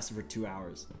has lasted for 2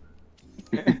 hours.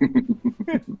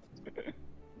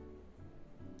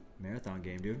 Marathon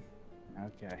game, dude.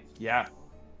 Okay. Yeah.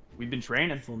 We've been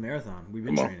training. Full marathon. We've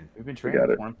been Come on. training. We've been got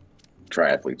training it. for him.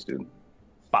 Triathletes, dude.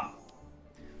 Bah.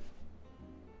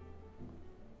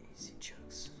 Easy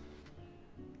chugs.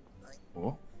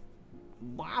 Oh.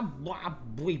 Blah, blah,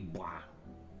 blah, blah.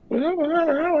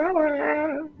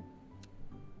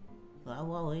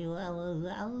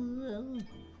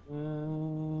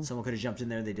 Someone could have jumped in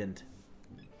there, they didn't.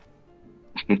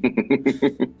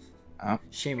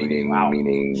 Shame on Meaning, you. Wow.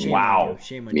 meaning, Shame Wow. on you.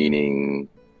 Shame on you.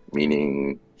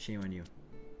 meaning, Shame on you.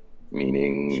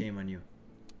 meaning. Shame on you.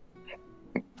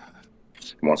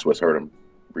 Come on, Swiss, hurt him.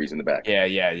 Breeze in the back. Yeah.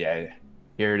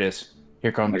 Here it is.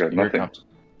 Here comes. I got Here it nothing. comes.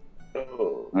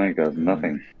 I got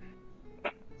nothing.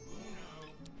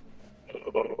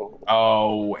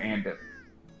 Oh, and it.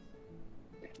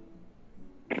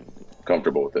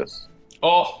 Comfortable with this.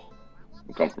 Oh.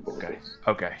 I'm comfortable with Okay. this.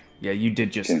 Okay. Yeah, you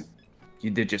did just. Okay. You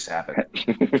did just have it.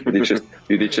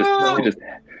 You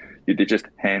did just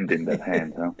hand in that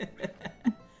hand, huh?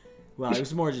 Well, it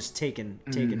was more just taken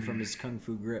from his kung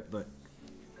fu grip, but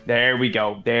There we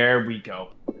go. There we go.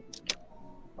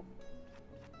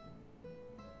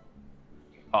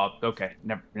 Oh, okay.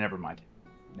 Never mind.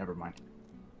 Never mind.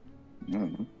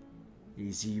 Mhm.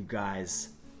 easy, you guys.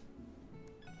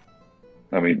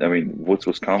 I mean, Woods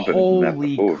was confident in that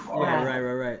Holy before. crap.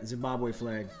 Right. Zimbabwe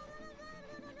flag.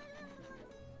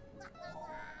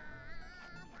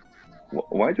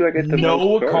 Why do I get the No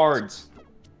most cards.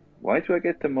 Why do I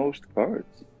get the most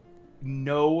cards?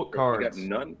 No You cards. got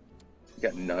none? You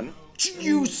got none?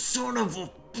 You son of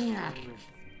a...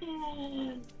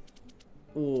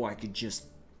 Oh, I could just...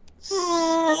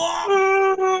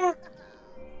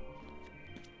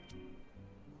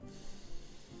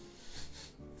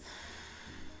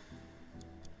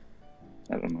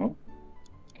 I don't know.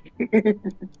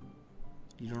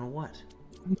 You don't know what?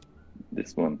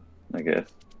 This one, I guess.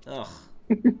 Ugh.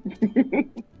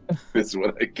 This is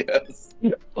what I guess.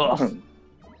 Ugh.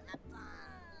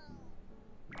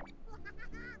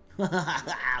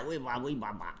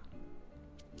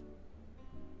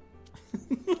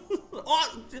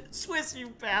 Oh, Swiss, you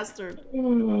bastard.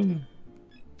 In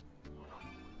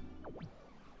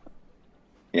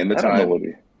the I don't know time. what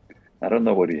he. I don't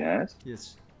know what he has.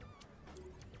 Yes.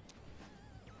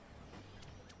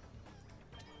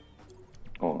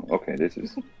 Oh, okay. This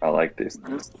is. I like this.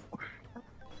 Do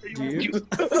you?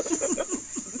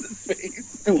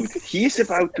 Dude, he's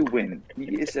about to win.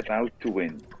 He is about to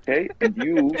win. Okay, and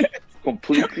you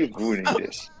completely ruining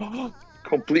this.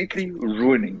 Completely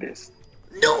ruining this.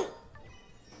 No!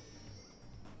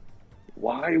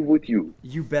 Why would you?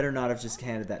 You better not have just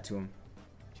handed that to him.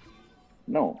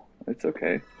 No, it's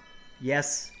okay.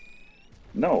 Yes.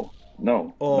 No.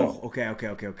 Oh, no.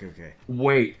 okay.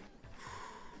 Wait.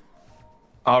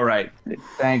 All right.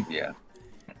 Thank you. Yeah.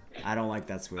 I don't like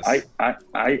that, Swiss. That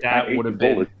ate would the have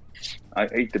been- bullet. I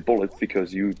ate the bullet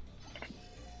because you.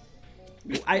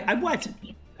 I what?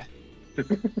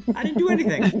 I didn't do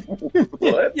anything.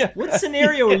 What? Yeah. What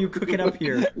scenario are you cooking up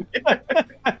here?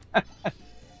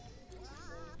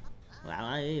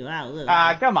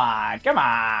 Ah, come on.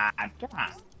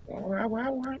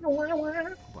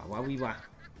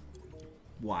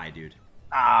 Why, dude?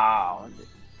 Oh.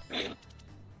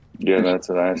 Yeah, that's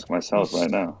what I ask myself right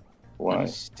now. Why?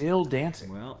 He's still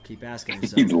dancing. Well, keep asking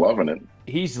yourself. He's loving it.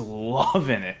 He's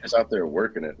loving it. He's out there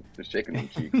working it, just shaking them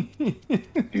cheeks.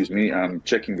 Excuse me, I'm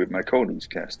checking with my Conan's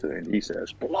caster, and he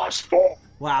says plus 4.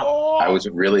 Wow. I was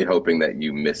really hoping that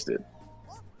you missed it.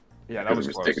 Yeah, that Because was it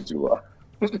was close. taking too long.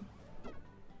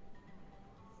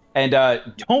 And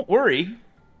don't worry,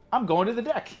 I'm going to the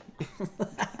deck.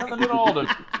 Nothing at all to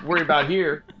worry about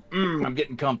here. I'm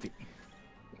getting comfy.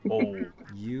 Oh,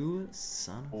 You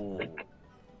son of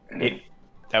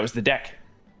that was the deck.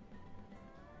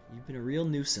 You've been a real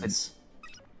nuisance.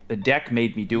 The deck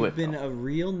made me do You've it. been a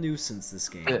real nuisance this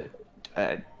game.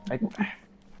 I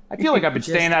feel like I've been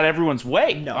Just- staying out of everyone's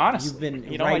way. No, honestly, you've been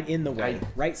You know, right like, in the way.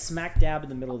 Right smack dab in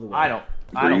the middle of the way. I don't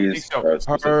think Freeze. so.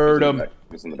 Who's Heard in him. the back?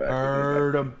 Who's in the back?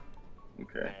 Heard him.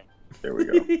 Okay. There we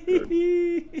go.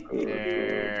 Good.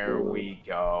 There we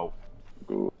go.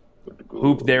 Good.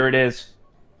 Hoop, there it is.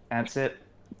 That's it.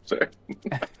 Sorry.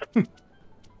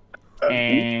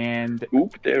 And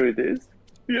Oop, there it is.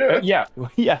 Yeah.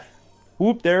 yeah.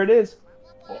 Whoop, there it is.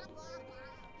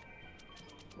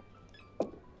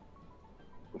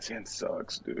 This hand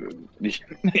sucks, dude.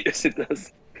 Yes, it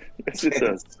does. Yes, it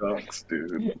does. Sucks,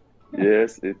 dude.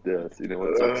 Yes, it does. You know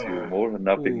what sucks even more than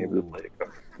not being able to play a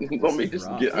card. Let me is just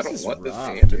rough. get. I This don't is want this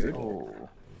rough, hand, dude. dude. Oh.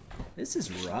 This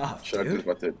is rough, Chugs is dude.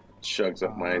 about to chugs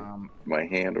up my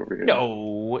hand over here.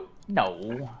 No.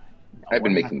 I've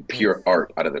been I'm making not- pure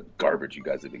art out of the garbage you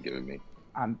guys have been giving me.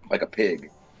 I'm Like a pig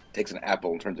takes an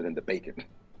apple and turns it into bacon.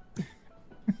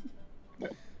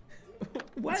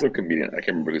 What? It's a comedian. I can't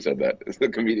remember who said that. It's a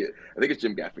comedian. I think it's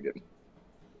Jim Gaffigan.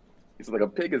 He said, like, a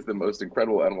pig is the most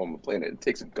incredible animal on the planet. It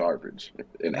takes garbage,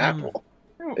 an apple,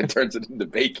 and turns it into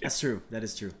bacon. That's true. That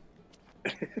is true.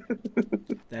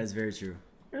 That is very true.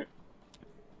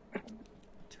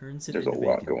 Turns it There's a into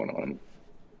lot bacon. going on.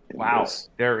 in wow. this.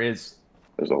 There is.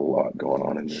 There's a lot going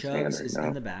on in this hand Chugs right is now.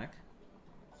 in the back.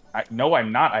 No,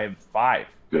 I'm not. I have 5.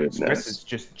 Chris is Goodness.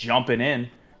 just jumping in.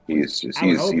 He's just, I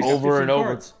would he's, hope he's, he's got over and 15 over.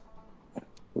 cards.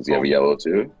 does he have a yellow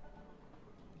too?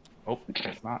 Oh,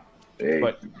 it's not. Hey,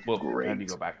 But well, great. let me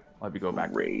go back. Let me go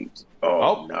back. Great.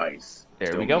 Oh, Oh. nice. There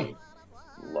Still we go. me.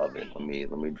 Love it. Let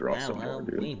me draw some more,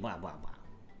 dude. Wow, wow,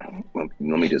 wow.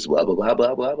 Let me just blah blah blah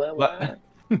blah blah blah blah.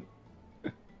 What?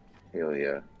 Hell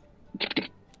yeah.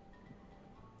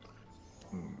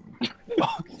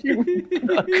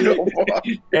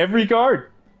 Every card.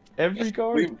 Every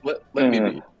card. Let me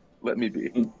be. Let me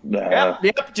be. Nah.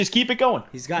 Yep. Just keep it going.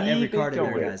 He's got every Keep it card in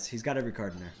there, going. guys. He's got every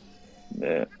card in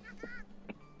there. Yeah.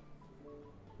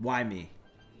 Why me?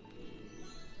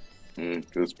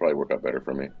 This probably work out better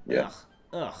for me. Yeah.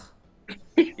 Ugh.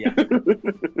 Yeah.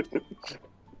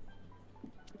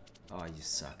 Oh, you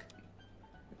suck.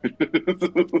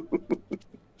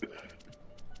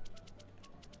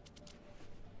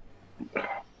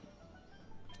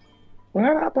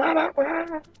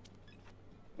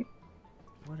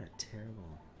 What a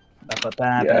terrible.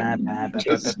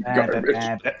 Just garbage.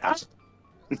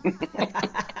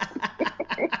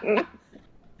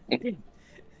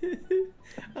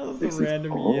 I love the This is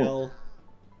random cool. yell.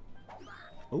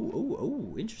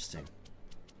 Oh, interesting.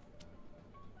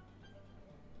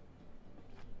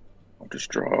 I'll just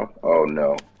draw. Oh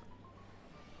no.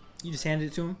 You just handed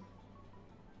it to him?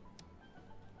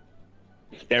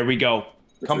 There we go.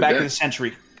 Come the back deck. of the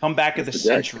century. Come back of the That's the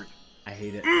deck. century. I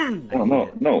hate it.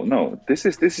 No. This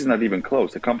is not even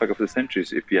close. The comeback of the century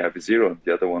is if you have 0 and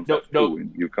the other ones No, have 2, no.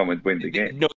 and you come and win the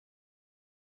game. No.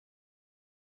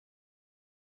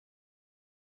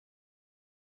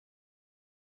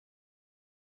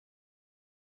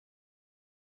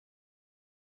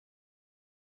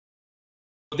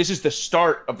 This is the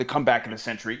start of the comeback of the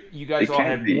century. You guys It all can't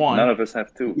have be. 1. None of us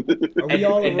have 2. Are we And-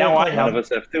 all at and roll now call I one? None have- of us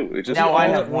have 2. It's just Now We're I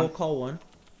all have at roll 1. call 1.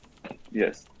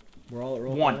 yes. We're all at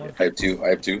roll 1. call 1. I have two. I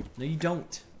have two. No, you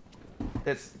don't.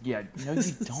 That's no,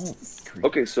 you don't.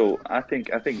 Okay, so I think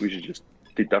we should just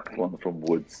deduct 1 from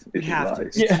Woods if We he have to.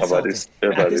 lies. It's How about this? insulting. How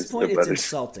about At this this? point, How about it's this?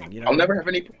 insulting. You know. I'll never have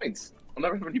any points. I'll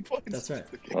never have any points. That's right.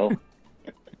 Well,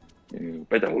 you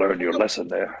better learn your lesson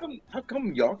there, How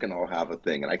come y'all can all have a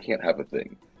thing and I can't have a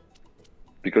thing?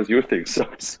 because your thing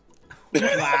sucks.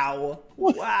 Wow.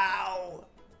 Wow.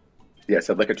 Yeah,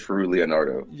 sound like a true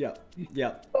Leonardo. Yep.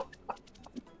 Yep.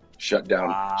 Shut down.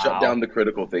 Wow. Shut down the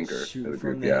critical thinker. Shoot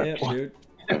from the Yeah. hip, dude.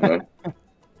 Uh-huh.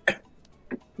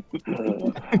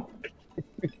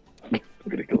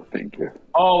 Critical thinker.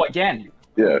 Oh, again.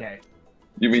 Yeah. Okay.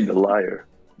 You mean the liar?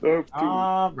 No,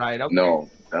 All right. Okay. No,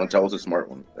 don't tell us a smart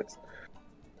one. That's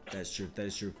That's true. That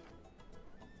is true.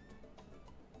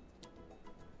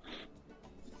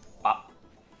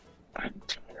 I'm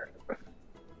tired of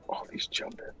all these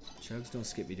jump ins. Chugs, don't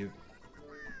skip me, dude.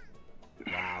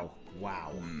 Wow.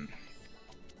 Wow.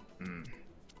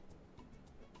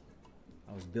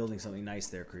 I was building something nice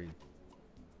there, Creed.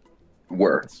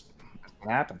 Were. That's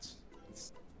what happens.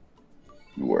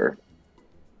 You were.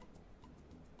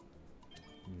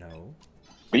 No.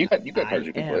 But you got I cards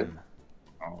you can play. am.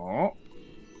 Oh.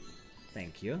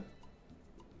 Thank you.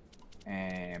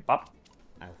 And pop.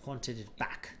 I wanted it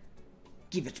back.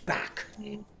 Give it back.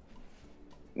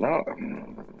 No.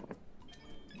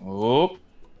 Oh.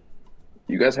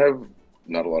 You guys have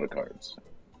not a lot of cards.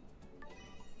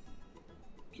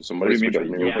 So somebody What do you switch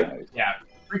mean with by me you real quick. guys? Yeah. I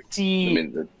Pretty.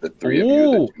 mean, the three of Ooh.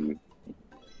 you, the two.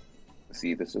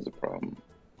 See, this is a problem.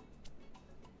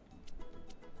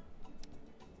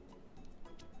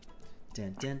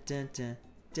 Dun, dun, dun, dun.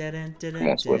 Dun, dun, dun, Come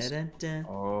on, Swiss. dun, dun.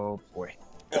 Oh boy.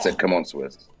 I said, come on,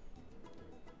 Swiss.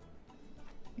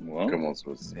 Well, Come on,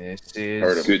 Swiss. This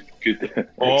Heard is. him. good.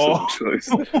 Oh. Excellent choice.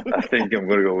 I think I'm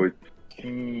gonna go with.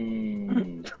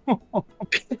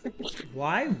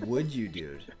 Why would you,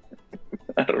 dude?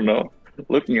 I don't know.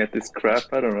 Looking at this crap,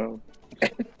 I don't know.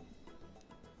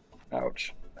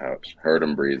 Ouch. Ouch. Heard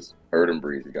him, Breeze. Heard him,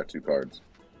 Breeze. He got 2 cards.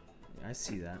 I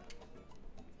see that.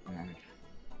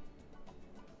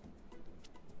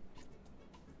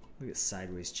 Look at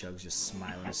Sideways Chugs just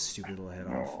smiling his stupid little head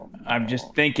off. Oh, I'm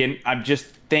just thinking.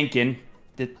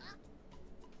 That.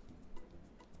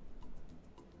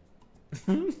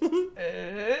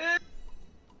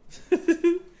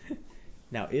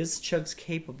 Now, is Chugs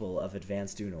capable of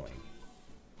advanced Unoing?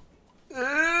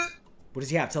 What does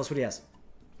he have? Tell us what he has.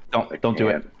 Don't do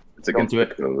it. It's against do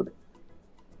the it. code.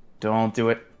 Don't do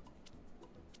it.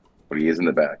 But he is in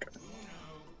the back.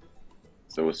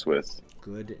 So is Swiss.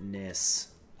 Goodness.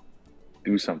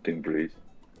 Do something, Breeze.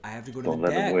 I have to go to Don't the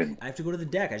let him deck. win. I have to go to the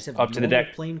deck. I just have Up to the normal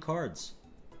deck. plain cards.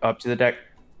 Up to the deck.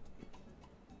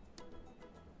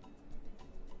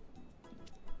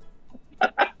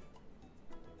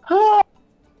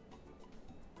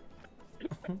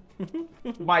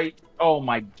 Oh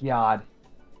my god.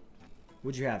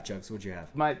 What'd you have, Chugs? What'd you have?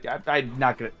 I'm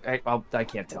not gonna. I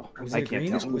can't tell. Was I it a can't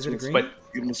green? tell. Was it a green? But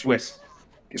Give him the Swiss.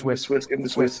 Give him the Swiss. Give him the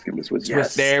Swiss. Give him the Swiss.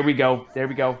 Swiss. There we go. There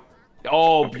we go.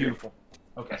 Oh, beautiful.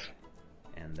 Okay.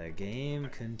 And the game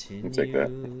continues. take that.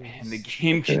 And the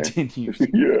game continues.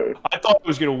 Yeah. I thought I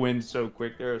was gonna win so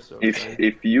quick there. So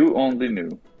If you only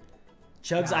knew.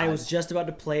 Chugs, I was just about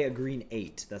to play a green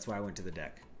 8. That's why I went to the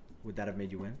deck. Would that have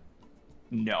made you win?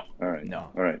 no. All right. No.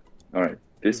 All right. All right.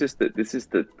 This is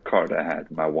the card I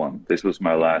had. My one. This was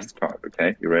my last card.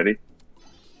 Okay. You ready?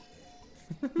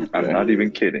 I'm not even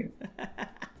kidding.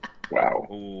 Wow.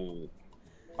 Ooh.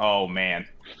 Oh man.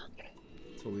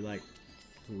 That's what we like.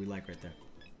 That's what we like right there.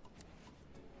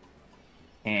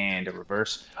 And a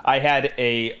reverse. I had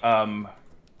a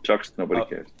Chucks, nobody Oh.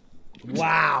 cares.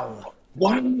 Wow.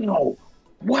 Wow.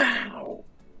 Wow.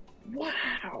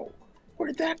 Wow. Where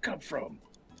did that come from?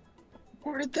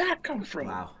 Where did that come from?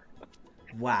 Wow.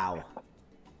 Wow.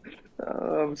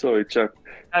 I'm sorry, Chuck.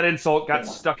 that insult got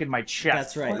stuck in my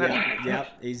chest. That's right. Yeah. Yep.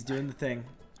 He's doing the thing.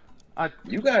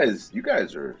 You guys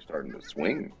are starting to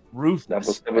swing.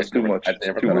 Ruthless. That was too much. I've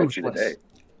never Too done much. actually today.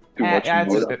 Too much.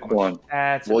 That's a more. bit Come on. much.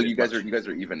 That's a Well, bit you guys much.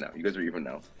 are even now. You guys are even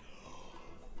now.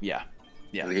 Yeah.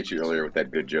 Yeah. I hit you earlier with that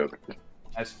good joke.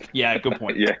 Yeah. Good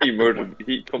point. Yeah, he murdered me.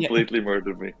 He completely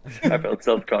murdered me. I felt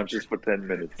self-conscious for 10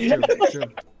 minutes. True, true.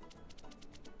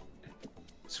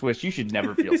 Swiss, you should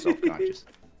never feel self-conscious.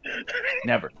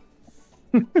 Never.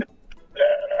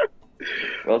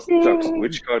 Well, Chucks,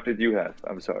 which card did you have?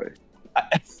 I'm sorry.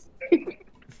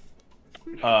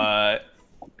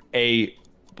 A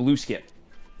blue skip.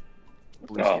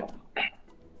 Blue Oh,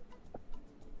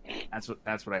 skip.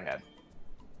 That's what I had.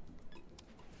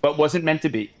 But wasn't meant to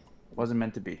be. Wasn't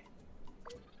meant to be.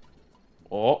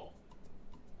 Oh.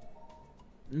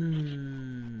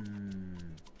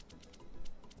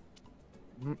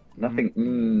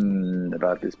 nothing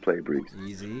about this play, Breeze.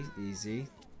 Easy, easy.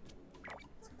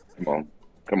 Come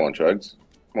on, Chugs.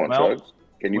 Come on, Well- Chugs.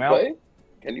 Can you well- play?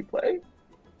 Can you play?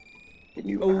 Can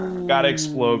you? Oh, Gotta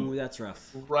explode. That's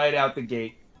rough. Right out the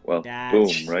gate. Well, That's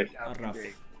boom, right? rough.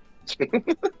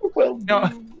 Well,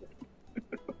 No.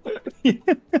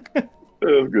 That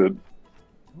was good.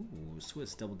 Ooh,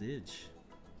 Swiss double dig.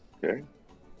 Okay.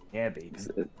 Yeah, baby.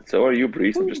 So are you,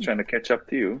 Breeze. I'm just trying to catch up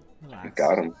to you. Relax.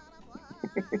 got him.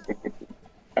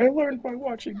 I learned by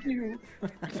watching you.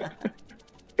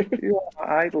 You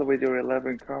are idle with your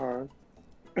 11 cards.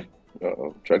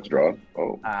 Uh-oh. Chugs draw.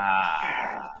 Oh.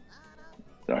 Ah.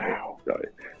 Sorry. Wow. Sorry.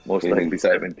 Most Meaning likely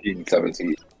 17.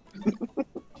 17.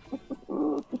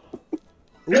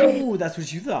 Ooh, that's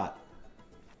what you thought.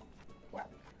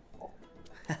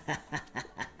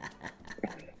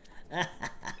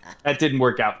 That didn't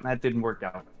work out. That didn't work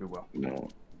out too well. No.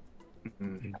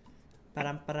 Mhm.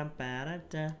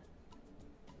 Ba-dum-ba-dum-ba-da-da.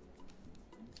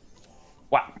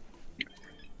 Wow.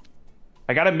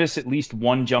 I gotta miss at least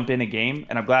one jump in a game,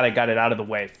 and I'm glad I got it out of the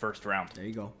way first round. There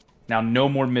you go. Now no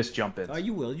more missed jump ins. Oh,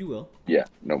 you will. You will. Yeah,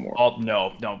 no more. Oh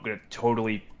no, I'm gonna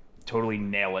totally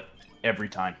nail it every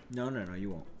time. No, you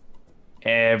won't.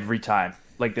 Every time.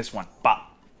 Like this one.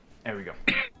 Bop. There we go.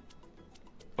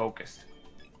 Focused.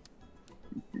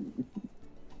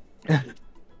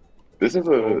 This is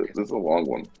a long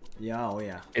one. Yeah, oh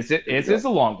yeah. It is a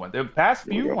long one. The past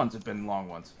few ones have been long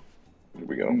ones. Here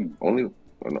we go. Only.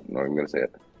 Oh, no, I'm gonna say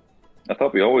it. I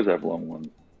thought we always have long ones.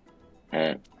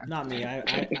 Not me.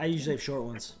 I usually have short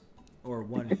ones. Or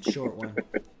one short one.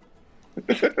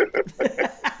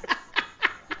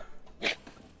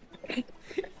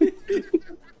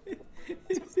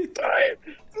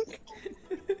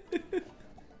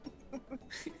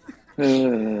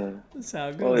 That's how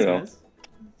it goes, yeah. guys.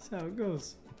 That's how it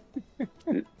goes.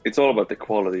 It's all about the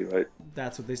quality, right?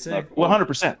 That's what they say. Well,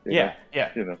 100%. Yeah.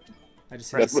 You know, I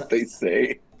just hit that's the what they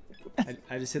say.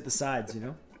 I just hit the sides, you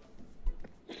know?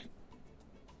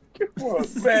 Come on,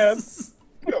 man.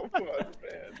 Come on, man.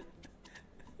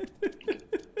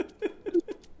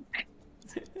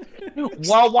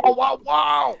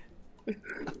 Wow.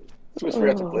 Swiss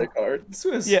forgot to play a card.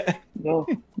 Swiss. Yeah. No,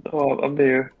 I'm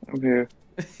here. Yeah.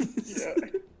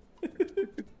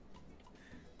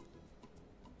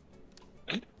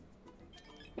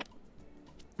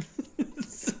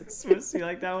 Swiss, you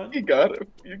like that one? You got him.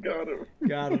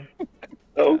 Got him.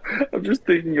 Oh, I'm just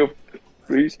thinking of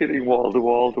Breeze hitting wall to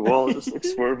wall, just like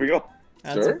swerving off.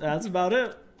 Sure. That's about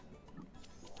it.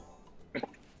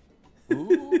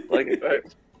 like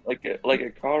a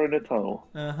car in a tunnel.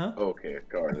 Uh-huh. Okay,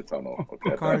 car in the tunnel.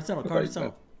 Okay, Car in the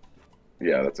tunnel.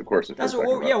 Yeah, that's of course. That's what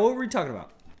what were we talking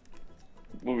about?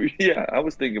 Well, yeah, I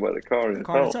was thinking about a car in a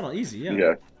Car in tunnel. the tunnel, easy, yeah.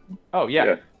 Yeah. Oh, yeah.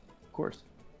 Yeah. Of course.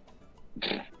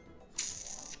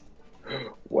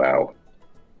 Wow.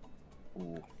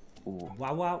 Ooh.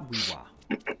 Wah wah wee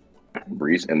wah.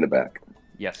 Breeze in the back.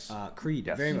 Yes. Creed,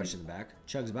 Yes. very much in the back.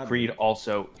 Chug's about Creed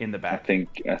also in the I back.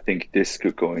 think this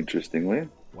could go interestingly.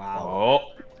 Wow.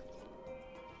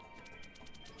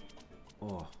 Oh,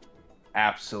 Oh.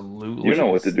 absolutely. You know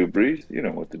what to do, Breeze. You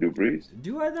know what to do, Breeze.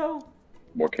 Do I though?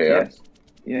 More chaos.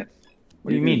 Yes. What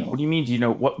do you mean? What do you mean? Do you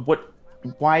know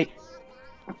why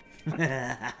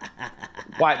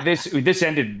this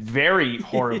ended very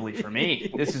horribly for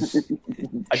me. This is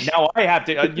now I have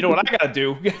to. You know what I gotta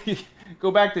do? Go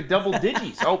back to double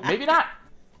digits. Oh, maybe not.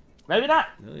 There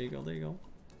you go.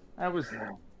 That was.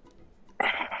 not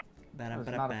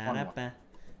a fun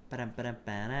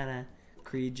one.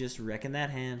 Creed just wrecking that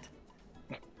hand.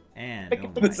 And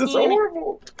oh This my, is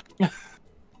horrible.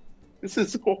 This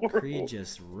is horrible. Creed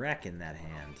just wrecking that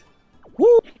hand.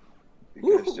 Woo!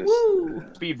 You guys just- Woo!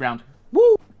 Speed round.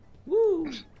 Woo!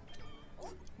 Woo!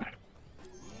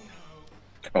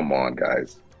 Come on,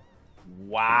 guys.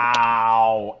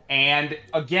 Wow. And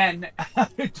again,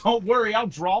 don't worry, I'll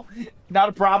draw. Not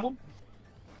a problem.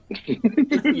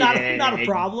 Not a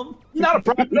problem. Not a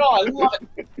problem at all. I love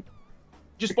it.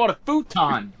 Just bought a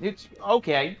futon. It's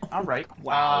okay. All right.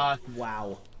 Wow.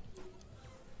 Wow.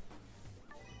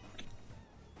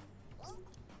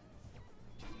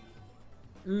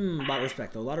 A lot of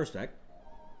respect, though. A lot of respect.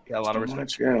 Yeah, a lot of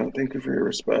respect. Yeah, thank you for your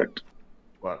respect.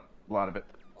 A lot of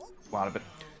it.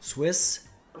 Swiss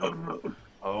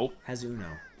Oh, has Uno.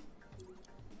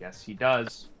 yes, he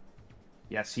does.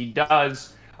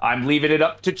 I'm leaving it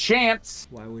up to chance.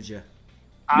 Why would you?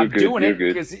 I'm You're good, doing you're it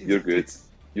good, because you're good,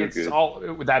 you're it's good. all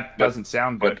that doesn't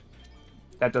sound but- good.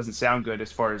 That doesn't sound good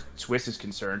as far as Swiss is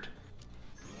concerned.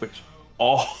 Which,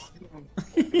 oh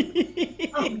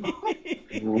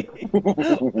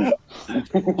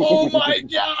my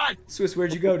God! Swiss,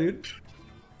 where'd you go, dude?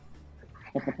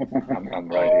 I'm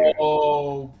right here.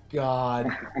 Oh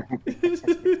God!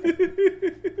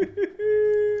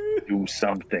 Do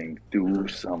something. Do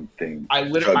something. I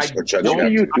literally, Chugs,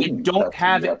 don't, you have I to. don't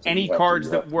have You have to, any you have to, cards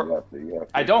you that have to, work. you have to, you have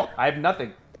to. I don't. I have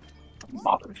nothing.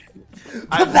 Pow!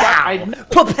 Pow,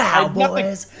 nothing.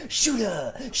 boys!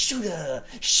 Shooter!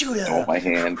 Stole my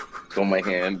hand.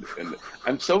 And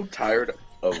I'm so tired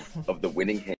of the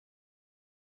winning hand.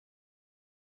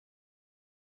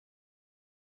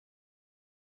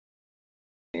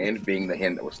 And being the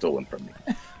hand that was stolen from me.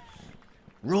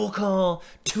 Roll call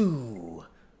 2.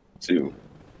 2.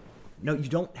 No, you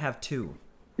don't have 2.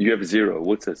 You have 0.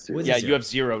 What's that? 0? What's Yeah, Zero. you have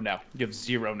 0 now. You have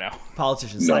 0 now.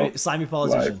 Politician. No. Slimy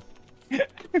politician.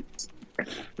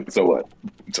 So what?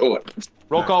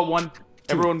 Roll call 1.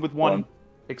 Everyone with 1, One.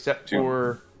 except 2.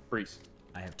 for Breeze.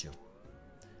 I have 2.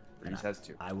 And Breeze has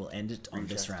 2. I will end it on Breeze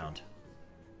this has 2. round.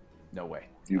 No way.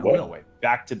 You I what? will. No way.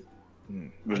 Back to.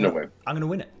 There's no way. I'm gonna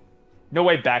win it. No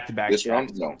way. Back to back. This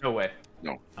round? No. No way.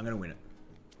 I'm gonna win it.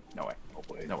 No way.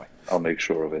 No way. I'll make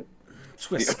sure of it.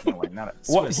 Swiss. No way. Not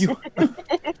a, what? Swiss. You,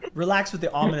 Relax with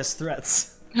the ominous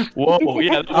threats. whoa.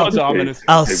 Yeah, that was ominous.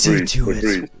 I'll Hey, see Breeze, to hey, it.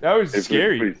 Breeze, That was hey,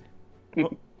 scary. Breeze.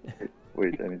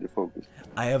 Wait, I need to focus.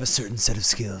 I have a certain set of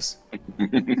skills.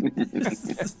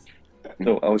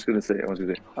 No, I was gonna say,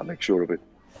 I'll make sure of it.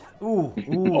 Ooh,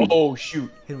 ooh. Oh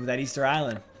shoot, Hit him with that Easter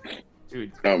Island.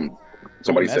 dude.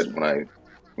 Somebody that's- said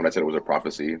when I said it was a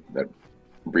prophecy that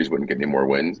Breeze wouldn't get any more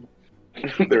wins,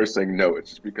 they were saying no. It's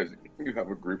just because you have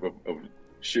a group of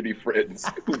shitty friends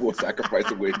who will sacrifice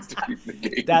the wins to keep the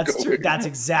game That's going. true. That's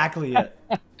exactly it.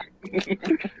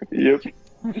 Yep.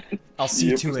 I'll see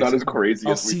Yep, to it's it. not as crazy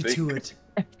I'll as we see think. to it.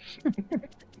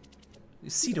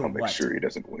 See to I'll make what? sure he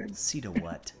doesn't win. See to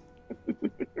what?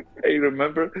 Hey,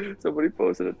 remember somebody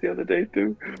posted it the other day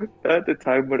too? At the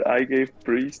time when I gave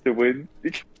Breeze the win,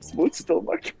 Smoot stole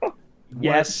my job.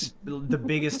 Yes. What? The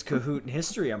biggest Kahoot in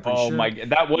history. I'm pretty Oh sure. my god,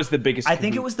 that was the biggest. I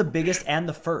think it Kahoot. was the biggest and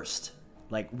the first.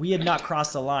 Like we had not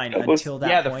crossed the line That was- until that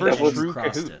yeah, the point. first and we true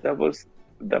crossed Kahoot. it. That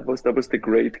was the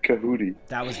great Kahootie.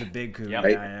 That was the big Kahoot. Yep. Yeah,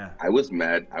 yeah. I was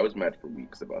mad for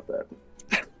weeks about that.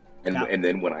 And That- and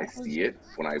then when I see it,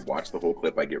 when I watch the whole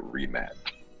clip, I get re-mad.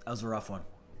 That was a rough one.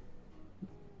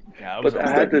 Yeah, it was But I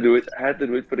had to do it. I had to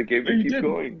do it for the game No, to you keep didn't.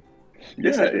 going.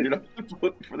 Yes, Yeah, I did. You know,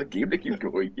 for the game to keep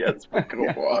going. Yes, but come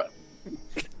on. Who's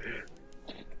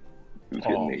Oh.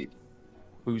 getting 8?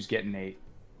 Who's getting 8?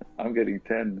 I'm getting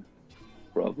 10,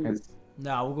 probably. That's-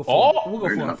 No, we'll go Oh! four. We'll go Fair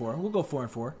 4 and enough. 4. We'll go 4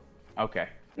 and 4. Okay.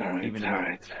 All right, Even all though-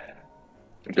 right.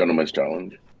 Gentleman's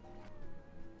challenge.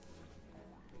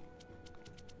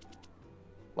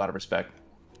 A lot of respect.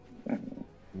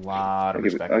 Lot of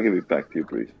respect. I'll give it back to you,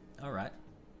 Breeze. All right.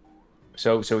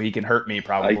 So he can hurt me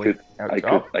probably. I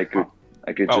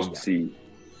could Oh. just see.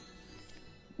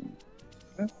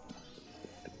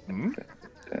 Hmm?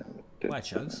 Why,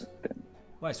 Chugs?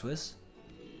 Why, Swiss?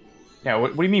 Yeah.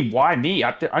 What do you mean? Why me?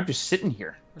 I'm just sitting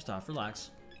here. First off,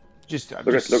 relax. I'm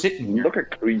Look just at sitting here. look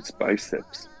at Creed's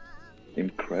biceps.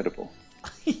 Incredible.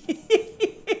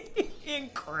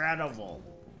 Incredible.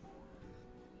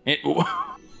 It,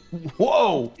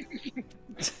 whoa!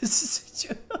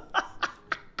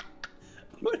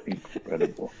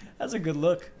 Incredible. That's a good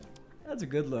look. That's a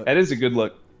good look. That is a good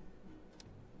look.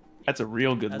 That's a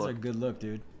real good That's a look. good look,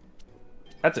 dude.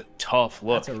 That's a tough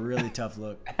look. That's a really tough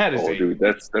look. That is Oh, a dude,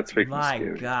 that's freaking My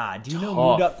scary. God, do you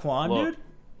know Tough Muduk Kwan, look. dude?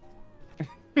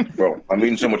 Bro, I'm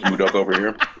eating so much uduk over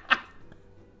here.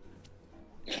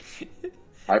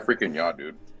 I freaking yaw,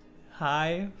 dude.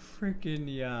 Hi, freaking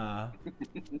yeah.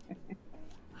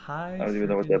 Hi. I don't even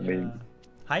know what that means.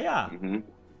 Hiya. Mm-hmm.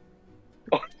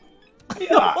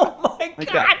 Oh my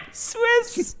Like God, that.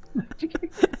 Swiss!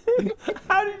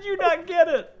 How did you not get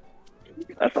it?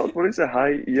 I thought, what is a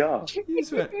high yeah? You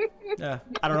just went, yeah,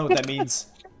 I don't know what that means.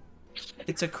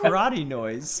 It's a karate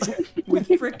noise with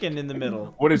frickin' in the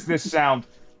middle. What is this sound?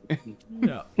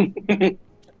 No.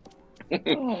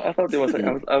 Oh, I thought it was like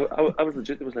I was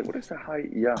legit. It was like, what is a high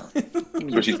yeah?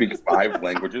 So she speaks 5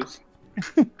 languages.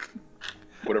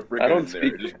 What a freaking I don't is there.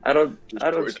 speak. Just I don't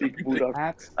destroys speak everything. Mudak.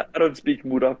 That's I don't speak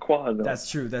Mudak Kwan. No. That's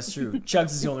true, that's true.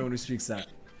 Chugs is the only one who speaks that.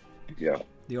 Yeah.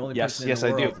 The only Yes, person in yes, the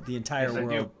I do. world. The entire Yes, I do.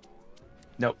 world.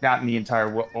 no, not in the entire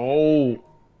world. Oh,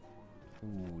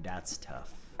 Ooh, that's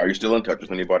tough. Are you still in touch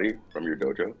with anybody from your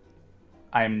dojo?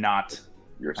 I am not.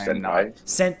 Your I am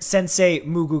senpai? Sensei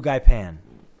Mugu Gaipan.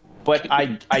 But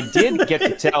I did get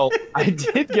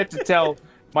to tell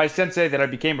my sensei that I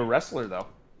became a wrestler though.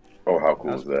 Oh, how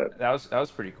cool is that? That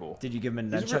was pretty cool. Did you give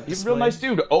him a He's, nunchuck he's a real display? nice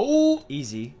dude. Oh,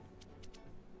 Easy.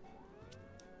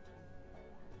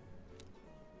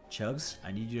 Chugs,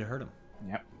 I need you to hurt him.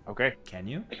 yep. Okay. Can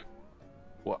you?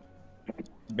 What?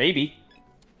 Maybe.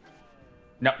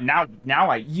 No, now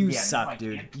I. You yeah, suck, no, I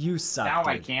dude. can't. You suck, Now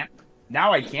dude. I can't.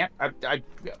 Now I can't.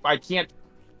 I can't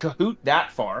Kahoot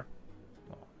that far.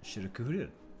 Should have kahooted.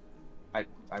 I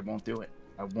won't do it.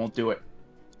 I won't do it.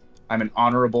 I'm an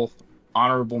honorable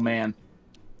man.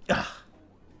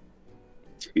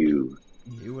 2.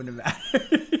 You wouldn't have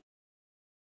mattered.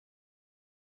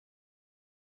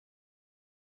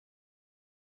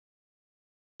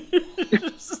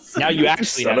 Now you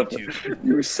actually son have of a- to.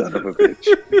 You son of a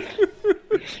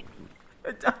bitch.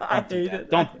 I hate it.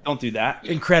 Don't do that.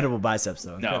 Incredible biceps,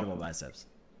 though. No. Incredible biceps.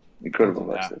 Incredible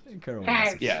Yeah. biceps. Incredible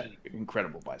biceps. Yeah,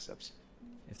 incredible biceps.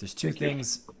 If there's two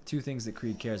things that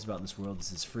Creed cares about in this world, it's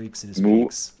his freaks and his Moo,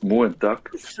 peaks. Moo and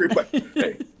Duck.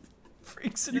 Hey,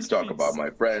 Freaks and you his talk peaks. about my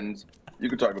friends. You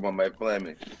can talk about my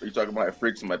family. You talk about my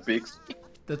freaks and my peaks.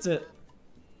 That's it.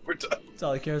 We're done. That's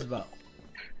all he cares about.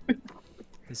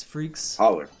 His freaks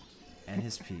Holler. and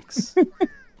his peaks. You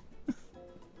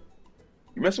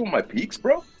messing with my peaks,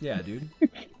 bro? Yeah, dude.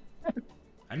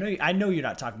 I know you're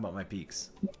not talking about my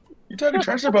peaks. You talking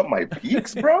trash about my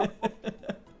peaks, bro?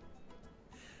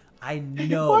 I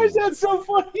know. Why is that so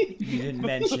funny? You didn't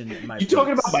mention my You peaks.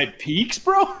 talking about my peaks,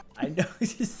 bro? I know.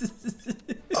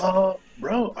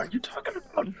 Bro, are you talking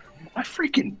about my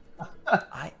freaking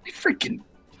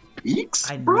peaks,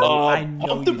 I bro? know. I know.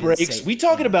 Pump the you didn't brakes. say We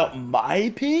talking anything. about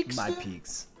my peaks? My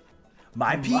peaks.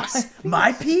 My peaks?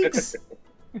 My peaks?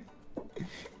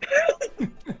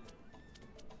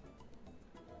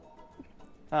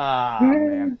 Ah,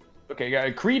 man.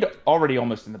 Okay, Creed already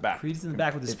almost in the back. Creed's in the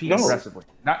back with his No. peaks. Aggressively.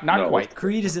 Not No. quite.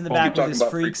 Creed is in the Oh, back you're with his talking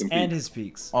about freaks freaks and and his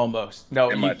peaks. Almost. No,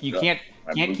 And you my can't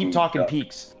my keep boo-boo talking duck.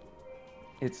 peaks.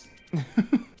 It's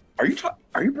Are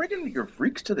you bringing your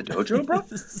freaks to the dojo, bro?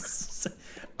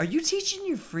 Are you teaching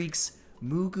your freaks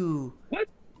Mugu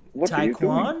What are you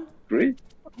doing? Taekwon? Great.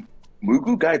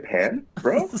 Mugu Gai Pan,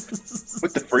 bro?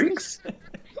 With the freaks?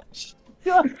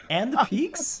 And the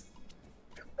peaks?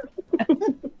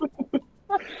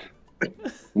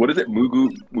 What is it?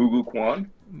 Mugu Kwan?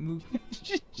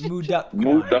 Muduck.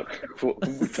 Muduck.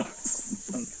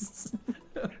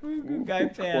 Mugu Guy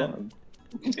Pan.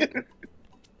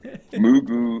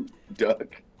 Mugu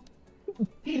Duck.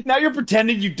 now you're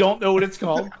pretending you don't know what it's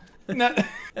called. now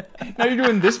you're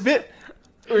doing this bit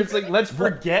where it's like, let's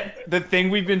forget the thing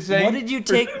we've been saying. What did you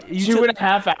take? For You two took, and a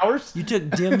half hours? you took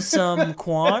dim sum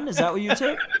Quan? Is that what you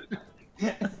took?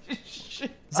 Is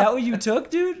that what you took,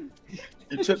 dude?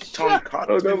 You took Tonkatsu.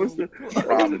 Oh, that was the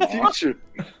teacher.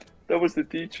 That was the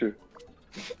teacher.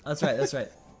 That's right. That's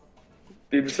right.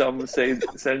 Dim Sum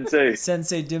Sensei.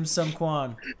 Sensei dim sum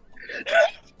Quan.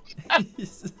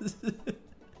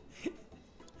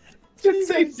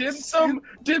 Sensei Dim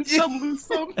Sum Lose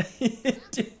Sum.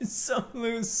 Dim sum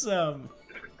lose some.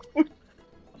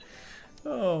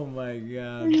 Oh my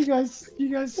god. You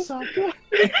guys suck.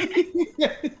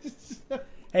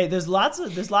 Hey, there's a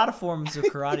lot of forms of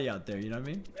karate out there. You know what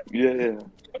I mean? Yeah.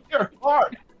 You're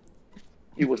hard.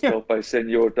 He was taught by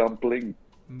Senor Dumpling.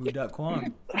 Muduck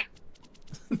Quan.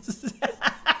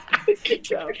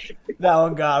 That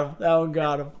one got him. That one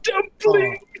got him.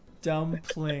 Dumpling.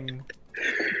 Dumpling.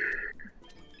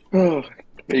 Oh,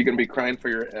 are you gonna be crying for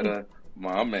your Edda,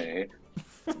 Mame?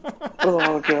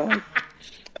 Oh god.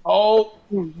 Oh,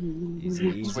 Easy,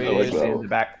 easy. Swiss in the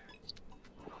back.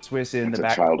 Swiss in It's the a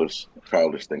back.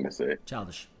 childish thing to say.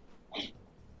 Childish.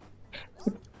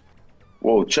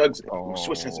 Whoa, Chugs.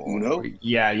 Swiss has Uno.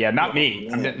 Yeah, not me.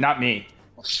 Not me.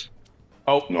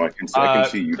 Oh, No, I can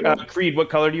see you. Dad. Creed, what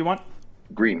color do you want?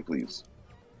 Green, please.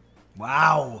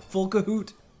 Wow, full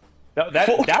cahoot.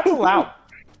 That's allowed.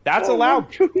 That's allowed.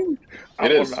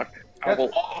 It is. That's-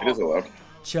 It is allowed.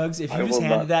 Chugs, if I you just will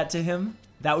handed not. that to him,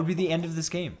 that would be the end of this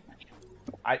game.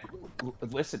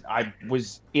 Listen, I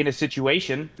was in a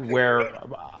situation where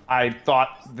I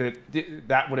thought that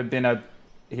that would have been a.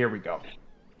 Here we go.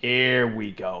 Here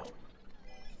we go.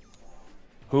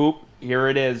 Hoop. Here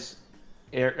it is.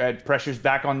 Pressure's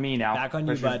back on me now. Back on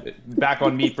you, Pressure's back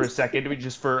on me for a second,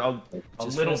 just for a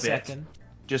Just little for a bit. second.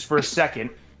 Just for a second.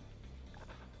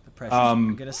 The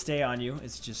pressure's gonna stay on you.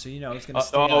 It's just so you know, it's gonna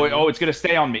stay on you. It's gonna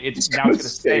stay on me. It's gonna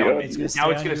stay on me. It's gonna stay Now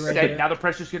it's on gonna you right stay. there. Now the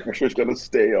pressure's gonna. Pressure's gonna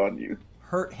stay on you.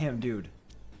 Hurt him, dude.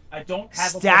 I don't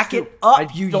have Stack a it up, I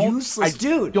you don't- useless I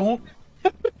dude. Don't.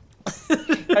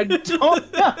 I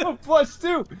don't have a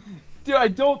 +2, dude. I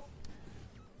don't.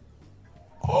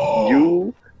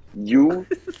 You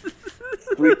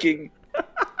freaking.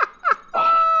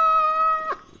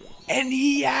 And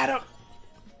he had a.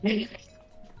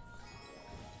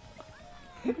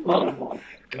 Come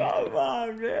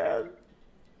on, man.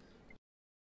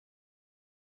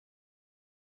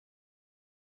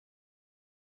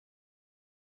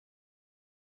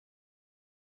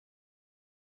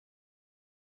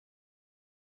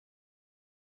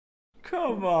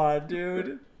 Come on,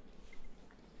 dude.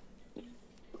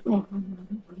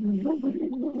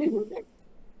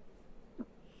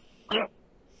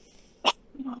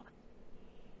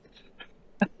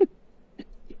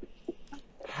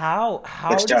 How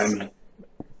Next does time,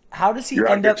 how does he you're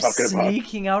out end here up talking about-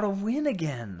 sneaking out a win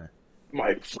again?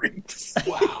 my freaks.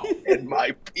 Wow. And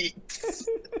my peaks.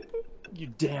 You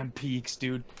damn peaks,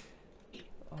 dude.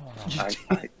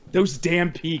 I- Those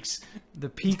damn peaks. The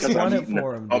peaks Because won I'm it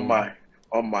for him. on dude.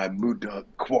 my Muda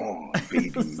Quan,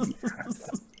 baby.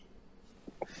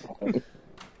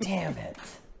 Damn it.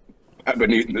 I've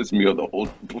been eating this meal the whole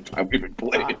time we've been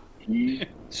playing. He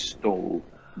stole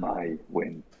my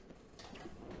win.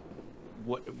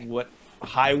 What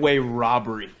highway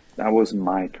robbery. That was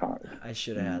my card. I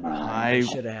should have had that. I I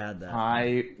should have had that.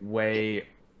 Highway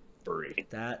robbery.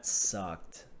 That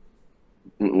sucked.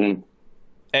 Mm-mm.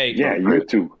 Hey, Yeah, you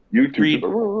too. You too. Reed.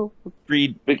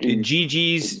 Reed, Vicky.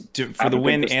 GG's for the Abbott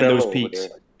win and Costello those over peaks.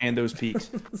 there. And those peaks.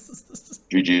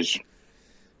 GG's.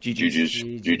 GG's.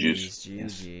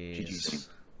 GG's.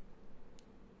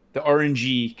 The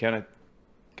RNG kind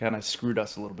of screwed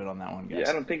us a little bit on that one, guys. Yeah,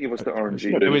 I don't think it was the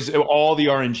RNG. It was all the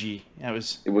RNG. It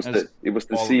was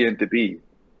the all C of and the B.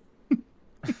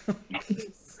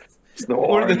 It's no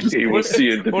Or the- RNG. It was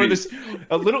C and the or B. this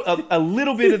a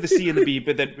little bit of the C and the B,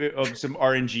 but then of some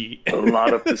RNG. A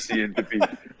lot of the C and the B.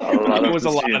 A lot It of was the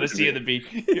a lot of the C and the B.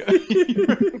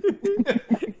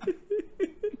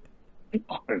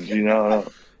 RNG, no.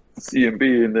 C and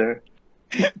B in there.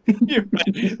 You're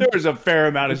right. There was a fair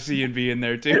amount of C and B in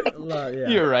there too. Yeah.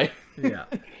 You're right. Yeah.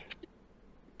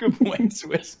 Good point,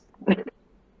 Swiss.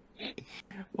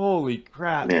 Holy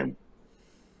crap! Man,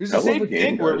 It was Hell the of same a game,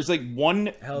 thing where it guys. was like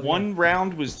one Hell of a one game.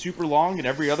 round was super long and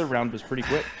every other round was pretty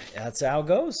quick. That's how it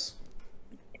goes.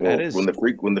 well, That is- when the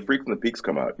freak and the peaks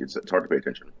come out, it's hard to pay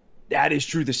attention. That is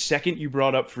true. The second you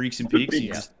brought up Freaks and Peaks, you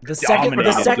Yeah. just The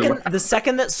dominated.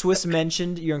 second that Swiss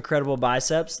mentioned your incredible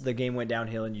biceps, the game went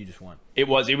downhill and you just won. It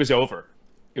was over.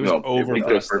 It was over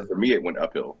for us. for me. It went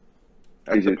uphill.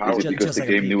 That's Is the it, power. is it Just- because just the like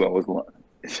a game peak. knew I was lying?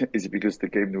 Is it because the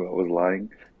game knew I was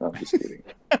lying? No, I'm just kidding.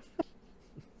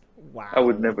 Wow. I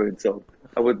would never insult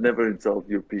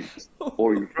your peaks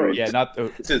or your freaks. Yeah, not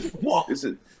the. This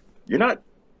is. You're not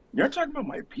talking about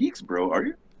my peaks, bro. Are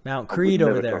you? Mount I would Creed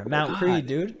never over talk there. about Mount that. Creed,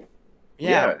 dude.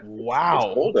 Yeah. It's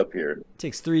Wow. cold up here.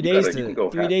 Takes 3 You days gotta- you can go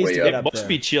to 3 days to halfway get up. up Must there.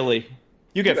 be chilly.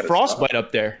 You get gotta frostbite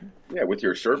up there. Yeah, with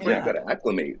your shirt, Yeah. you got to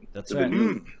acclimate That's to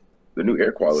right. the new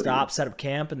air quality. Stop, set up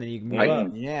camp, and then you can move I-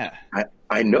 up. Yeah.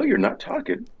 I know you're not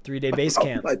talking 3-day base about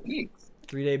camp. my peaks.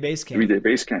 3-day base camp. 3-day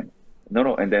base camp.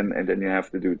 No, and then you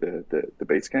have to do the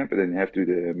base camp, and then you have to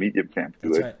do the medium camp to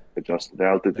That's right. adjust the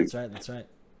altitude. That's right.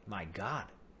 My God.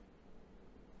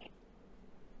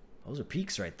 Those are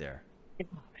peaks right there.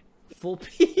 Full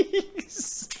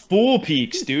peaks. Full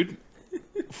peaks, dude.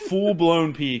 Full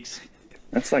blown peaks.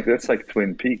 That's like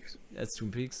Twin Peaks. That's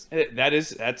Twin Peaks.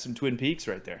 That's some Twin Peaks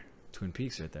right there. Twin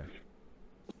Peaks right there.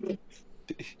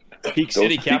 Peak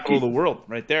City, Those capital of peaky- the world,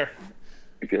 right there.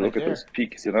 If you look Right at those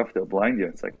peaks enough, they'll blind you.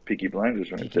 It's like Peaky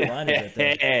Blinders right there. Blinders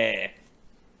right there.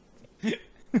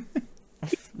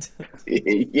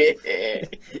 Yeah.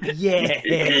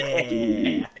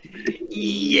 Yeah.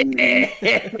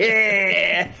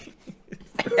 Yeah.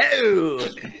 Oh.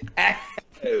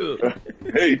 Oh.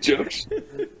 Hey, Josh.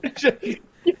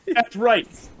 That's right.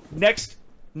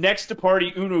 Next to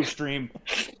party Uno stream,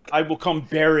 I will come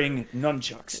bearing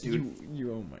nunchucks, dude.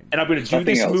 You oh my God. And I'm gonna do Nothing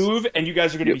this else. move, and you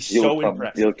guys are gonna be so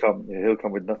impressed. He'll come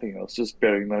with nothing else, just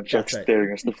bearing nunchucks, That's right.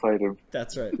 staring us to fight him.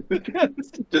 That's right.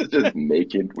 just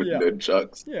naked with Yeah.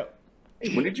 nunchucks. Yeah.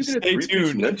 Hey, when did you get a Stay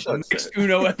three-piece tuned. nunchuck Next set?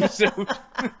 Uno episode.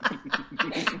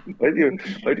 Why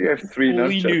do you have 3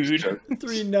 Fully nunchucks? nude. Chuck?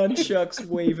 3 nunchucks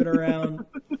waving around.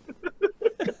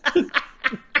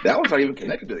 That one's not even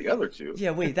connected to the other two.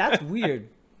 Yeah, wait, that's weird.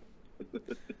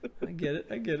 I get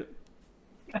it.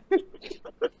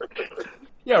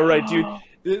 Yeah, right,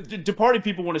 dude. The party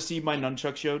people want to see my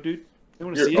nunchuck show, dude. They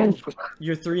want to see it.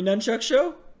 Your 3 nunchuck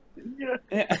show?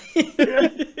 Yeah.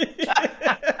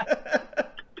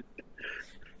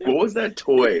 What was that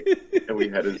toy that we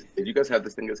had? Did you guys have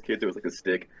this thing as kids? It was like a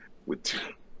stick with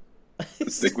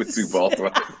two balls on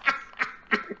it.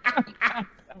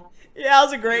 Yeah, that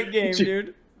was a great game,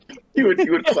 dude. You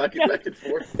would clack it back and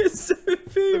forth. It's my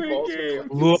favorite balls were game.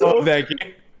 Love that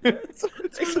game. It's a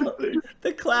thing.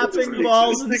 The clapping It's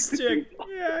balls a and stick. stick.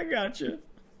 Yeah, I got you.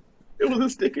 It was a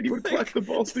stick, and you would clack the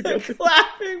balls The together.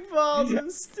 clapping balls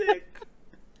and stick.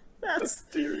 That's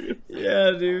Serious.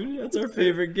 yeah, dude. That's our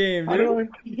favorite game, How dude.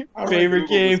 do I Favorite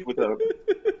Google this game.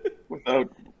 without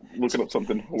looking up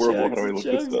something horrible? How do I look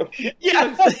this Chugs. up?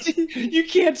 Yeah, you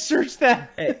can't search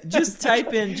that. Hey, just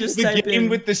type in. The game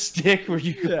with the stick where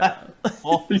you Yeah.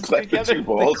 all You clack the together. two the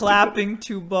balls. clapping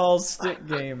 2 balls stick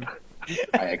game.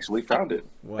 I actually found it.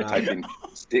 Wow. I typed in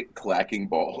stick clacking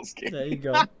balls game. There you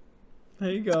go.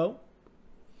 There you go.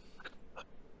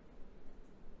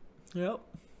 Yep.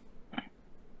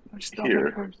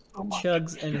 Here.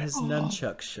 Chugs and his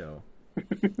nunchuck show.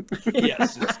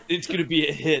 Yes, it's gonna be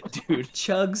a hit, dude.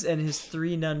 Chugs and his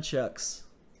 3 nunchucks.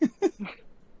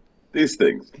 These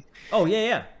things. Oh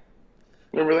yeah.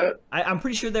 Remember that? I'm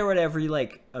pretty sure they were at every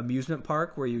like amusement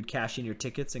park where you'd cash in your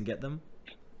tickets and get them.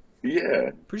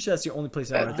 Yeah. Pretty sure that's the only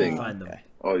place I That ever thing. could find them.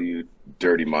 Oh, you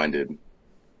dirty-minded.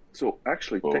 So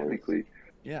actually, Balls. technically,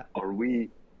 Yeah. are we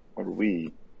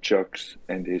Chucks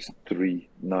and his 3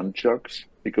 nunchucks,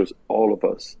 because all of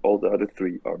us, all the other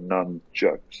 3 are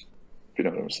nunchucks. If you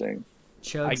know what I'm saying.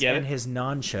 Chugs I get and it. his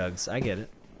non-chugs. I get it.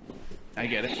 I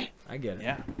get it. I get it.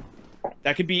 Yeah.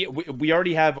 That could be. We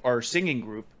already have our singing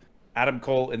group, Adam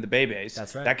Cole and the Bebes.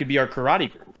 That's right. That could be our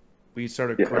karate group. We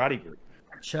start a karate group.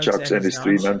 Chucks and his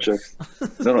 3 non-chugs.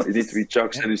 nunchucks. No, it needs to be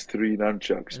Chucks and his 3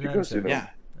 nunchucks, And because you know. Yeah.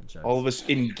 Nunchugs. All of us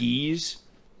in geese.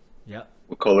 Yep.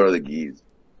 What color are the geese?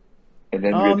 And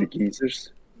then we have the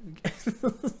geezers.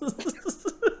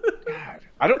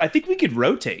 I think we could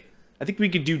rotate. I think we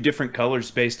could do different colors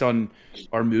based on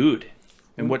our mood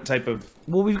and what type of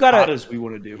Well, we've got to. katas we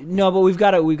want to do. No, but we've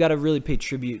got to really pay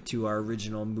tribute to our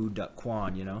original Moo Duck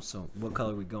Quan, you know. So what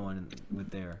color are we going with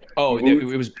there? Oh,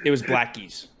 it was black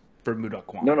geese for Mudok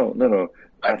Kwan. No.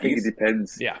 I think it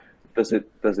depends. Yeah. Does it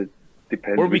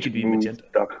depend Or we which could be mood magenta.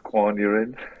 Duck Quan you're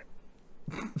in?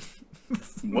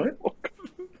 What?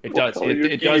 It does. color your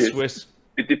It key does, is? Swiss.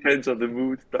 It depends on the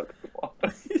mood Duck Quan.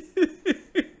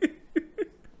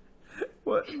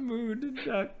 What mood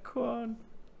Duck Quan?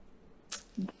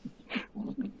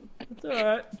 It's all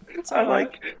right. It's all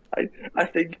right. I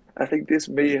think this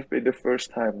may have been the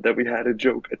first time that we had a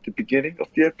joke at the beginning of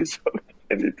the episode,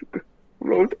 and it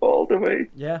rode all the way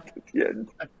Yeah. to the end.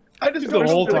 I just The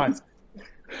whole time.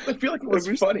 I feel like it was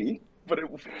funny, but it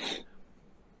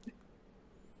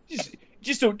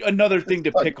Just another thing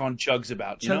to pick on Chugs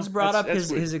about. You know? Chugs brought up That's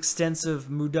weird. his extensive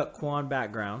Moo Duck Quan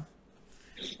background,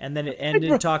 and then it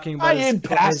ended talking about I am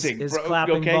passing, his bro.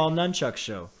 clapping Okay? ball nunchuck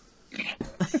show.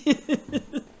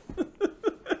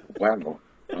 wow.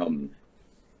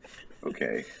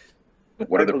 Okay.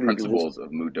 What are the I believe it was- principles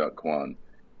of Muduk Kwan?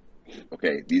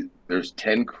 Okay, there's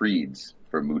 10 creeds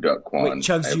for Muduk Kwan. Wait,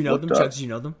 Chugs, do you know them? Chugs, do you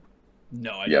know them?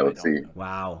 No, I Yeah, don't. let's see.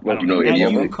 Wow. Well, You know And any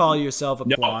of you them? call yourself a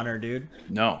No. Quaner, dude?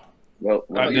 No. Well,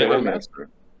 I'm we the have- master.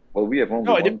 well, we have only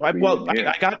No, I one did. queen Well, in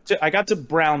here. I got to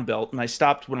brown belt, and I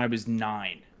stopped when I was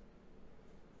 9.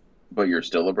 But you're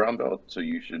still a brown belt, so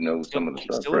you should know some of the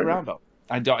stuff. Still a right? brown belt.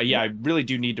 I don't. Yeah, I really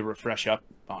do need to refresh up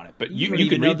on it. But you don't you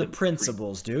even can know read the them.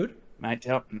 principles, dude. I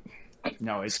tell.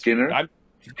 No, it's Skinner?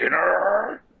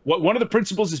 Skinner. One of the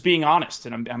principles is being honest,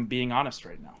 and I'm being honest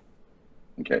right now.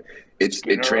 Okay.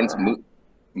 It trans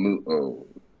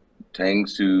Tang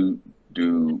Su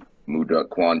Du Muduk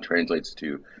Kwan translates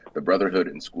to the brotherhood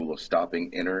and school of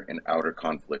stopping inner and outer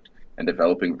conflict and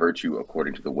developing virtue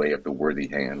according to the way of the worthy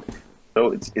hand.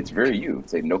 So it's very you.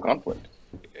 Say no conflict.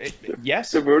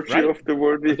 Yes, The virtue right? of the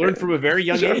worthy. Learned from a very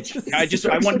young age. I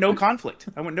want no conflict.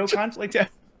 I want no conflict.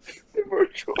 The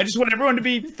virtue. I just want everyone to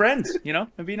be friends, you know,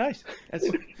 and be nice.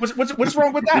 What's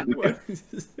wrong with that? What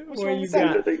do wrong you with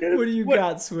got? that? What do you What?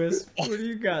 got, Swiss? What do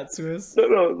you got, Swiss?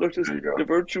 No, look, just There you go. the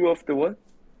virtue of the what?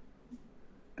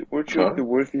 The virtue Huh? of the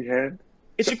worthy hand.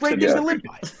 It's a great Yeah. thing to live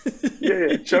by.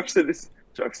 Yeah. Chuck said his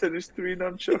 3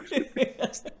 nunchucks with the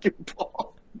sticking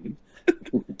ball.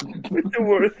 With the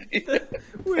worthy.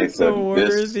 With said a this-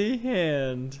 worthy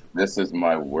hand. This is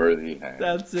my worthy hand.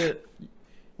 That's it.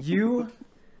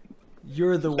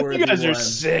 You're the worthy You guys one. are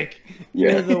sick.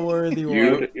 You're the worthy You-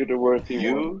 one. You're the worthy one.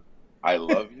 You, I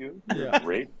love you. You're Yeah.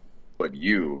 great. But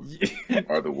you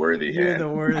are the worthy You're hand. the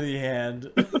worthy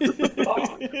hand.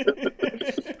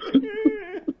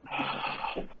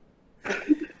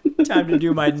 Time to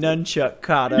do my nunchuck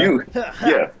kata. You,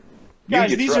 yeah.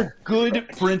 Guys, You these try. are good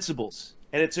principles,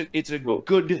 and it's a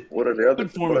good. What are the other?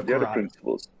 Good form What are of the other karate.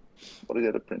 principles? What are the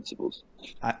other principles?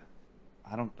 I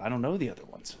don't know the other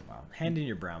ones. Wow. Hand in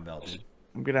your brown belt, dude.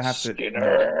 I'm gonna have to.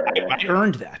 Skinner. I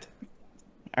earned that.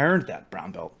 I earned that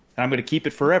brown belt, and I'm gonna keep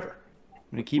it forever. I'm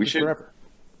gonna keep We it should- forever.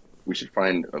 We should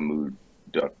find a Mood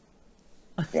Duck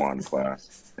Kwan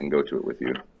class and go to it with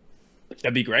you.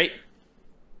 That'd be great.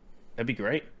 That'd be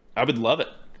great. I would love it.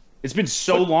 It's been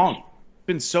so long. It's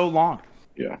been so long.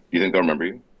 Yeah. You think they'll remember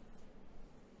you?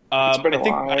 been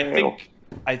a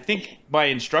I think my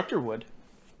instructor would,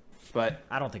 but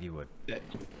I don't think he would.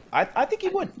 I think he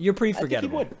would. You're pretty I think he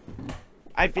forgettable.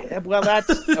 would. Well,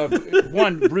 that's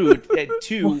one rude.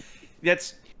 Two,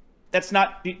 that's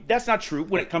not true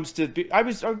when it comes to. I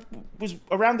was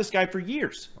around this guy for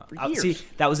years. See,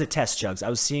 that was a test, Chugs. I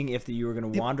was seeing if you were going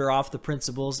to wander off the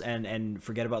principles and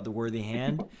forget about the worthy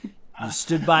hand. You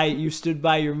stood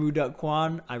by your Moo Duck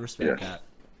Quan. I respect Yeah. that.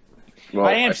 Well,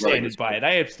 I am I'd standing rather- by it.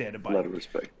 I am standing by A lot it. of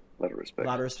respect. A lot of respect. A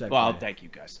lot of respect. Well, for thank you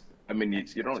guys. I mean,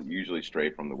 you don't usually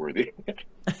stray from the worthy,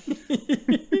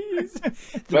 the,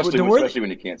 especially, the, worthy, especially when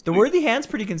you can't. the Sleep. worthy hand's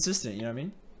pretty consistent. You know what I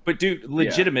mean? But dude,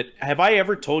 legitimate. Have I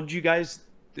ever told you guys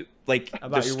like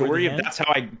About the your story worthy of hand? that's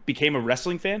how I became a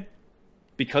wrestling fan?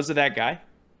 Because of that guy.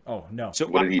 Oh no. So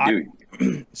What did he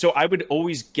do? So I would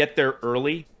always get there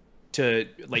early to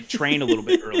like train a little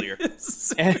bit earlier.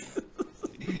 And,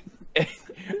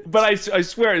 but I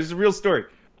swear, it's a real story.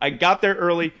 I got there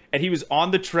early, and he was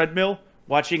on the treadmill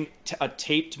watching a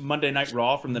taped Monday Night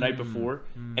Raw from the night before,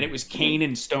 and it was Kane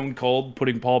and Stone Cold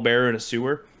putting Paul Bearer in a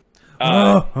sewer.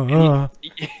 Get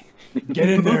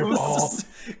in there, Paul.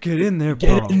 Get in there,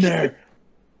 Paul. Get in there.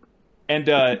 And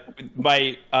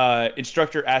my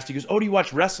instructor asked, he goes, "Oh, do you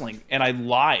watch wrestling?" And I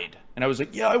lied. And I was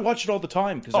like, "Yeah, I watch it all the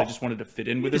time," because I just wanted to fit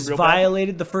in with him real bad.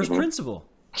 Violated the first principle.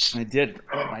 I did.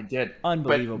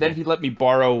 Unbelievable. But then he let me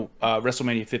borrow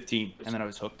WrestleMania 15, and then I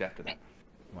was hooked after that.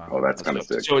 Wow. Oh, that's kind of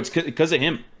sick. So it's because of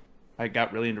him I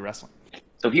got really into wrestling.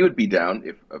 So he would be down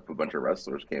if a bunch of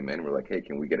wrestlers came in and were like, "Hey,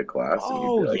 can we get a class?" And he'd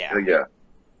Oh, be like, yeah.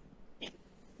 Yeah.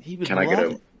 He would Can I get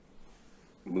love a it.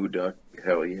 moo duck?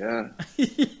 Hell yeah.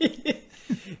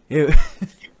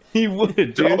 He would,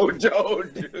 dude. Don't.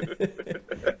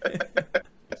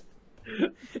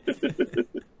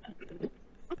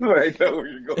 I know where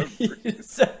you're going.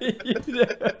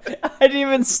 I didn't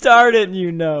even start it, and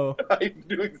you know. I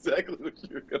knew exactly what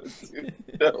you were going to do.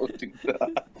 No, do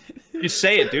not. Just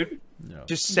say it, dude. No.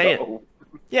 Just say it. No.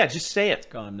 Yeah, just say it. It's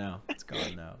gone now. It's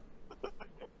gone now.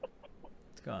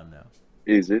 It's gone now.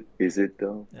 Is it? Is it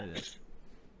though? It is.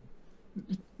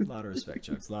 A lot of respect,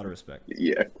 Chucks. A lot of respect.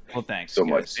 Yeah. Well, thanks. So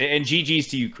guys. much. And GG's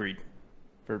to you, Creed.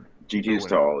 For GG's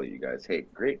to all of you guys. Hey,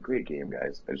 great game,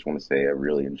 guys. I just want to say I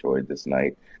really enjoyed this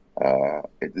night.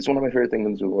 It's one of my favorite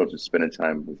things in the world, just spending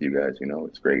time with you guys. You know,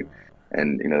 it's great.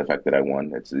 And, you know, the fact that I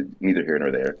won, it's neither here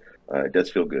nor there. It does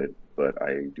feel good, but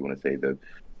I do want to say the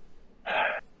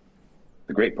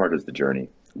great part is the journey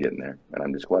getting there. And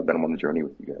I'm just glad that I'm on the journey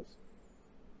with you guys.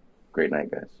 Great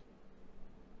night, guys.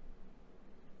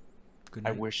 Good I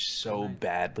night. wish so Good night.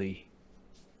 badly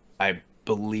I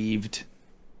believed,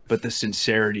 but the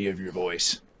sincerity of your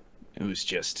voice, it was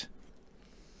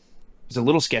a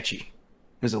little sketchy.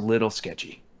 It was a little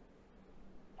sketchy.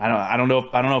 I don't know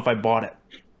if I bought it.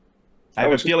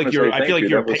 I feel like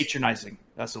you're patronizing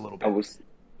us a little bit.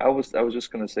 I was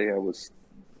just gonna say I was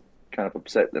kind of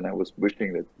upset, and I was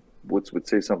wishing that Woods would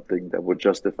say something that would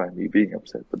justify me being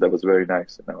upset. But that was very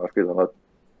nice, and now I feel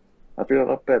a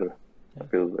lot better. I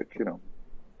feel like, you know,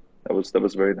 that was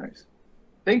very nice.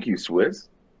 Thank you, Swiss.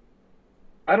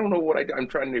 I don't know what I'm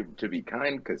trying to be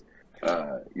kind because,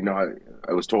 you know,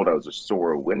 I was told I was a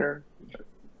sore winner.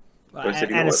 But I said,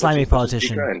 you know And a what, slimy let's just be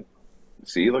politician. kind.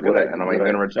 See, look at that. And I'm not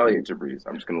going to retaliate to Breeze.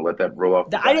 I'm just going to let that roll off.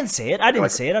 the I back. didn't say it. I didn't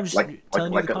say it. I'm just telling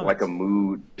you the like a comments.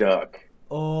 moo duck.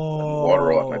 Oh,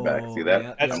 Water off my back. See that?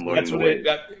 yeah, That's, I'm yeah. learning that's the what ways.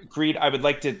 Creed. I would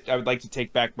like to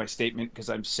take back my statement because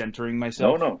I'm centering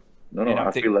myself. No. And I'm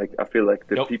I feel like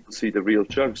the Nope. people see the real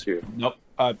Chugs here. Nope.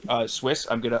 Swiss.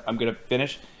 I'm gonna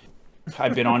finish.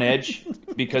 I've been on edge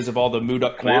because of all the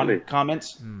Mudak Kwan Clearly.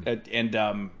 comments, Hmm.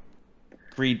 and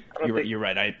Creed. I don't think- You're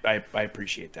right. I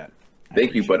appreciate that.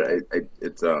 Thank you, but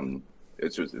it's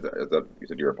just you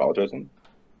said you're apologizing.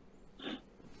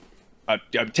 I'm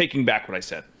taking back what I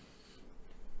said.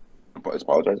 It's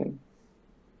apologizing.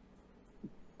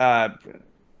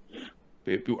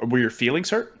 Were your feelings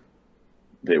hurt?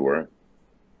 They were.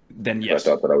 Then yes. I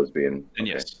thought that I was being. Then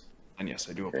okay. yes. Then yes.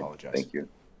 I do Okay, apologize. Thank you.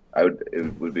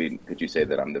 It would be. Could you say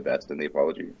that I'm the best in the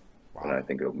apology? Wow. And I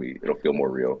think it'll feel more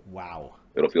real. Wow.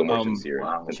 It'll feel more Um, sincere.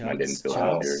 wow. Since I didn't feel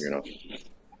Chugs. sincere, you know.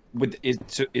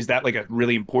 Is that like a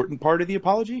really important part of the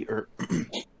apology, or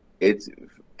It's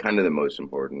kind of the most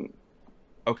important.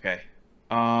 okay?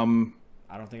 I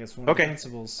don't think it's one of Okay. the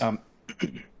principles. Telling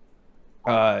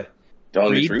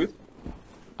Reed? the truth.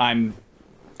 I'm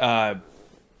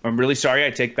really sorry.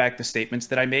 I take back the statements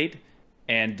that I made,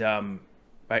 and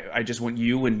I just want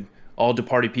you and all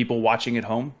DeParty people watching at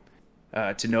home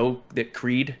to know that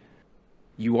Creed,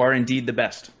 you are indeed the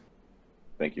best.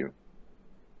 Thank you.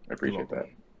 I appreciate welcome. that.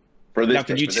 For this, Now,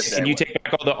 can you for this can you day, take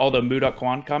back all the Mudak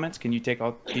Kwan comments? Can you take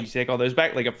all those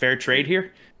back, like a fair trade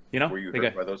here? You know, Were you like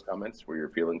hurt by those comments? Were your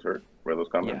feelings hurt by those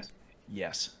comments?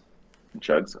 yes.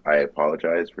 Chugs, I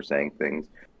apologize for saying things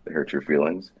that hurt your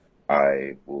feelings.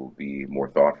 I will be more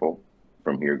thoughtful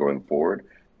from here going forward,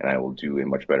 and I will do a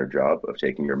much better job of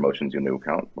taking your emotions into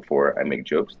account before I make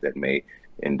jokes that may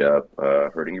end up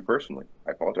hurting you personally.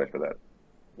 I apologize for that.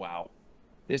 Wow.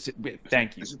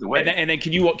 Thank you. This is the way. And then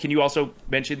can you also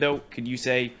mention though? Can you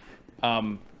say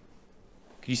Chugs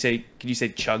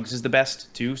is the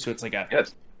best too? So it's like a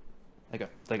Yes, a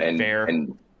and fair.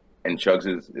 and Chugs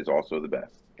is also the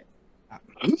best.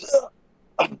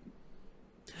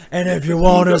 And if you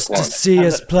want us to see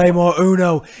us play more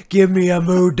Uno, give me a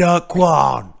Moo Duck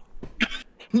Kwan.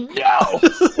 No.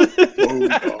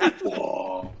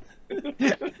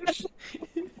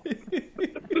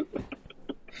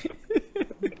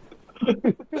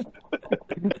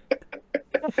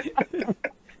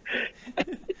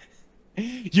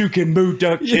 You can moo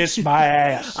duck kiss my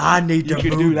ass. I need You to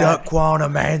can do move that. that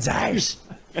Quantum man's ass.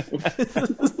 I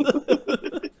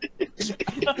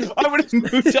would have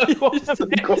moo duck.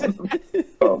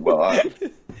 Oh well,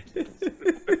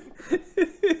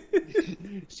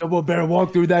 Someone better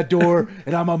walk through that door,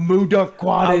 and I'm a moo duck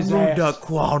quad I his moved ass. that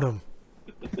Quantum.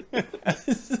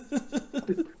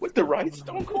 With the rice,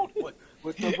 Stone Cold.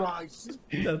 With the rice.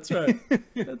 That's right.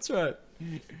 That's right.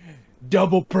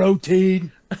 Double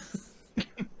protein.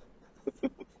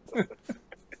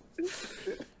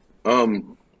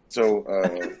 So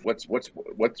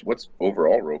what's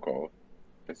overall roll call?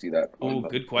 I see that. Oh, on the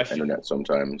good question. Internet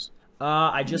sometimes.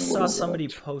 I just saw somebody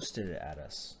posted it at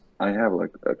us. I have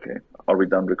like okay. Are we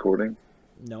done recording?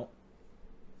 No.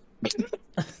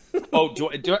 Oh, do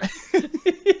I...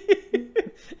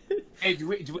 Hey, are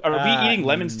we eating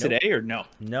lemons nope. today or no?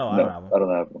 No, I No, don't have I one.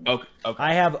 don't have one. Okay. Okay.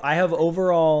 I have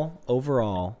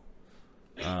overall.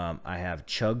 I have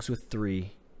Chugs with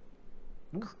 3,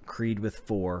 Creed with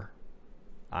 4.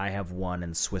 I have 1,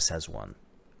 and Swiss has 1.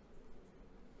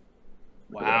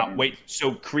 Wow. Wait.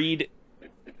 So Creed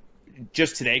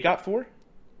just today got 4,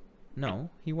 No,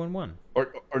 he won 1.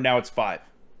 or now it's 5.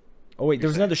 Oh wait,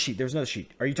 there's another sheet. There's another sheet.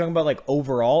 Are you talking about like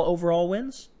overall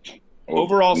wins?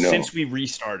 Overall, no. since we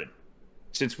restarted,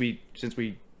 since we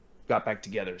got back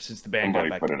together, since the band Somebody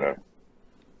got back put it together. up.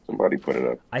 Somebody put it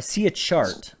up. I see a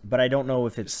chart, but I don't know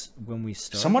if it's when we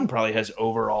start. Someone probably has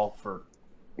overall for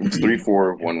It's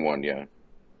 3-4-1-1. Yeah,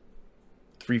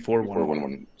 3-4-1-1.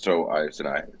 4-1-1. So that's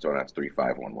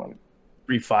 3-5-1-1.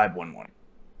 3-5-1-1.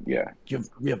 Yeah.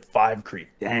 We have 5 Creed.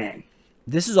 Dang.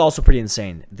 This is also pretty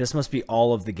insane. This must be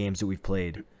all of the games that we've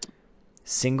played.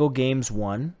 Single games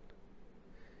won.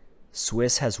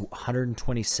 Swiss has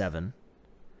 127.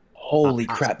 Holy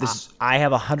crap! This is I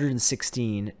have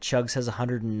 116. Chugs has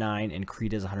 109, and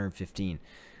Creed has 115.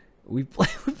 We've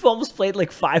almost played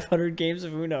like 500 games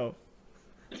of Uno.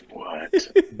 What?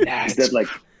 that's Is that like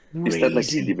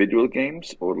crazy. individual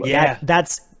games or like Yeah.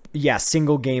 That's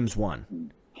single games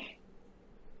won.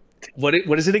 What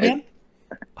is it again?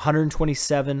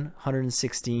 127,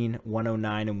 116,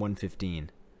 109, and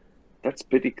 115.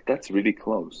 That's really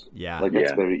close. Yeah. Like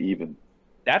that's Yeah. very even.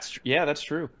 That's true.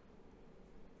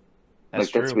 That's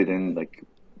Like that's true. within like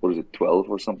what is it, 12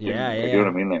 or something? Yeah, Like, yeah, you know what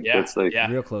I mean? Like Yeah, that's like yeah.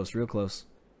 Real close, real close.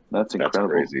 that's That's incredible.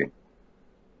 crazy.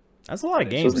 That's a lot of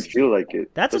It games. doesn't feel like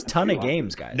it. That's a Doesn't ton feel of like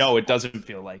games, it. guys. No, it doesn't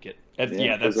feel like it.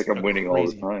 Yeah, That's it's like I'm winning all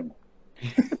the crazy. time.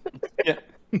 Yeah.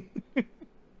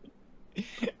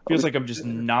 Feels like I'm just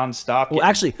nonstop. Well, getting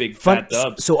actually, big fun. fat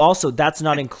dubs. So also, that's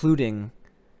not including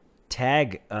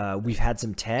tag. We've had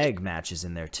some tag matches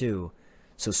in there too.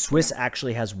 So Swiss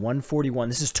actually has 141.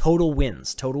 This is total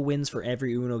wins. Total wins for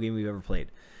every Uno game we've ever played.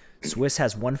 Swiss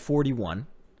has 141.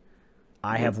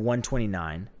 I have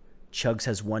 129. Chugs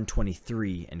has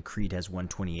 123, and Creed has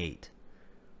 128.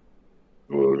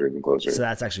 Ooh, those are even closer. So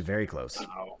that's actually very close.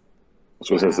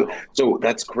 So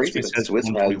that's crazy. Swiss That has Swiss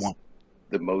has 141.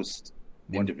 the most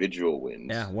individual wins.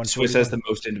 Yeah, 141. Swiss has the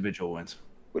most individual wins.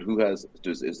 But who has?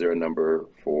 Is there a number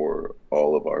for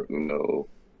all of our Uno?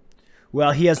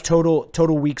 Well, he has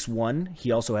total weeks won.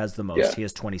 He also has the most. Yeah. He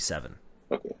has 27.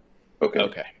 Okay.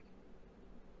 Okay.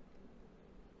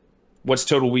 What's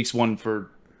total weeks won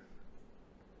for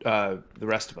the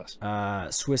rest of us?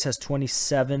 Swiss has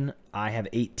 27. I have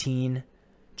 18.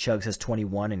 Chugs has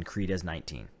 21, and Creed has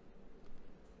 19.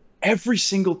 Every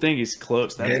single thing is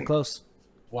close. That's Very close.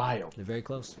 wild. They're very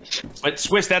close. But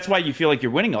Swiss, that's why you feel like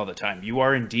you're winning all the time. You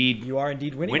are indeed You are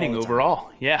indeed winning all the time. overall.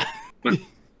 Yeah.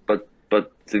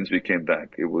 But since we came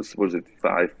back, it was it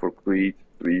 5 for Creed,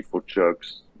 3 for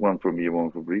Chucks, 1 for me,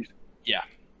 1 for Breeze. Yeah.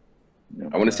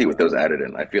 I want to see what those added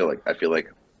in. I feel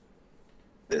like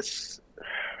this.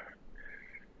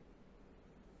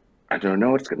 I don't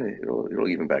know. It'll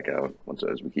even back out once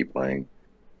as we keep playing.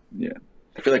 Yeah.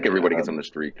 I feel like everybody gets on the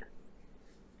streak.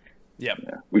 Yep.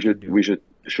 Yeah.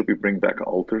 Should we bring back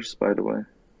altars, by the way?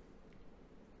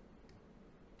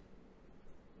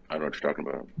 I don't know what you're talking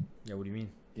about. Yeah, what do you mean?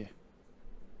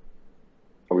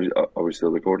 Are we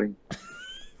still recording?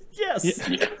 Yes.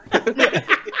 Yeah.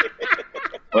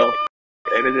 Well,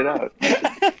 edit it out.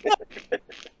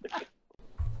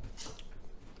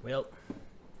 Well,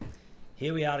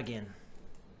 here we are again.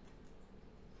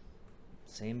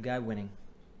 Same guy winning.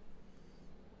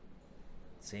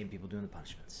 Same people doing the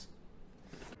punishments.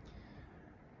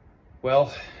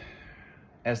 Well,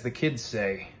 as the kids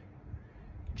say,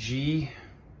 G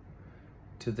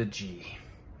to the G.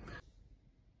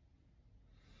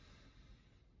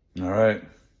 All right.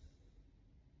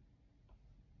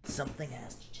 Something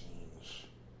has to change.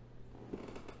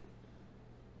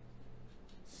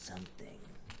 Something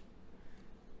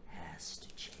has to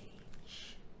change.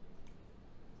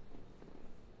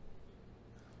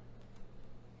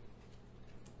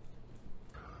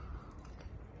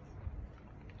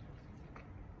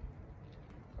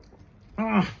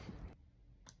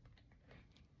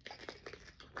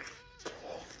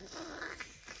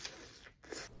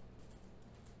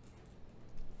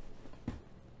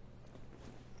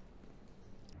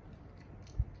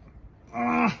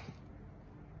 Oh,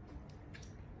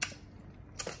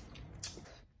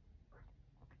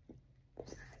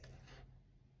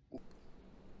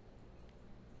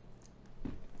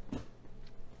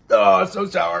 it's so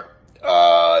sour.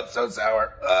 Oh, it's so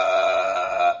sour.